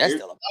 Like that's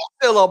still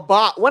a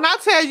bop. When I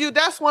tell you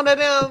that's one of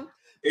them.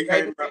 It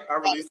came. I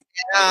released.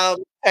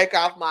 Take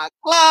off my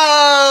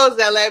clothes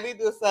and let me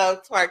do some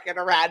twerking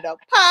around the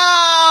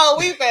pole.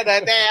 We better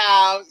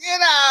down,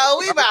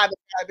 we about to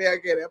go there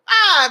get it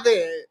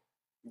popping.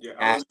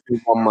 Yeah,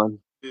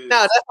 no,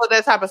 that's what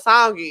that type of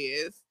song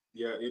is.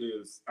 Yeah, it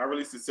is. I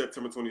released it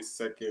September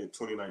 22nd,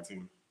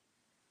 2019.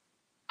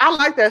 I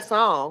like that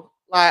song.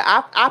 Like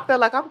I feel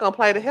like I'm gonna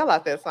play the hell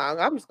out that song.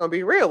 I'm just gonna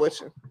be real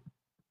with you.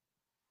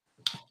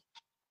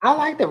 I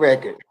like the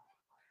record.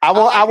 I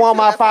want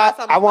my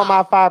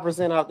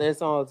 5% off that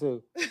song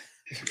too.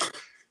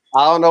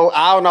 I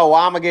don't know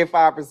why I'm gonna get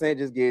 5%.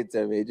 Just get it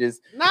to me. Just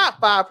not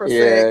 5%.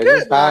 Yeah,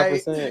 just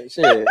 5%.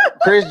 Shit.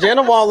 Chris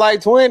Jenner want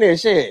like 20.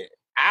 Shit.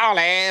 I'll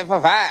add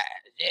for 5.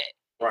 Shit.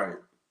 Right.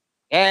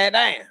 Yeah,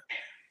 damn.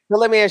 So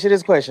let me ask you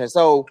this question.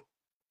 So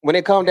when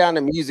it comes down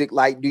to music,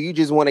 like, do you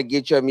just want to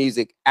get your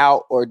music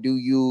out, or do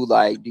you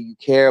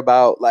care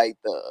about like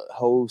the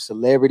whole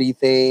celebrity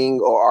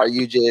thing, or are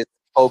you just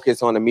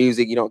focused on the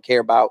music? You don't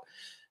care about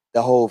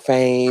the whole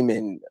fame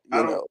and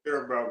I don't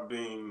care about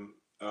being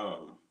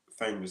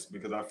famous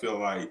because I just feel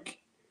like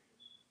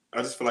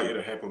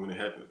it'll happen when it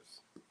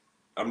happens.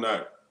 I'm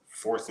not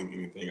forcing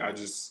anything. I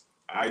just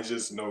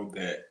know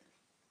that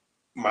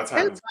my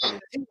time is coming.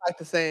 He like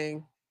to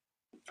sing.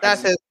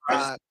 That's his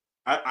vibe.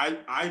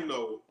 I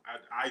know.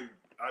 I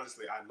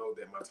honestly know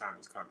that my time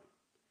is coming.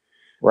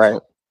 Right.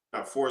 So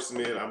I'm not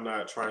forcing it. I'm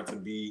not trying to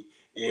be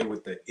in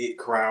with the it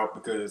crowd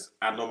because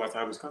I know my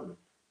time is coming.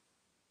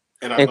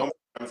 And I know my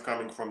time is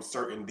coming from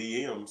certain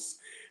DMs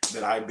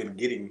that I've been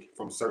getting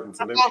from certain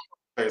celebrities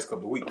the past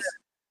couple of weeks.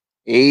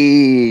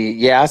 Hey,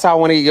 yeah, I saw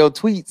one of your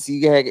tweets.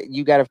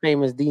 You got a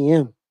famous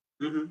DM.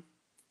 Mm-hmm.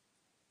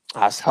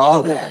 I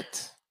saw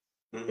that.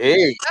 Mm-hmm.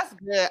 Hey, that's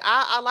good.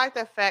 I like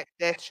the fact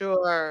that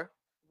you're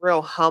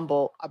real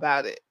humble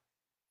about it.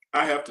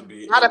 I have to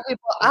be. A lot of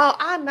people,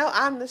 I know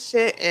I'm the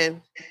shit,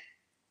 and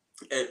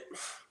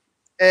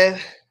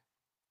I've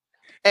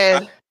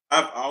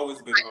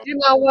always been humble. You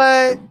know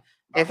what?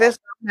 If it's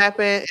gonna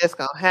happen, it's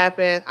gonna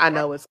happen. I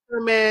know it's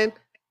coming.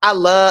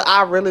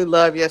 I really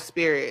love your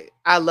spirit.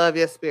 I love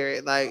your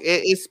spirit. Like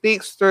it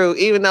speaks through,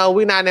 even though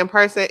we're not in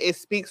person, it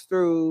speaks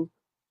through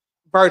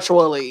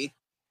virtually.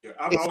 Yeah,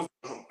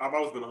 I've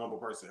always been a humble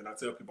person, and I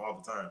tell people all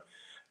the time,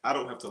 I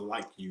don't have to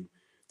like you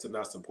to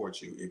not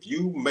support you. If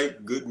you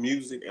make good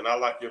music and I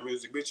like your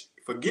music, bitch,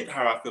 forget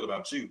how I feel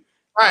about you.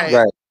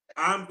 Right.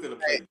 I'm gonna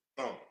play the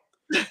song.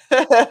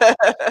 A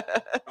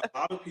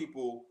lot of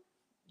people,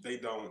 they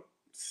don't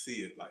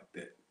see it like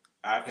that.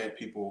 I've had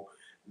people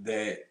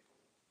that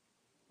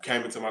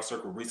came into my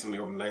circle recently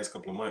over the last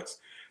couple of months,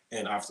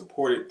 and I've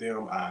supported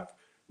them. I've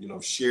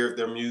shared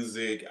their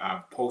music.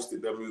 I've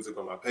posted their music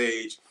on my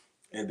page,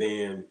 and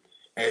then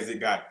as it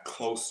got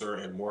closer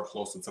and more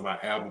closer to my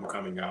album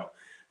coming out,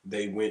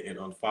 they went and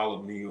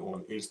unfollowed me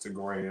on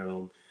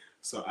Instagram.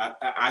 So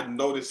I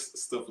noticed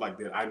stuff like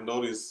that. I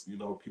noticed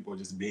people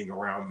just being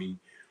around me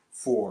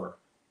for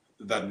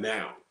the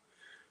now.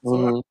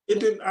 So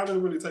I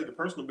didn't really take it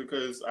personal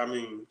because I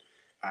am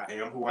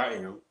who I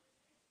am.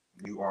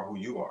 You are who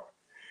you are.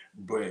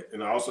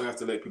 And I also have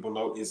to let people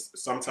know is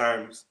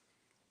sometimes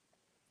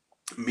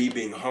me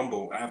being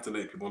humble, I have to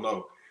let people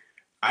know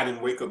I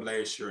didn't wake up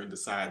last year and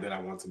decide that I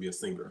want to be a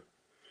singer.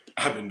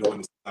 I've been doing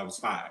this since I was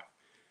 5.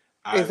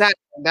 Exactly.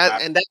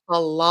 And that's a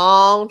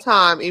long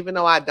time, even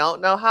though I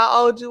don't know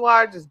how old you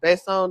are, just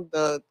based on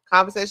the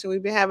conversation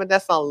we've been having,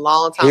 that's a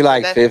long time. He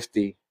like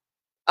 50.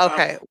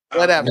 Okay,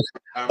 whatever.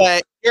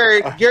 But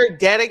you're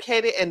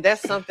dedicated, and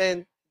that's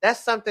something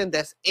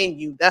that's in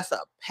you. That's a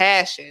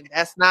passion.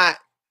 That's not,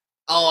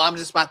 I'm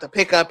just about to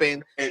pick up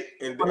and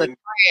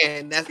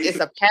it's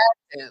a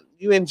passion.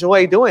 You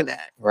enjoy doing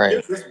that.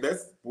 Right.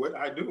 That's what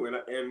I do.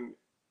 And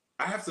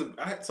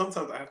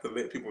sometimes I have to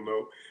let people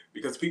know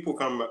because people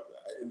come.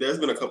 There's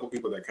been a couple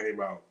people that came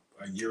out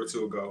a year or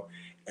two ago,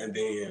 and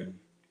then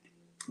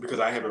because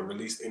I haven't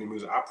released any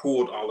music, I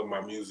pulled all of my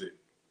music.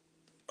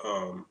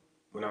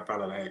 When I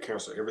found out I had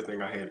cancer,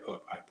 everything I had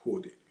up, I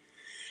pulled it.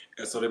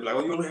 And so they'd be like,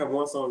 "Oh, you only have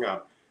one song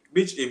out,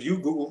 bitch." If you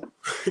Google,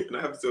 and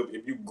I have to tell you,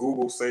 if you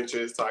Google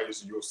Sanchez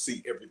Tires, you'll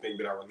see everything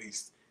that I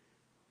released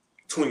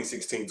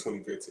 2016,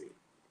 2015.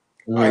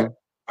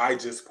 I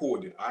just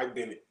pulled it.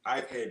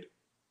 I've had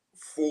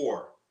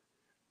 4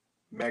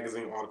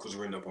 magazine articles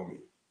written up on me.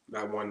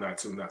 Not 1, not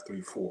 2, not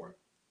 3, 4.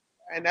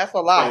 And that's a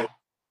lot.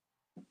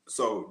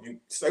 So you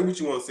say what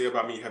you want to say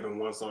about me having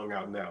one song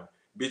out now.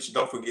 Bitch,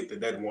 don't forget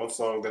that one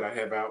song that I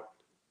have out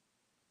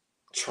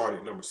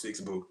charted number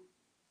 6, boo.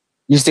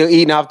 You still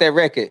eating off that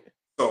record?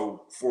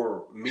 So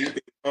for me being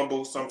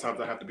humble,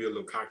 sometimes I have to be a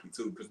little cocky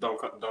too, because don't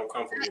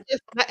come for me.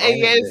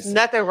 It's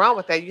nothing wrong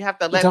with that. You have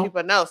to let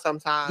people know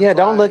sometimes. Yeah,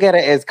 don't look at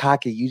it as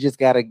cocky. You just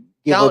gotta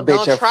give a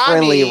bitch a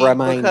friendly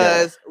reminder.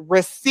 Because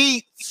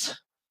receipts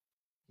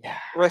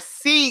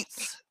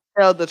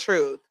tell the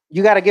truth.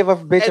 You gotta give a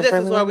bitch a friendly reminder.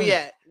 This is where we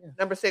at.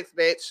 Number 6,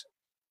 bitch.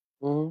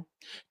 Mm-hmm.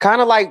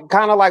 Kind of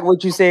like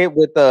what you said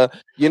with the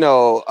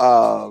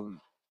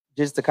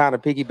just to kind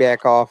of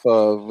piggyback off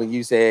of when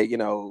you said, you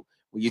know,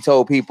 when you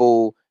told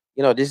people,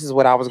 you know, this is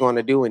what I was going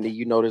to do, and then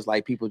you notice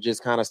like people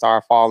just kind of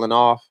start falling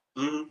off.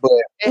 Mm-hmm. But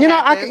you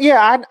know,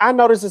 I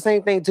noticed the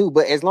same thing too.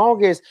 But as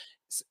long as,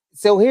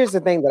 so here's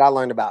the thing that I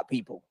learned about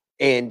people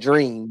and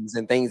dreams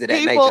and things of that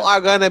nature. People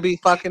are gonna be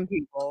fucking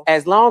people.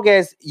 As long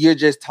as you're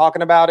just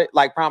talking about it,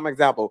 like prime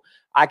example,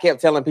 I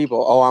kept telling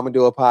people, "Oh, I'm gonna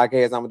do a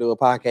podcast. I'm gonna do a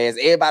podcast."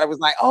 Everybody was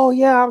like, "Oh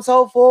yeah, I'm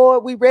so for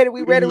it. We ready.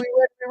 We ready. We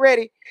ready. We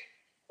ready."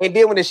 And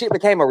then when the shit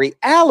became a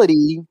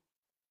reality,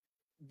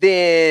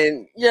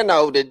 then you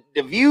know the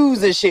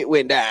views and shit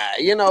went down.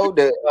 You know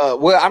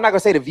well, I'm not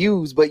gonna say the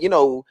views, but you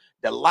know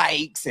the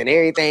likes and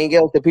everything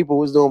else that people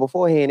was doing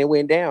beforehand, it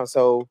went down.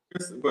 So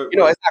you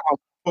know it's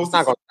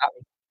not gonna stop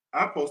me.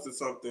 I posted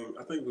something,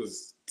 I think it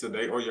was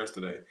today or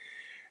yesterday.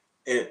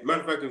 And matter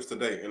of fact, it was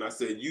today. And I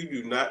said,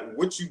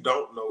 what you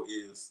don't know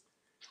is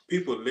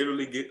people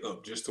literally get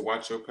up just to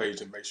watch your page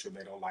and make sure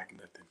they don't like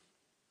nothing.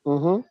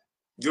 Mm-hmm.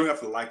 You don't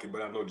have to like it,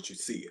 but I know that you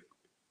see it.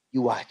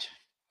 You watch.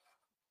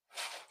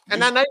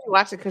 And I know you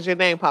watch it because your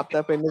name popped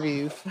up in the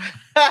views.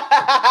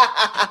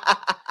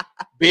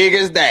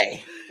 Biggest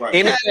day. Right.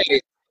 In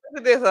the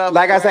credits.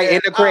 Like I say,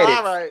 in the credits.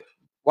 All right.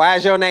 Why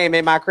is your name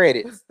in my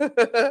credits?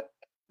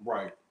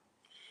 Right.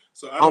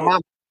 So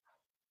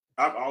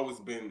I've always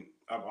been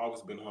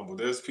humble.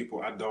 There's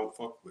people I don't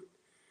fuck with,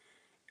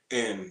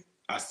 and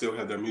I still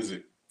have their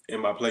music in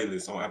my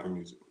playlist on Apple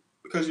Music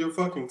because you're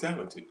fucking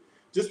talented.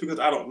 Just because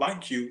I don't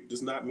like you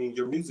does not mean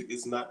your music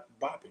is not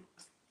bopping.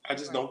 I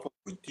just don't fuck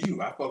with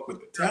you. I fuck with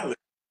the talent.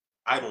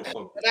 I don't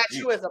fuck with Not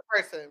you as a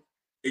person.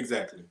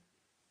 Exactly.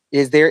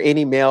 Is there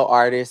any male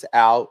artists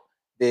out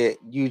that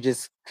you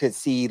just could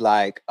see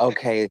like,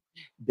 okay,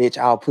 bitch,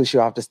 I'll push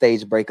you off the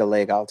stage, break a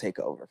leg, I'll take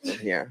over from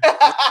here?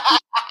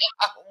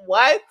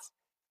 What?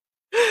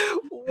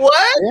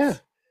 What? Yeah.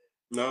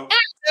 No.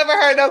 I've never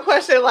heard no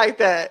question like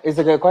that. It's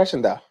a good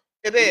question though.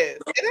 It is.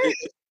 It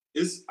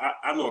is.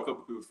 I know a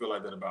couple people feel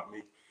like that about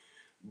me,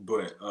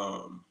 but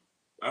I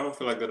don't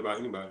feel like that about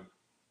anybody.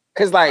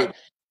 Cause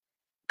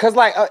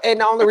and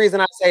the only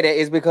reason I say that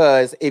is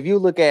because if you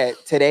look at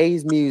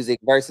today's music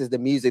versus the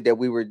music that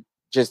we were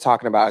just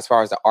talking about as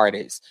far as the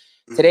artists,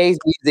 today's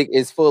music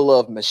is full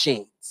of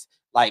machines.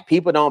 Like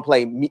people don't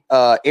play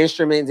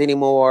instruments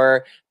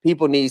anymore.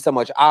 People need so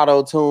much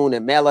auto-tune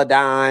and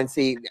Melodyne.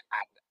 See,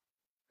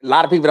 a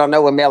lot of people don't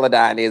know what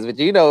Melodyne is, but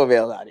you know what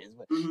Melodyne is.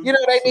 But, you know,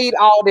 they need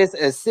all this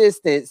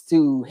assistance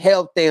to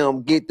help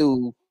them get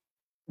through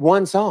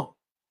one song.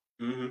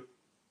 Mm-hmm.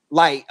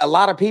 Like a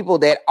lot of people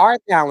that are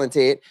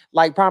talented,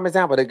 like prime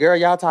example, the girl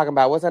y'all talking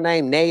about, what's her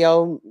name?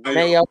 Nayo,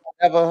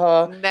 whatever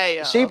her.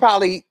 Nayo. She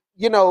probably,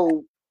 you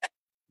know,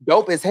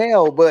 dope as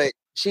hell, but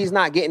she's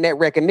not getting that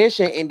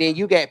recognition. And then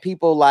you got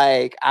people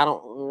like,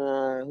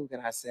 who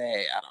can I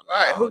say? I don't know.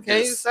 All right, who can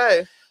you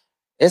say?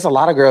 It's a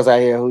lot of girls out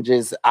here who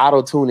just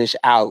auto-tune-ish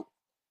out.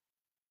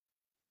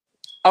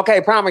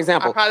 Okay, prime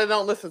example. I probably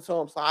don't listen to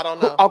them, so I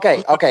don't know.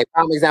 Okay,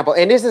 prime example.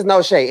 And this is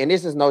no shade.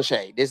 This is no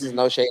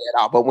shade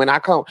at all. But when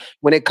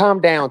it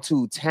come down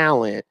to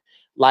talent,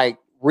 like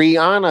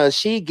Rihanna,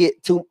 she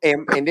get to,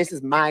 and this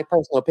is my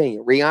personal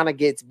opinion, Rihanna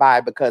gets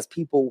by because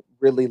people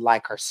really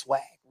like her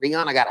swag.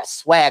 Rihanna got a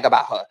swag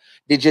about her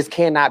that just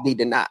cannot be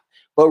denied.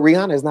 But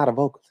Rihanna is not a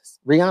vocalist.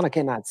 Rihanna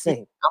cannot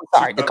sing. I'm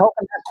sorry. The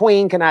Coconut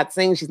Queen cannot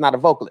sing. She's not a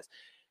vocalist.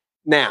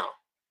 Now,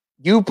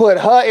 you put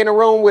her in a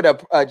room with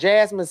a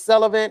Jasmine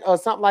Sullivan or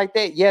something like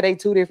that. Yeah, they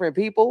two different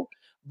people.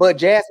 But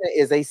Jasmine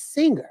is a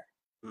singer.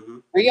 Mm-hmm.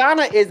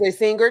 Rihanna is a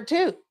singer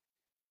too.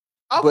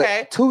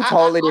 Okay. But two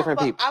totally different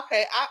people.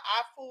 Okay, I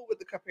fool with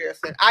the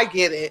comparison. I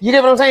get it. You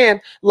get what I'm saying?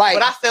 Like,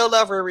 but I still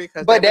love Riri.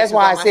 But that's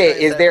why I said,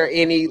 is there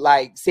any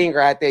like singer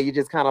out there you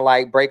just kind of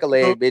like break a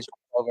leg, bitch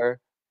over?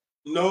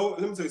 No,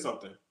 let me tell you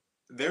something.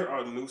 There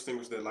are new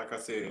singers that, like I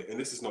said, and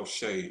this is no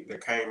shade,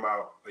 that came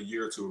out a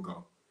year or two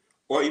ago,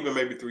 or even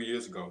maybe 3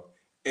 years ago,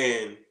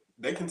 and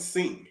they can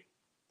sing.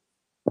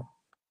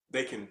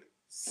 They can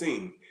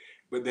sing,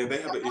 but then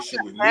they have an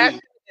issue with me.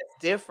 It's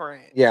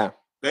different. Yeah.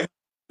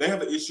 They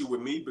have an issue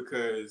with me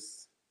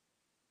because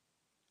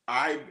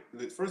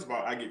first of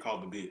all, I get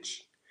called a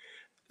bitch.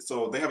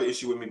 So they have an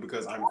issue with me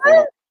because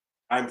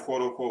I'm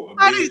quote unquote a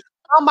bitch.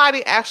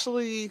 Somebody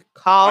actually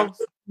called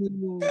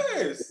you.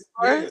 Yes.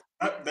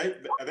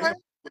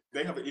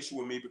 They have an issue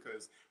with me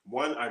because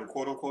one, I'm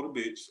quote unquote a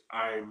bitch.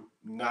 I'm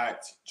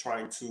not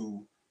trying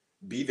to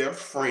be their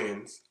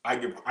friends. I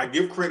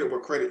give credit where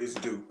credit is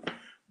due,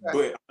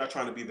 but I'm not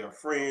trying to be their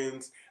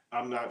friends.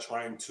 I'm not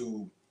trying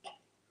to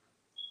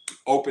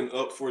open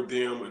up for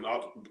them, and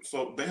all.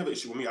 So they have an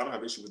issue with me. I don't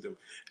have an issue with them.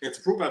 And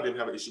to prove I didn't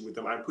have an issue with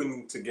them, I'm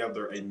putting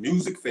together a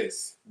music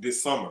fest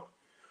this summer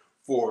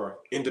for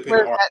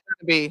independent artists.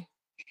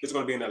 It's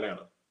going to be in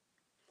Atlanta.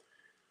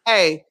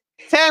 Hey,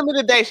 tell me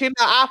the date. You know,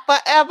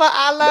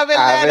 I love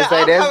Atlanta.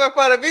 I'm coming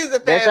for the music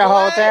fest. That's your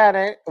hometown,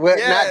 ain't it? Well,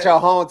 not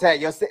your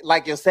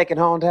hometown. Your second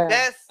hometown.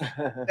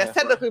 That's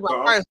technically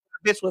my first.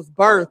 Bitch was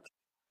birthed.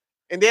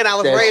 And then I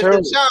was raised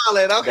in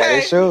Charlotte,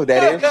 okay?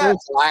 That is true.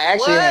 So I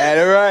actually had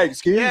it right.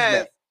 Excuse me.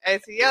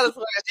 ATL is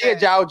what I said.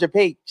 Georgia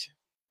Peach.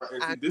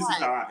 This is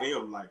how I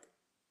am. Like,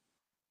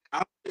 I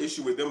have an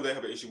issue with them. They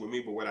have an issue with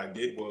me. But what I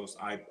did was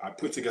I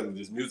put together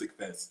this music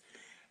fest,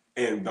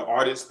 and the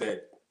artists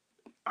that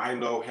I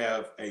know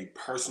have a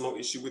personal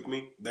issue with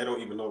me. They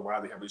don't even know why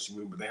they have an issue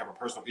with me, but they have a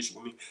personal issue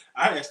with me.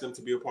 I asked them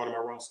to be a part of my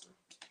roster.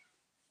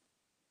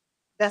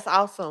 That's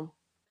awesome.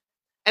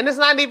 And it's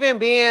not even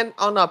being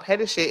on no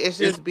petty shit. It's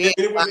just being.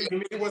 It wasn't even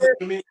me. It wasn't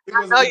even me.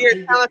 I know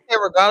you're talented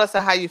regardless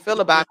of how you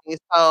feel about me.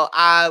 So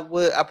I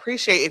would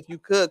appreciate if you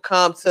could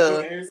come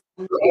to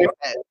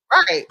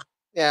right.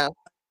 Yeah.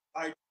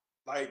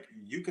 Like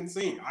you can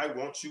sing. I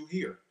want you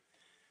here.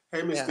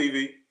 Hey, Miss Yeah.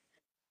 Stevie.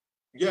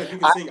 Yeah, you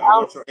can sing. I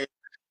want your.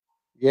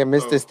 Yeah,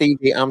 Mr.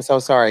 Stevie, I'm so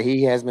sorry.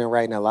 He has been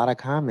writing a lot of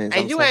comments.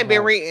 And you ain't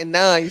been reading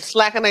none. You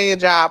slacking on your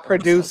job,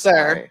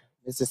 producer.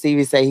 Mr.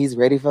 Stevie say he's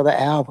ready for the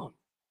album.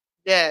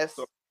 Yes.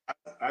 So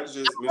I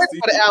just I'm ready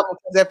for the album.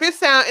 If it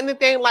sound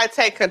anything like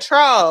Take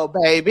Control,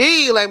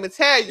 baby, let me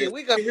tell you,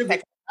 we gonna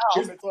take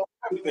control.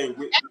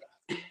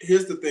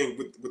 Here's the thing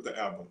with the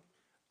album.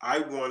 I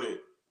wanted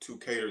to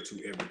cater to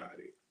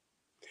everybody.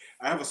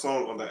 I have a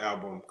song on the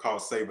album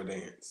called Save a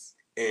Dance.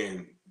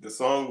 And the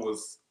song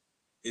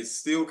it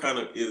still kind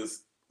of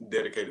is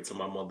dedicated to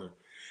my mother.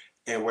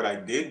 And what I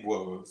did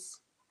was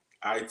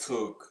I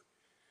took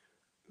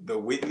the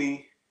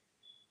Whitney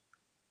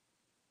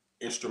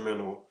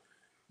instrumental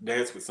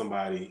Dance with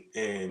Somebody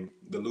and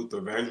the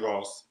Luther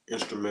Vandross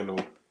instrumental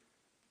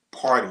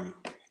Party,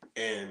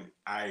 and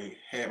I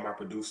had my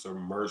producer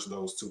merge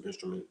those two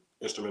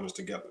instrumentals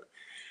together.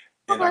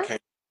 And I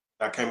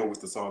came up with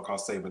the song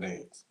called Save a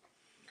Dance.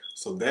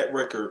 So that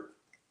record.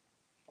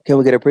 Can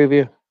we get a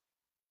preview?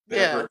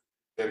 That record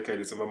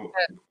dedicated to my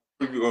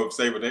preview of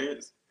Save a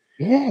Dance.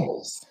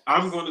 Yes.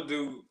 I'm going to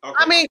do. Okay.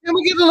 I mean, can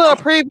we get a little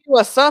preview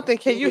or something?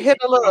 Can you hit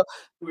a little?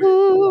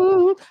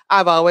 Ooh,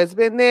 I've always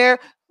been there.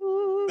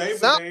 Save a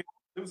Dance. Let me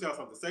tell you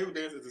something. Save a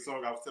Dance is the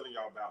song I was telling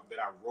y'all about that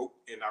I wrote,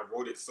 and I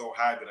wrote it so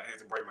high that I had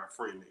to bring my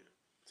friend in.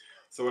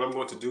 So what I'm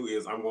going to do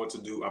is I'm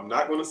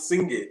not going to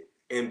sing it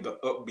in the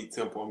upbeat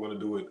tempo. I'm going to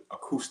do it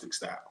acoustic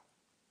style.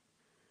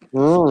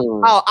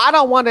 Oh, I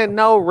don't want it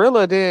no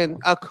realer than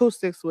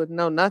acoustics with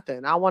no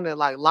nothing. I want it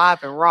like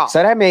live and raw.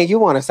 So that means you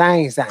want to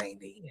sing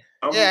then.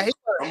 Yeah, he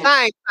want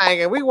to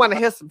sing, and we want to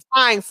hear some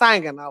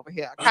singing over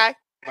here, okay? I'm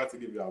about to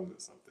give y'all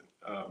something.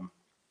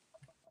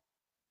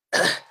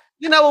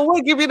 You know,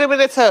 we'll give you the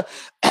minute to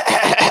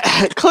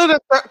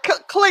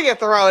clear your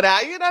throat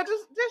out. You know,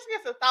 just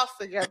get some thoughts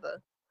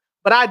together.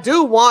 But I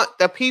do want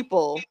the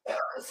people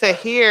to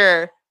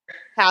hear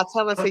how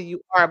talented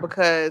you are,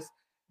 because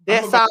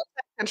that song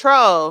Take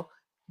Control,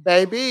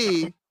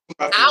 baby.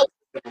 I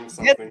was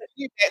get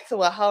that to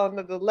a whole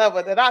nother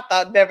level that I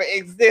thought never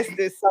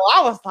existed. So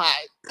I was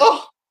like,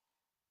 oh,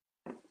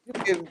 you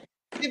can,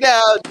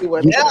 do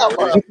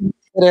whatever.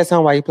 That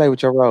song while you play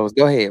with your rose.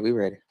 Go ahead, we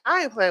ready.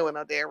 I ain't playing with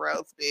no damn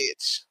rose,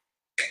 bitch.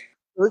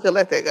 We can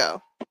let that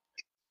go.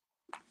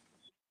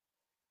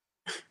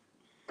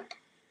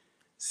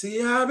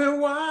 See, I've been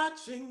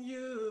watching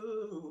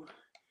you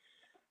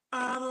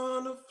out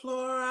on the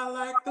floor. I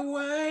like the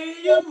way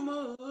you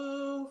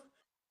move.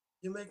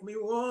 You make me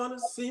want to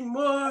see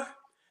more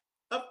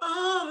of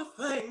all the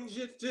things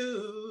you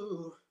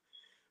do.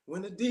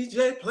 When the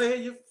DJ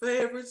play your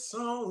favorite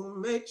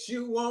song, makes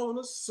you want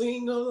to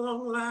sing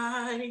along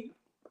like.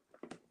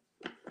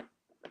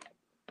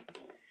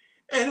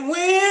 And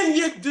when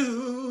you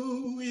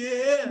do,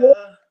 yeah,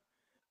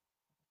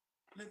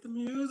 let the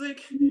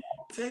music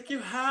take you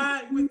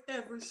high with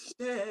every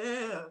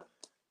step.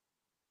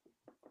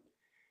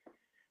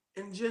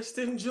 And just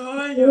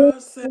enjoy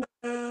yourself.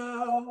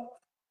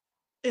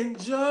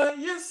 Enjoy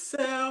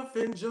yourself.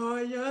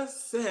 Enjoy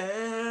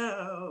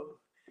yourself.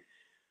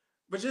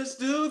 But just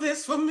do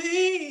this for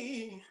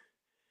me.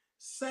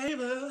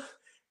 Save a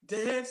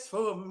dance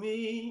for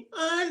me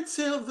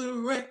until the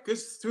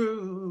record's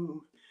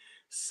through.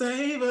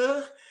 Save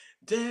a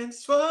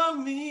dance for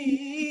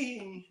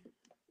me.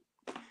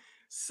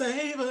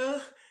 Save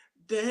a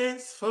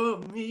dance for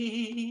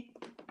me.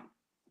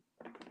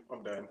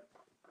 I'm done.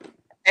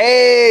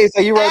 Hey,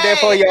 so you wrote that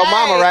for your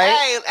mama,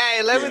 right?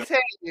 Hey, let me tell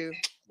you.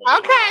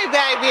 Okay,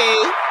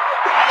 baby.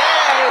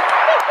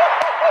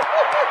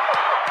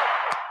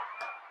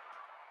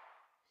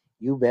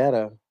 You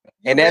better.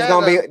 And that's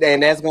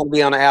gonna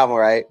be on the album,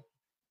 right?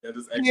 A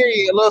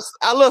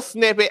little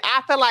snippet.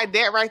 I feel like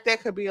that right there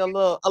could be a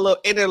little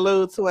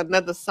interlude to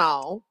another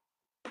song.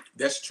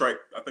 That's track.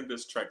 I think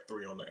that's track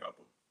 3 on the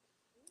album.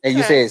 And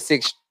you said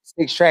six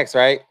tracks,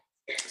 right?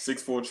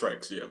 6 full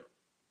tracks, yeah.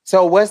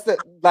 So what's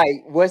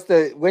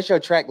your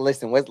track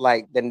listing? What's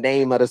like the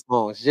name of the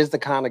songs? Just to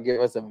kind of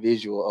give us a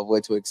visual of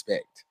what to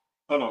expect.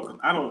 Hold on,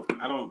 I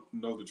don't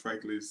know the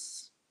track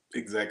list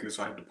exactly,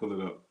 so I have to pull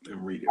it up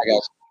and read it.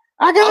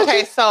 I got you.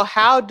 Okay, so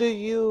how do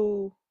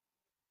you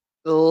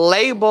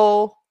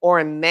label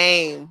or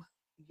name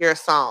your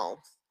songs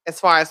as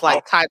far as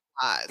like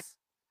title-wise?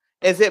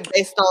 Is it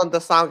based on the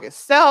song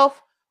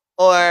itself,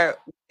 or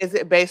is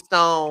it based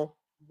on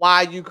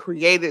why you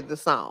created the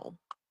song?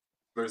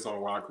 Based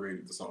on why I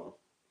created the song.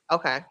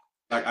 Okay.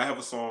 Like I have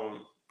a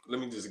song. Let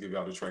me just give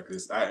y'all the track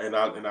list. I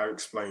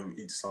explain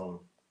each song.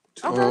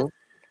 Okay.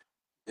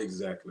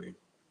 Exactly.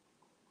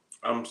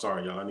 I'm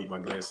sorry, y'all. I need my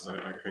glasses.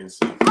 I can't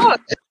see. Oh,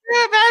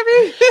 yeah,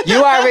 baby.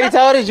 You already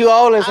told us you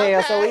old as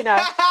hell, so we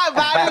know.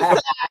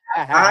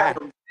 I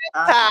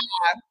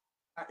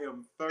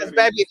am 30.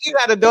 Baby, if you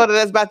got a daughter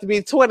that's about to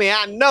be 20,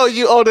 I know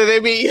you older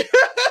than me.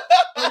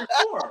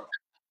 34.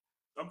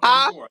 I'm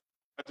 34.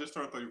 I just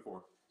turned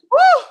 34. Woo!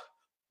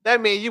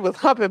 That means you was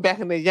humping back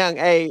in the young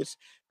age.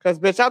 Because,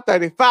 bitch, I'm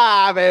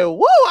 35 and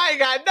woo, I ain't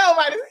got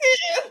nobody's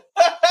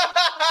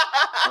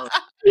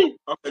kids.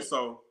 Okay,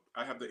 so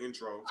I have the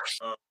intro.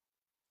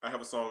 I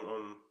have a song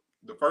on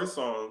the first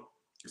song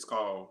is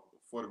called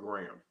For the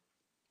Gram.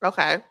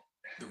 Okay.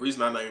 The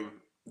reason I named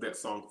that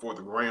song For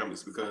the Gram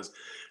is because,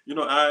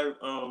 I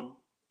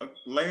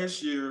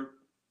last year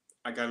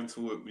I got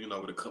into it,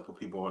 with a couple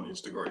people on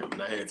Instagram, and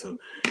I had to,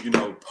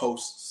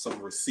 post some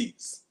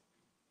receipts.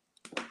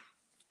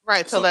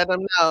 Right, to let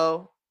them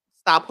know,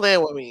 stop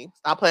playing with me.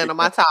 Stop playing on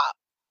my top.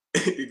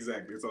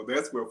 Exactly. So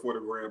that's where For the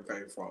Gram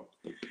came from.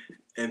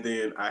 And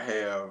then I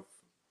have,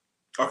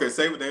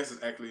 Save a Dance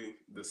is actually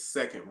the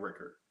second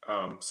record.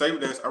 Save a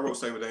Dance, I wrote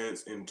Save a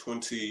Dance in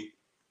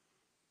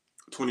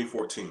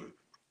 2014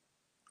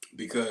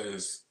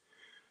 because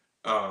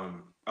I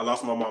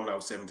lost my mom when I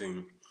was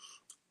 17.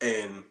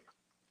 And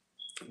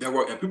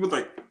people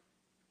think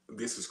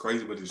this is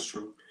crazy, but it's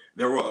true.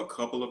 There were a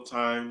couple of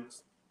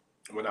times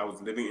when I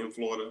was living in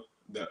Florida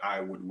that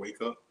I would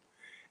wake up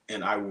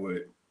and I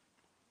would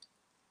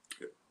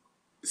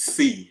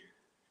see,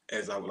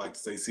 as I would like to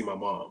say, see my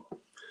mom.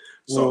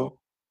 So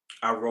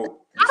I wrote.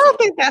 I don't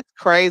think that's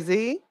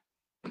crazy.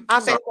 I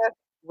think that's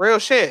real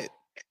shit.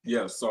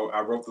 Yeah, so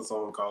I wrote the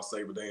song called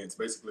Save a Dance,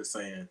 basically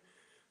saying,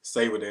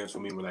 save a dance for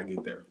me when I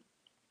get there.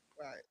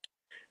 Right.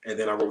 And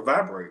then I wrote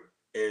Vibrate.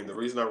 And the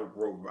reason I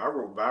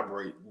wrote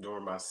Vibrate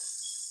during my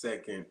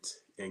second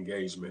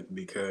engagement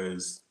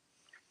because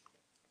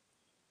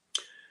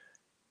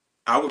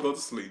I would go to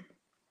sleep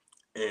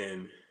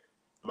and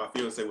my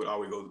fiance would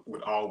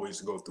always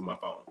go through my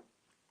phone.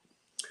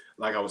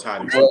 Like I was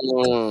hiding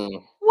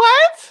something.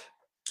 What?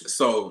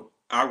 So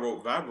I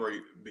wrote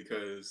Vibrate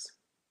because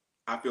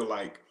I feel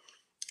like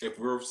if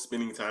we're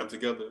spending time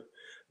together,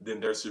 then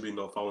there should be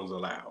no phones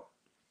allowed.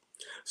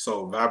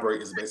 So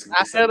Vibrate is basically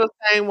I feel the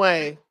same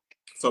way.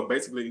 So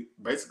basically,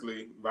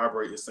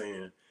 Vibrate is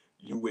saying,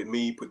 you with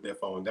me, put that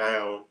phone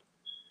down.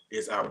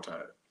 It's our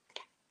time.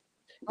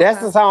 That's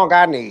the song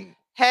I need.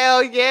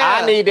 Hell yeah.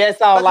 I need that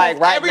song right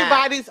now.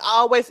 Everybody's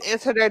always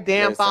into their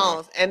damn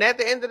phones. And at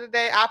the end of the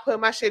day, I put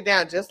my shit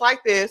down just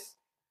like this.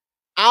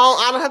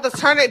 I don't have to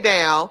turn it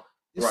down.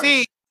 You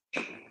see,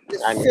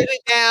 sitting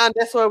down,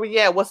 that's where we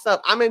at. What's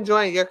up? I'm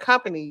enjoying your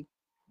company.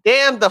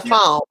 Damn the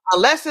phone.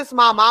 Unless it's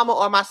my mama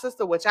or my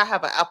sister, which I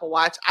have an Apple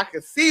Watch, I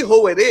can see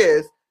who it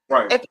is.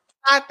 Right. If it's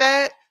not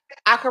that,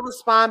 I can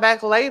respond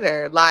back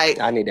later. Like,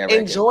 I need that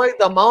enjoy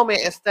the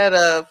moment instead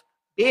of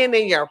being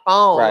in your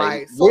phone. Right.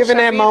 Like, live in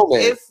that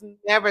moment. It's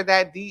never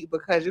that deep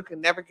because you can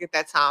never get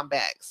that time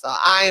back. So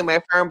I am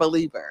a firm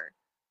believer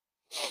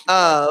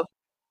of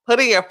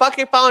putting your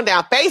fucking phone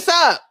down, face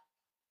up.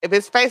 If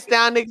it's face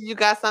down, nigga, you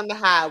got something to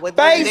hide. With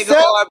face nigga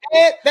up.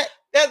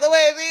 That's the way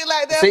it be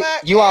like that. See,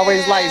 you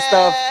always like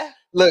stuff.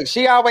 Look,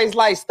 she always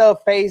like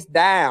stuff face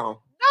down.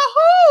 No,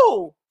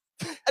 who?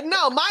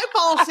 No, my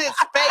phone sits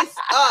face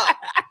up.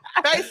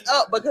 Face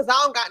up because I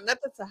don't got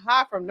nothing to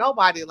hide from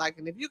nobody. Like,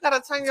 and if you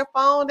gotta turn your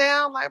phone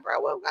down, like, bro,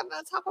 we don't got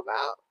nothing to talk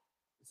about.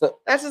 So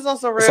that's just on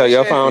some real shit. So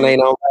your shit. phone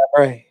ain't on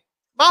vibrate?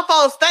 My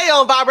phone stay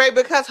on vibrate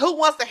because who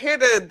wants to hear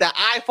the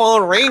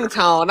iPhone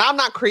ringtone? I'm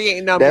not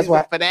creating no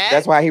music for that.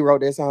 That's why he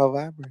wrote that song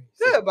Vibrate.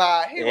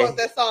 Goodbye. He wrote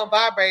that song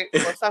Vibrate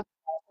for something,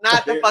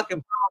 not the fucking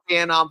phone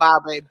being on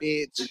vibrate,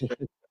 bitch.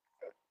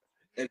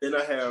 And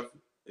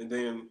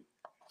then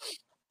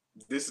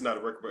this is not a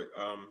record,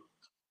 but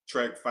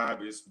track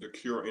 5 is The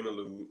Cure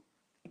Interlude.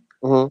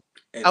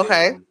 Mm-hmm.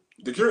 Okay.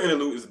 The Cure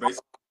Interlude is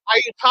basically. Are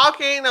you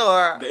talking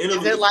or the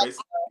interlude is it like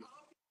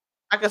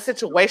a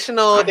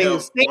situational thing?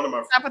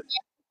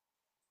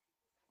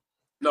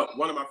 No,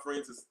 one of my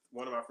friends is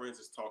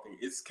talking.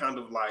 It's kind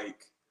of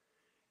like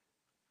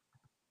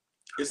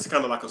a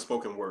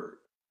spoken word.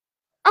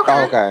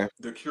 Okay.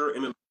 The Cure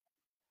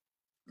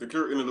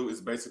Interlude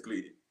is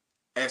basically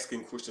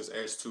asking questions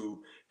as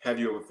to, have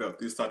you ever felt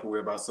this type of way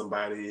about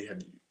somebody?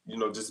 Have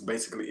you, just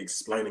basically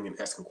explaining and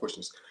asking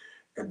questions.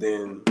 And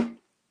then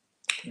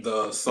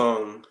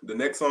the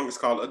next song is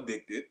called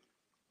Addicted.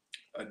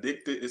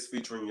 Addicted is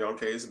featuring Young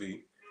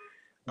KSB.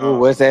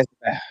 What's that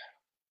about?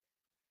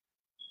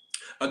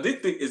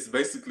 Addicted is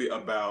basically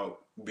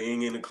about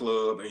being in a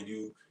club and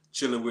you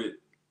chilling with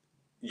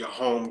your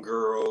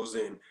homegirls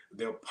and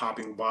they're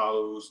popping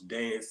bottles,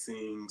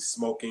 dancing,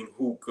 smoking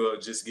hookah,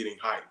 just getting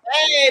hyped.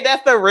 Hey,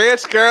 that's the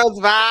rich girls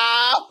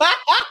vibe.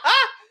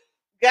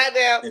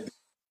 Goddamn.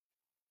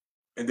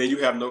 And then you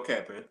have No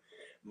Capping.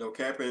 No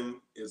Capping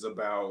is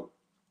about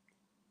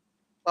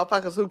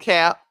motherfuckers who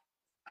cap.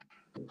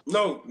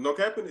 No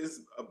Capping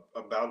is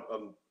about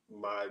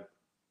my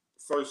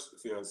first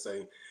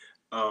fiance.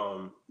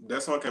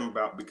 That song came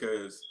about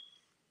because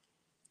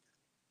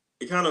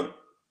it kind of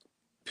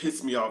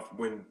pissed me off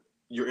when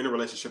you're in a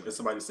relationship and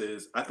somebody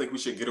says, I think we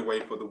should get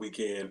away for the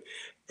weekend,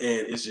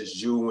 and it's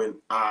just you and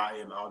I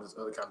and all this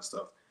other kind of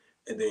stuff.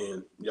 And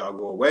then y'all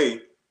go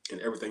away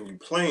and everything you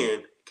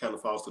plan kind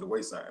of falls to the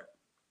wayside.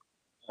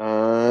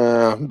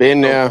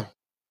 Been there.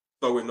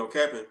 So with no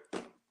capping,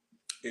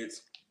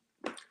 it's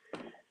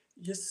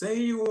you say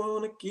you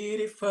want to get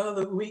it for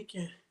the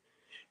weekend.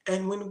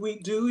 And when we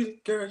do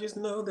it, girl, just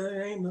know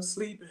there ain't no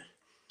sleeping.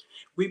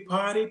 We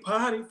party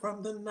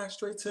from the night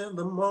straight till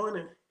the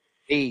morning.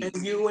 Hey.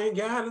 And you ain't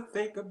gotta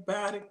think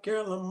about it,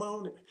 girl, I'm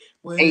on it.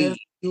 Whatever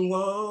you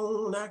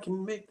want, I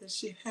can make that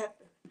shit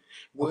happen.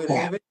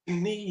 Whatever you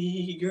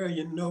need, girl,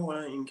 you know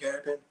I ain't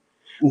capping.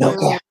 No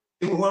cap.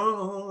 You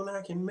want,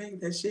 I can make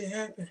that shit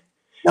happen.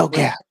 No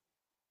cap.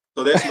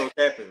 So that's no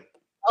capping.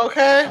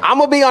 Okay. I'm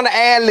gonna be on the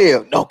ad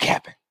lib. No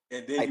capping.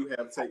 And then you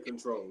have Take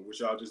Control, which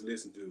y'all just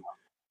listened to.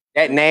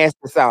 That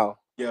nasty song.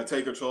 Yeah,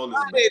 Take Control is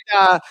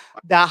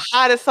the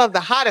hottest of the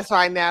hottest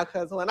right now.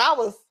 Because when I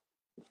was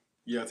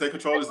Take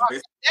Control is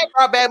basically that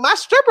brought back my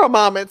stripper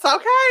moments.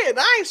 Okay, and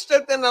I ain't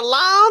stripped in a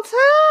long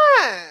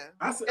time.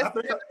 I think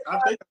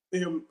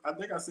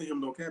I see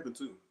him no capping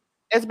too.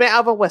 It's been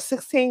over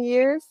 16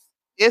 years.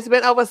 It's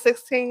been over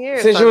 16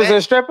 years since you was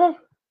a stripper.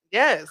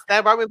 Yes,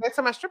 that brought me back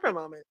to my stripper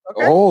moment.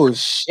 Okay. Oh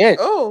shit.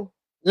 Oh.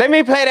 Let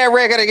me play that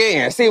record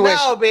again. See what?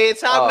 No,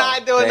 bitch. I'm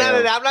not doing none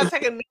of that. I'm not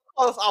taking no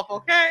clothes off.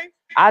 Okay.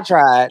 I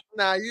tried.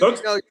 No, you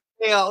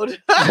failed.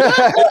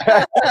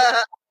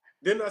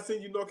 Didn't I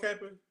send you no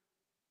capping?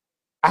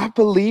 I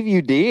believe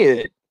you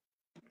did.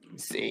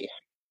 Let's see,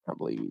 I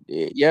believe you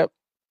did. Yep.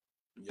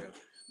 Yeah,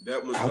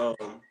 that was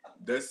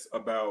that's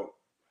about,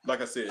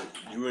 like I said,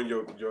 you and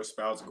your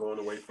spouse going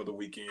away for the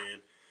weekend,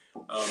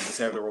 just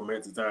having a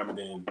romantic time, and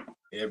then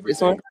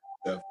everything.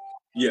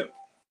 Yeah.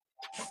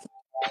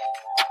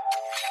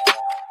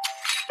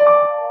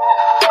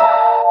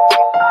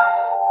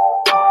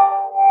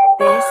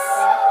 This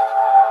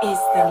is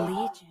the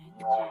Legion.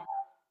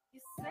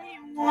 You say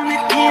you wanna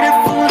get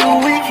up for the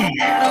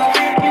weekend,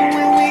 and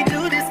when we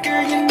do this,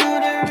 girl, you know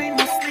there ain't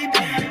no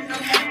sleeping.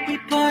 We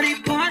party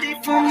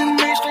from the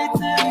night straight to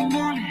the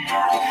morning,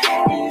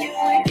 and you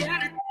ain't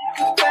gotta think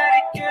about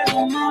it, girl,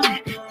 I'm on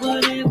it.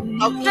 Whatever you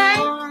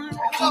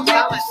want,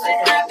 make this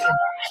shit happen.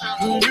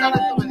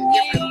 Whatever you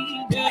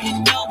need, girl, you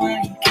know I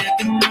ain't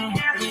capping on.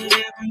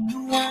 Whatever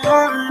you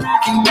want, I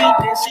can make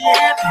this shit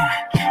happen.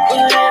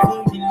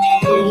 Whatever you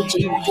need, girl,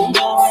 you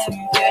know I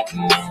ain't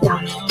capping on.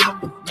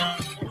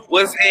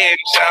 What's happening,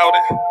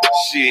 shouting?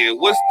 Shit,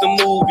 what's the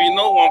move? You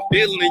know I'm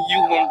feeling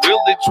you. I'm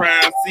really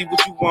trying to see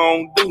what you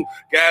want to do.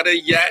 Got a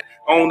yacht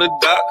on the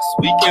docks.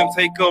 We can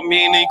take a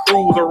mini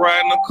cruise or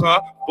ride in a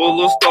car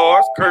full of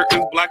stars.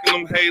 Curtains blocking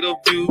them hater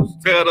views.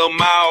 Tear them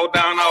all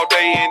down all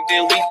day and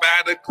then we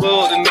buy the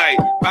club tonight.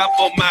 Pop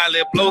up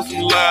Miley, blow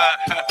some light.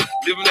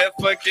 Living that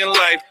fucking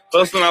life.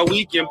 Hustling our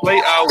weekend, play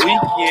our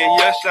weekend.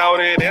 Yeah,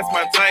 shouted, that's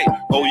my type.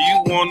 Oh,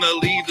 you wanna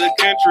leave the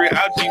country?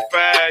 I'll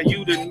G5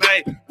 you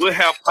tonight. We'll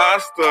have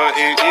pasta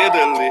in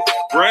Italy,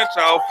 brunch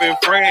off in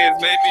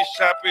France, maybe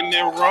shopping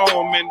in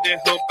Rome, and then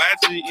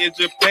hibachi in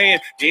Japan.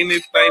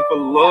 Anything for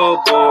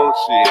love,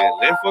 bullshit.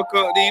 Let's fuck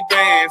up these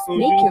bands. Soon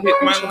you hit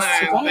my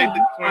lines, they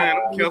decline.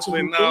 I'm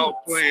canceling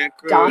all plan.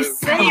 You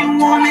say you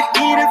wanna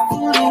get up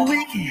for the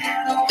weekend,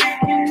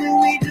 and when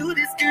we do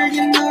this, girl,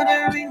 you know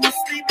there ain't no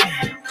sleeping.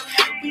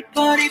 We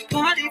party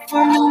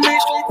from the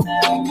night straight to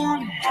the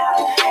morning,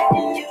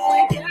 and you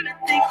ain't gotta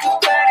think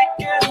about it,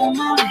 girl,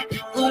 I'm on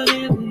it.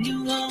 Whatever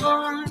you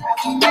want, I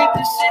can make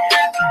this shit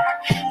happen.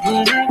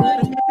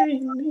 Whatever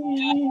you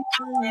need,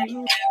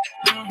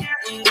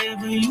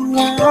 whatever you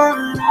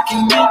want, I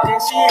can make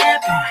this shit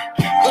happen.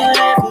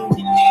 Whatever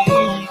you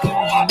need,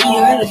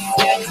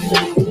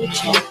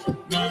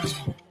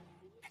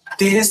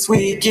 this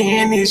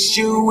weekend is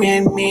you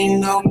and me,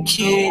 no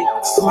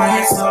kids.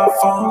 Lights off,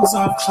 phones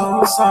off,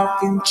 clothes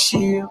off, and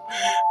chill.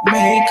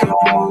 Make a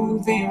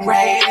movie,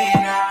 rate it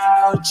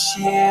out,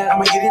 chill.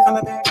 I'ma get it from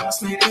the back, I'ma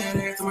slide that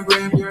ass, I'ma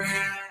grab your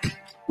hand.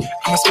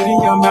 I'ma spit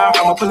in your mouth,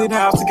 I'ma pull it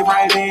out, stick it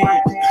right in.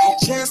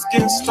 Just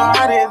get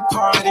started,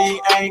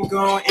 party ain't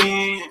going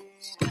in.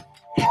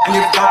 And if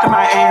you talk to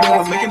my end, I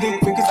was making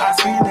dick because I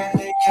spend that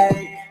AK.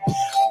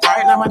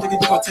 Right now, my nigga,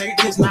 you gon' take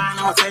this 9,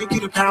 I'ma take you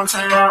to Pound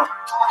Town.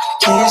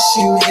 Kiss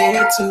you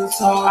head to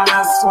toe,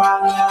 I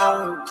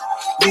swallow.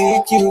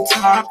 Lick you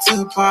top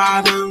to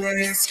bottom,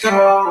 let's go.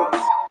 Oh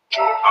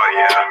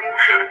yeah, I can't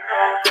forget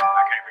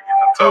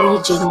the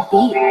toes.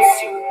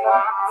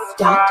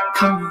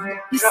 OriginBeats.com.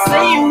 You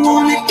say you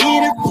wanna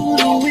get up for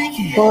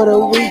the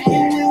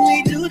weekend. When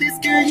we do this,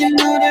 girl, you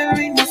know there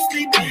ain't no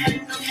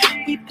sleeping.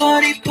 We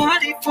party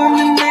from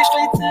the night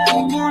straight to the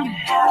morning,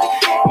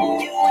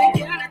 and you ain't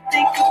gotta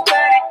think about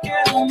it,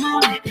 girl, I'm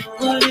on it.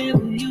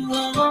 Whatever you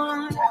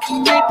want, I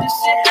can make this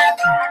shit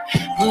happen.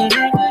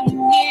 Whatever you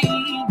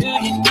need, girl,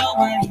 you know I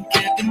ain't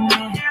capping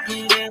on.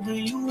 Whatever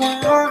you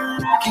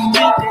want, I can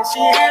make this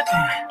shit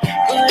happen.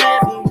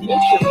 Whatever you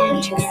need, girl,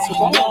 you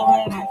know I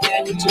ain't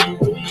capping on.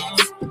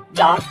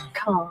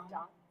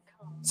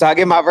 So I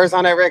get my verse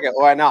on that record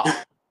or not?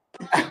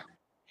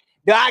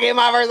 Do I get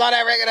my verse on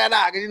that record or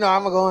not? Because,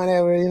 I'm going to go in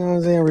there, you know what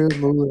I'm saying? Real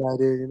smooth like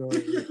this, you know what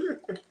I'm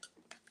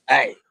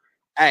saying?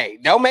 Hey,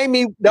 don't make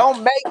me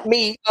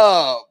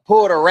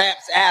pull the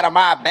raps out of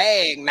my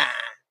bag now.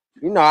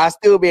 I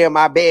still be in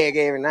my bag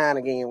every now and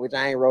again, which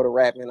I ain't wrote a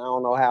rap in I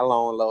don't know how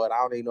long, Lord. I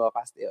don't even know if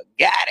I still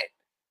got it.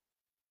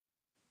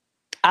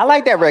 I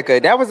like that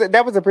record. That was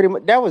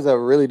a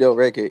really dope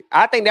record.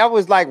 I think that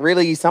was like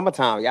really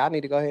summertime. Y'all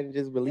need to go ahead and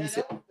just release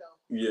it.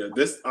 Yeah,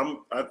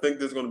 I think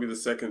this is gonna be the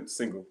second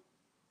single.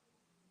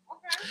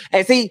 Okay.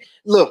 And see,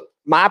 look,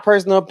 my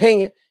personal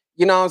opinion,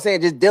 you know what I'm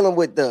saying, just dealing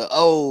with the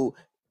old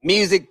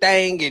music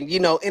thing and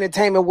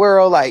entertainment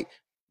world, like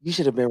you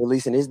should have been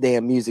releasing this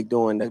damn music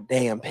during the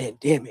damn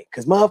pandemic,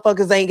 because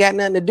motherfuckers ain't got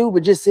nothing to do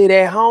but just sit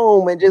at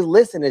home and just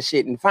listen to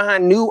shit and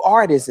find new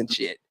artists and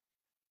shit.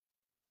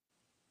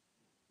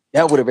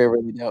 That would have been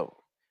really dope.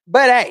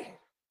 But hey,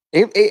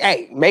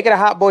 make it a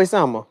hot boy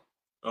summer.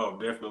 Oh,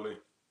 definitely.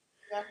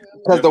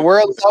 Because the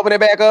world is opening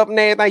back up and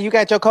everything. You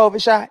got your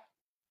COVID shot?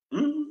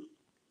 Mm-hmm.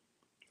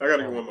 I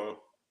gotta get one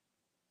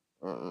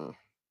more.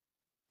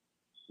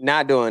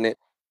 Not doing it.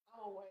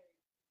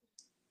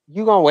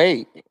 You gonna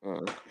wait?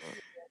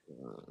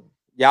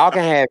 Y'all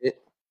can have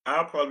it.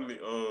 I'll probably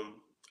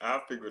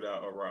I'll figure it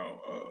out around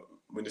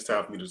when it's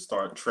time for me to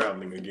start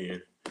traveling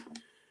again.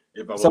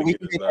 If I want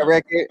to get that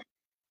record.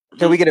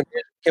 Can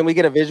we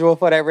get a visual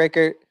for that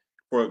record?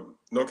 For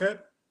No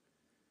Cap?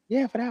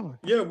 Yeah, for that one.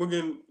 Yeah, we're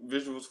getting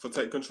visuals for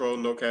Take Control,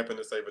 No Cap, and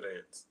the Save a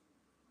Dance.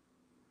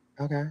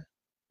 Okay.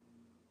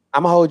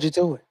 I'm gonna hold you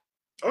to it.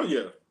 Oh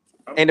yeah.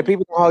 And the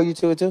people gonna hold you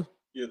to it too.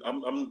 Yeah,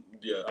 I'm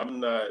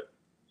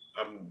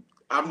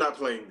not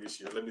playing this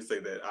year. Let me say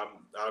that.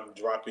 I'm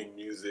dropping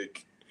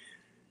music.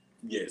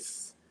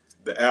 Yes.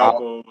 The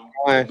album,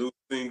 the new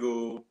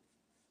single,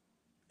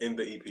 and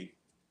the EP.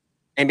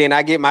 And then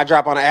I get my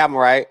drop on the album,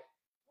 right?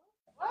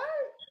 What?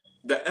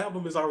 The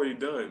album is already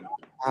done.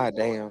 Ah,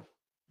 damn.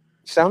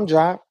 Some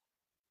drop.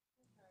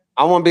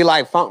 I want to be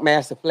like Funk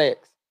Master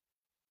Flex.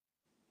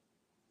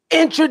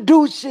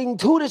 Introducing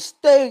to the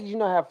stage,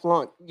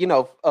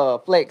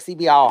 how Flex, he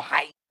be all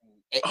hype,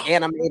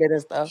 animated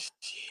and stuff.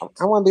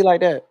 I want to be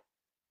like that.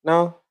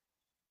 No?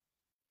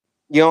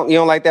 You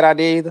don't like that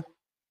idea either?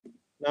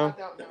 No?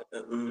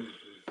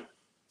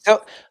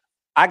 So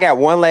I got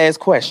one last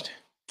question.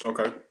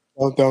 Okay.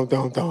 Dun.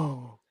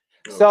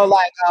 So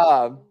like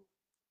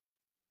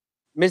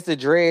Mr.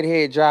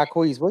 Dreadhead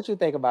Jacquees, what you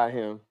think about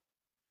him?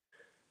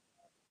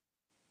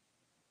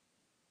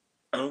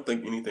 I don't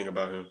think anything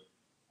about him.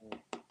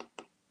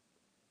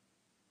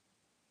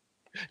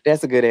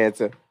 That's a good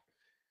answer.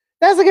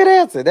 That's a good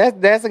answer.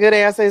 That's a good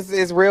answer.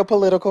 It's real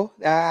political.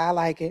 I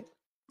like it.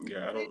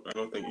 Yeah, I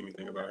don't think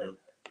anything about him.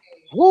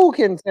 Who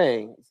can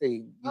sing?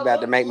 See, you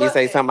about to make me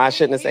say something I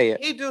shouldn't have said.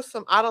 He do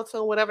some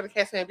auto-tune, whatever the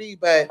case may be,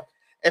 but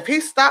if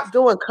he stopped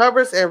doing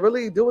covers and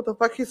really do what the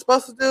fuck he's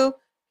supposed to do,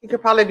 he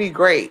could probably be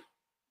great.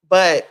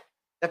 But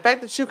the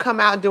fact that you come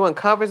out doing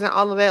covers and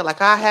all of that,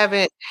 like I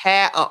haven't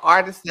had an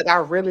artist that I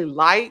really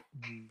like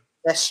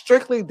that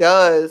strictly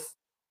does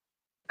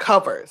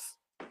covers.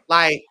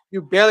 Like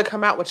you barely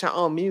come out with your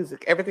own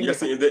music. Everything.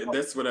 Yes,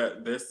 that's what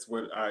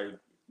I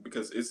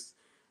because it's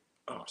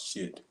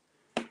shit.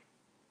 I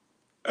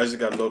just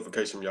got a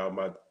notification from y'all.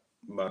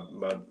 My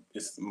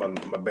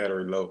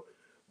battery low,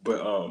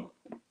 but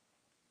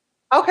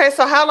Okay,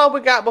 so how long we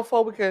got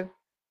before we could?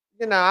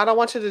 I don't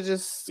want you to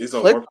just. It's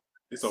on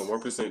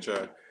 1%,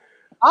 child.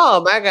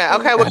 Oh my god.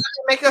 Okay, well,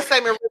 make your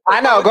statement.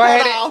 I know. Go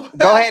ahead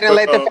and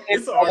let the fans.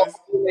 It's an artist.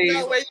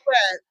 No, wait,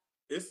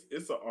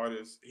 It's an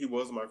artist. He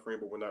was my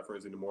friend, but we're not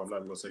friends anymore. I'm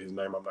not gonna say his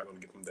name. I'm not gonna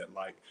give him that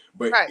like.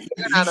 But right.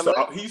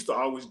 he used to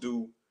always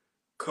do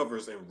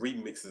covers and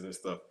remixes and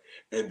stuff.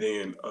 And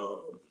then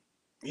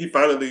he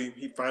finally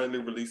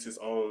released his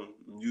own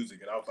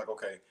music, and I was like,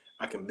 okay,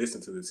 I can listen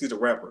to this. He's a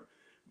rapper,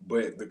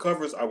 but the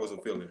covers I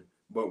wasn't feeling.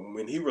 But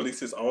when he released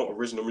his own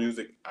original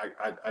music,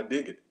 I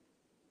dig it.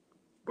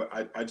 But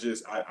I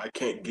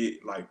can't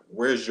get like,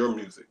 where's your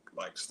music?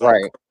 Like, stop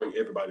covering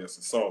everybody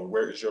else's song.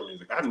 Where is your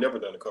music? I've never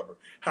done a cover.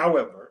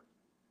 However,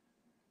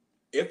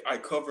 if I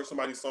cover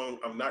somebody's song,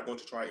 I'm not going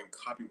to try and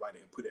copyright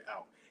it and put it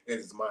out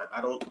as mine. I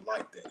don't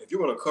like that. If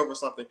you're going to cover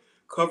something,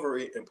 cover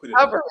it and put it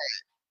out.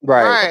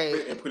 Right.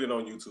 Cover it and put it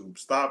on YouTube.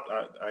 Stop.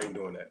 I ain't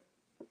doing that.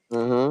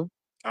 Mm-hmm.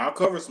 I'll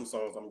cover some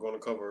songs. I'm going to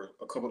cover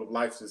a couple of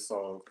Life's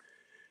songs,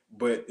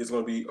 but it's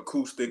going to be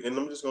acoustic, and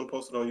I'm just going to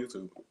post it on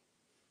YouTube.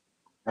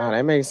 Oh,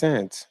 that makes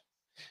sense.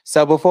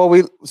 So before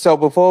we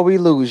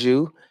lose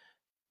you,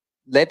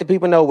 let the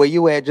people know where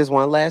you at just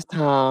one last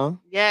time.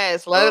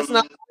 Yes, let us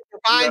know where we can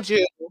find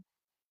you.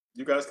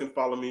 You guys can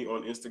follow me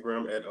on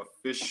Instagram at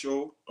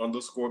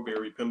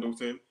official_Barry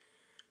Pendleton,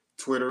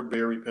 Twitter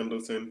Barry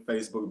Pendleton,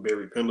 Facebook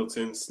Barry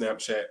Pendleton,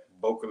 Snapchat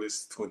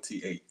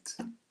Vocalist28.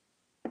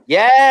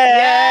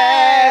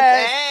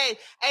 Yes.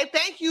 Hey,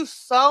 thank you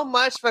so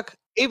much for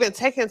even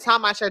taking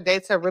time out your day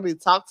to really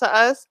talk to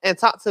us and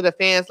talk to the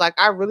fans. Like,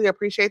 I really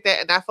appreciate that.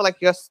 And I feel like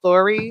your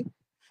story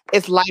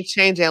is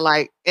life-changing.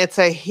 Like, and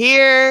to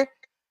hear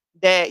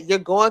that you're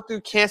going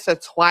through cancer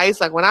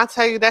twice. Like when I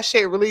tell you that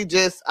shit really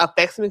just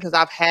affects me because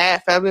I've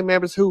had family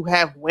members who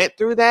have went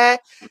through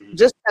that.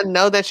 Just to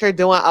know that you're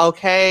doing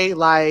okay,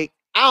 like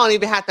I don't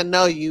even have to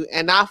know you,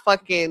 and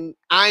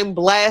I'm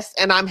blessed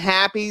and I'm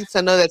happy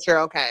to know that you're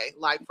okay.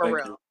 Like for Thank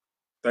real. You.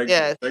 Thank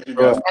yes. you. Thank you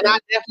guys. And I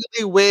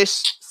definitely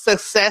wish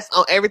success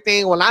on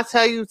everything. When I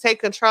tell you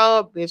take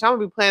control, bitch, I'm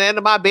gonna be playing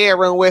in my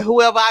bedroom with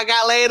whoever I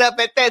got laid up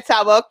at that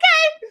time. Okay.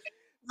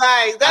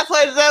 Like that's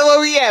where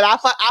we at. I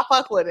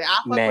fuck with it. I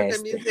fuck with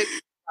the music.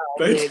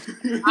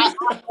 I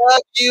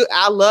love you.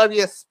 I love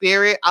your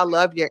spirit. I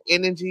love your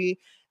energy.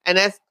 And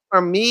that's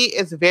for me,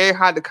 it's very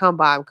hard to come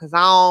by because I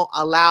don't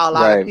allow a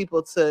lot of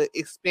people to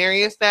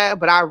experience that.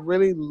 But I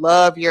really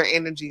love your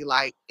energy.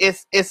 Like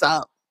it's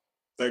up.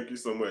 Thank you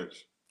so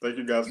much. Thank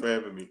you guys for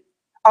having me.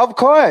 Of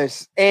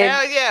course. And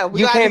hell yeah,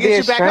 we you got to can't get be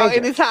you a back on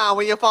stranger. anytime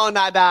when your phone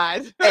not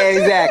died.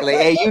 Exactly.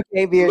 And you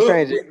can't be a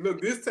stranger.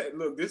 This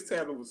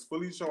tablet was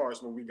fully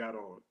charged when we got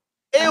on.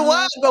 It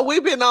was, but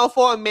we've been on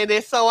for a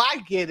minute, so I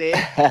get it.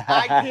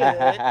 I get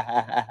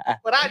it.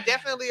 But I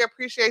definitely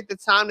appreciate the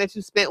time that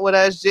you spent with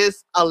us,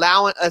 just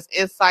allowing us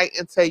insight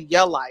into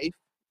your life.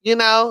 You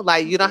know,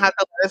 like you don't have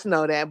to let us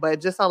know that, but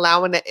just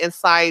allowing the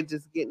insight,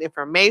 just getting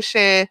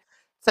information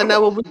to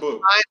know what we can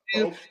find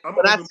you.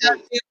 But I tell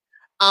you,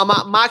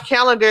 my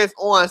calendar is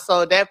on,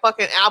 so that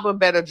fucking album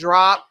better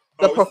drop.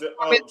 The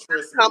performance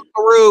come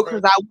through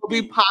because I will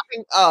be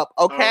popping up.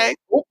 Okay.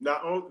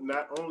 Not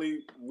only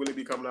will it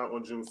be coming out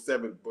on June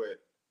 7th,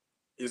 but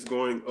it's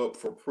going up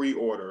for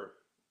pre-order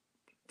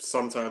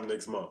sometime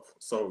next month.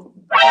 So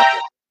I'm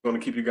going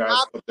to keep you guys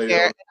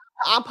updated.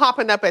 I'm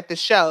popping up at the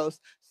shows.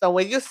 So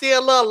when you see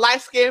a little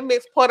light-skinned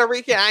mixed Puerto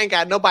Rican, I ain't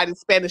got nobody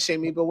Spanish in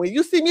me. But when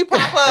you see me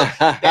pop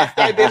up, that's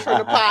that bitch from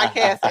the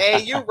podcast.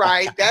 Hey, you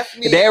right. That's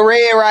me. That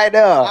red right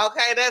there.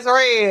 Okay, that's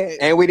red.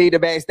 And we need the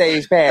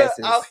backstage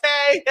passes.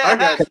 Okay. I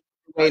got you.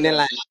 Waiting in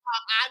line.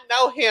 I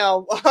know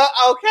him.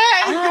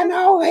 Okay. I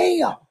know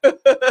him.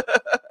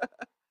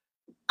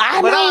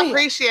 I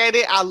appreciate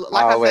it. I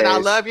said, I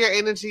love your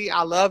energy.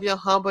 I love your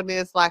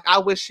humbleness. Like, I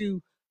wish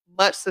you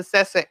much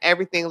success in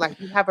everything. Like,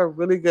 you have a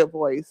really good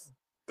voice.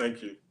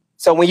 Thank you.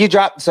 So when you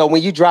drop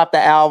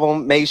the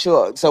album, make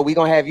sure. So we're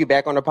gonna have you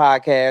back on the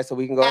podcast, so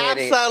we can go ahead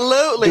and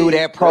do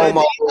that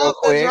promo real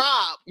quick.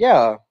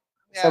 Yeah.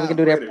 So we can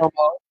do that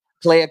promo,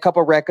 play a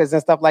couple records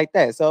and stuff like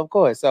that. So of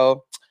course.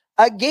 So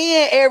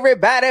again,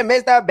 everybody,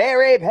 Mr.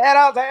 Barry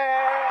Pendleton.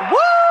 Woo!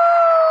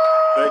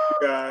 Thank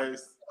you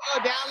guys.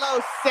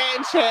 Download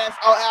Sanchez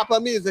on Apple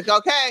Music,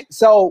 okay?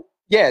 So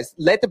yes,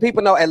 let the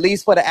people know, at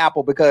least for the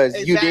Apple, because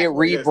you did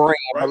rebrand,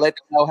 but let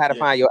them know how to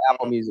find your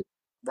Apple Music.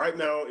 Right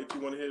now, if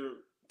you want to hear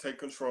Take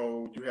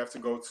Control, you have to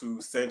go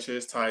to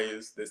Sanchez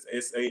Tyers. That's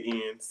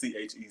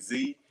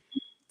SANCHEZ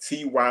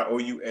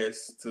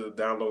TYOUS to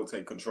download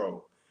Take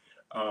Control.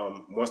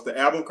 Once the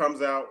album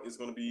comes out, it's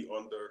going to be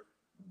under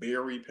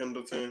Barry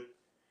Pendleton,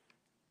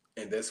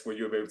 and that's where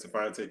you'll be able to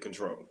find Take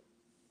Control.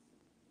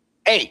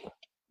 Hey,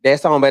 that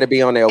song better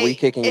be on there. We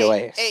kicking your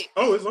ass.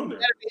 Oh, it's on there.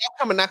 I'm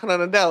coming knocking on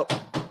the door.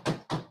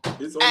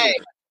 It's on there.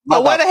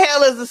 But where the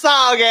hell is the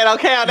song at?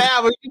 Okay, on the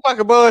album, you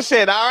fucking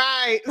bullshit. All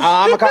right.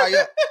 I'm gonna call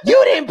you.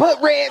 You didn't put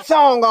Red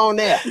Song on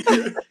there.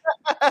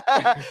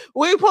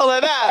 We pull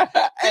it up.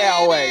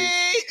 Always.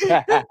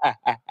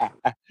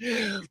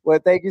 Well,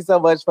 thank you so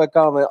much for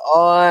coming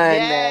on,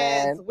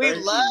 man. We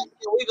love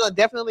you. We're gonna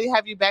definitely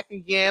have you back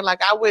again.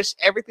 Like, I wish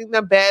everything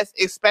the best,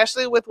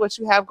 especially with what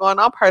you have going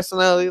on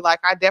personally.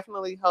 Like, I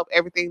definitely hope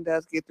everything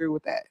does get through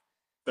with that.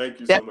 Thank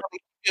you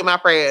definitely so much.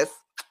 My prayers.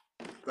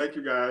 Thank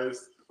you,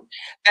 guys.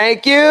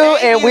 Thank you,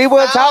 and we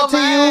will talk to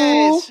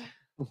you.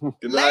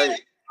 Good night.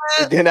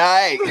 Good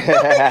night. Good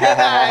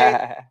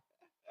night.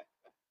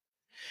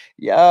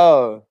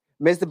 Yo,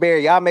 Mr.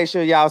 Barry, y'all make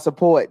sure y'all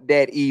support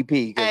that EP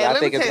because I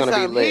think it's gonna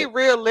be lit. He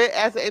real lit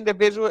as an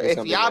individual.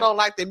 If y'all don't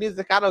like the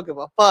music, I don't give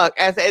a fuck.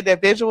 As an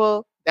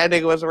individual, that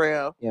nigga was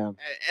real. Yeah,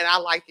 and I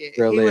like it.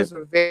 Real he lit. was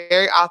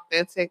very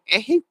authentic,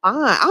 and he fine.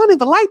 I don't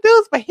even like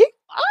dudes, but he fine.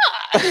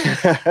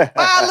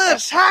 Fine little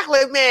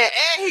chocolate man,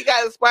 and he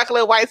got a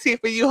sparkling white teeth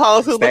for you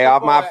hoes who stay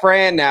off my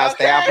friend now. Okay?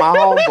 Stay off my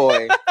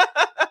homeboy.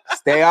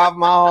 Stay off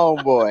my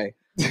homeboy.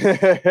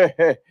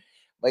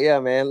 But yeah,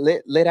 man,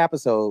 lit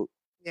episode.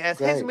 Yes,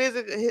 great. His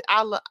music.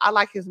 I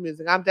like his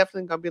music. I'm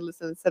definitely gonna be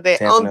listening to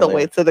that on the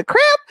way to the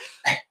crib.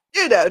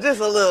 You know,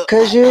 just a little.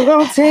 Cause you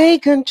gonna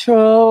take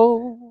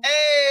control.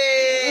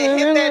 Hey,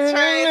 hit that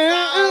train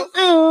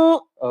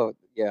song. Oh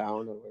yeah, I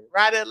don't know.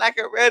 Ride it like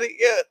a ready.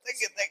 Yeah, take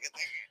it.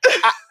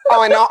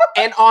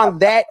 And on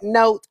that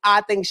note,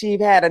 I think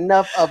she's had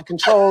enough of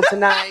control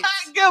tonight.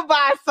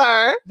 Goodbye,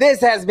 sir.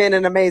 This has been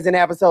an amazing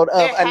episode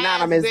of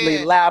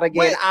Anonymously Loud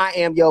Again. I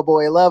am your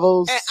boy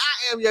Levels. And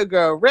I am your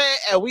girl Red.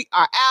 And we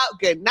are out.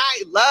 Good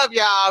night. Love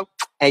y'all.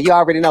 And you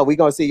already know we're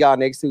going to see y'all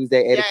next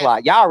Tuesday, 8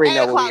 o'clock. Y'all already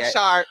know where we at.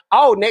 Sharp.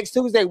 Oh, next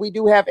Tuesday, we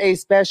do have a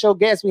special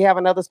guest. We have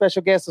another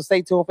special guest, so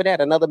stay tuned for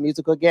that. Another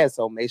musical guest.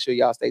 So make sure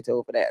y'all stay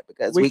tuned for that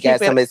because we got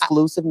some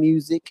exclusive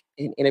music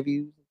and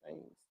interviews and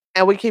things.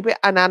 And we keep it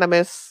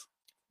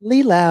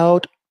anonymously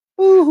loud.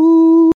 Woohoo.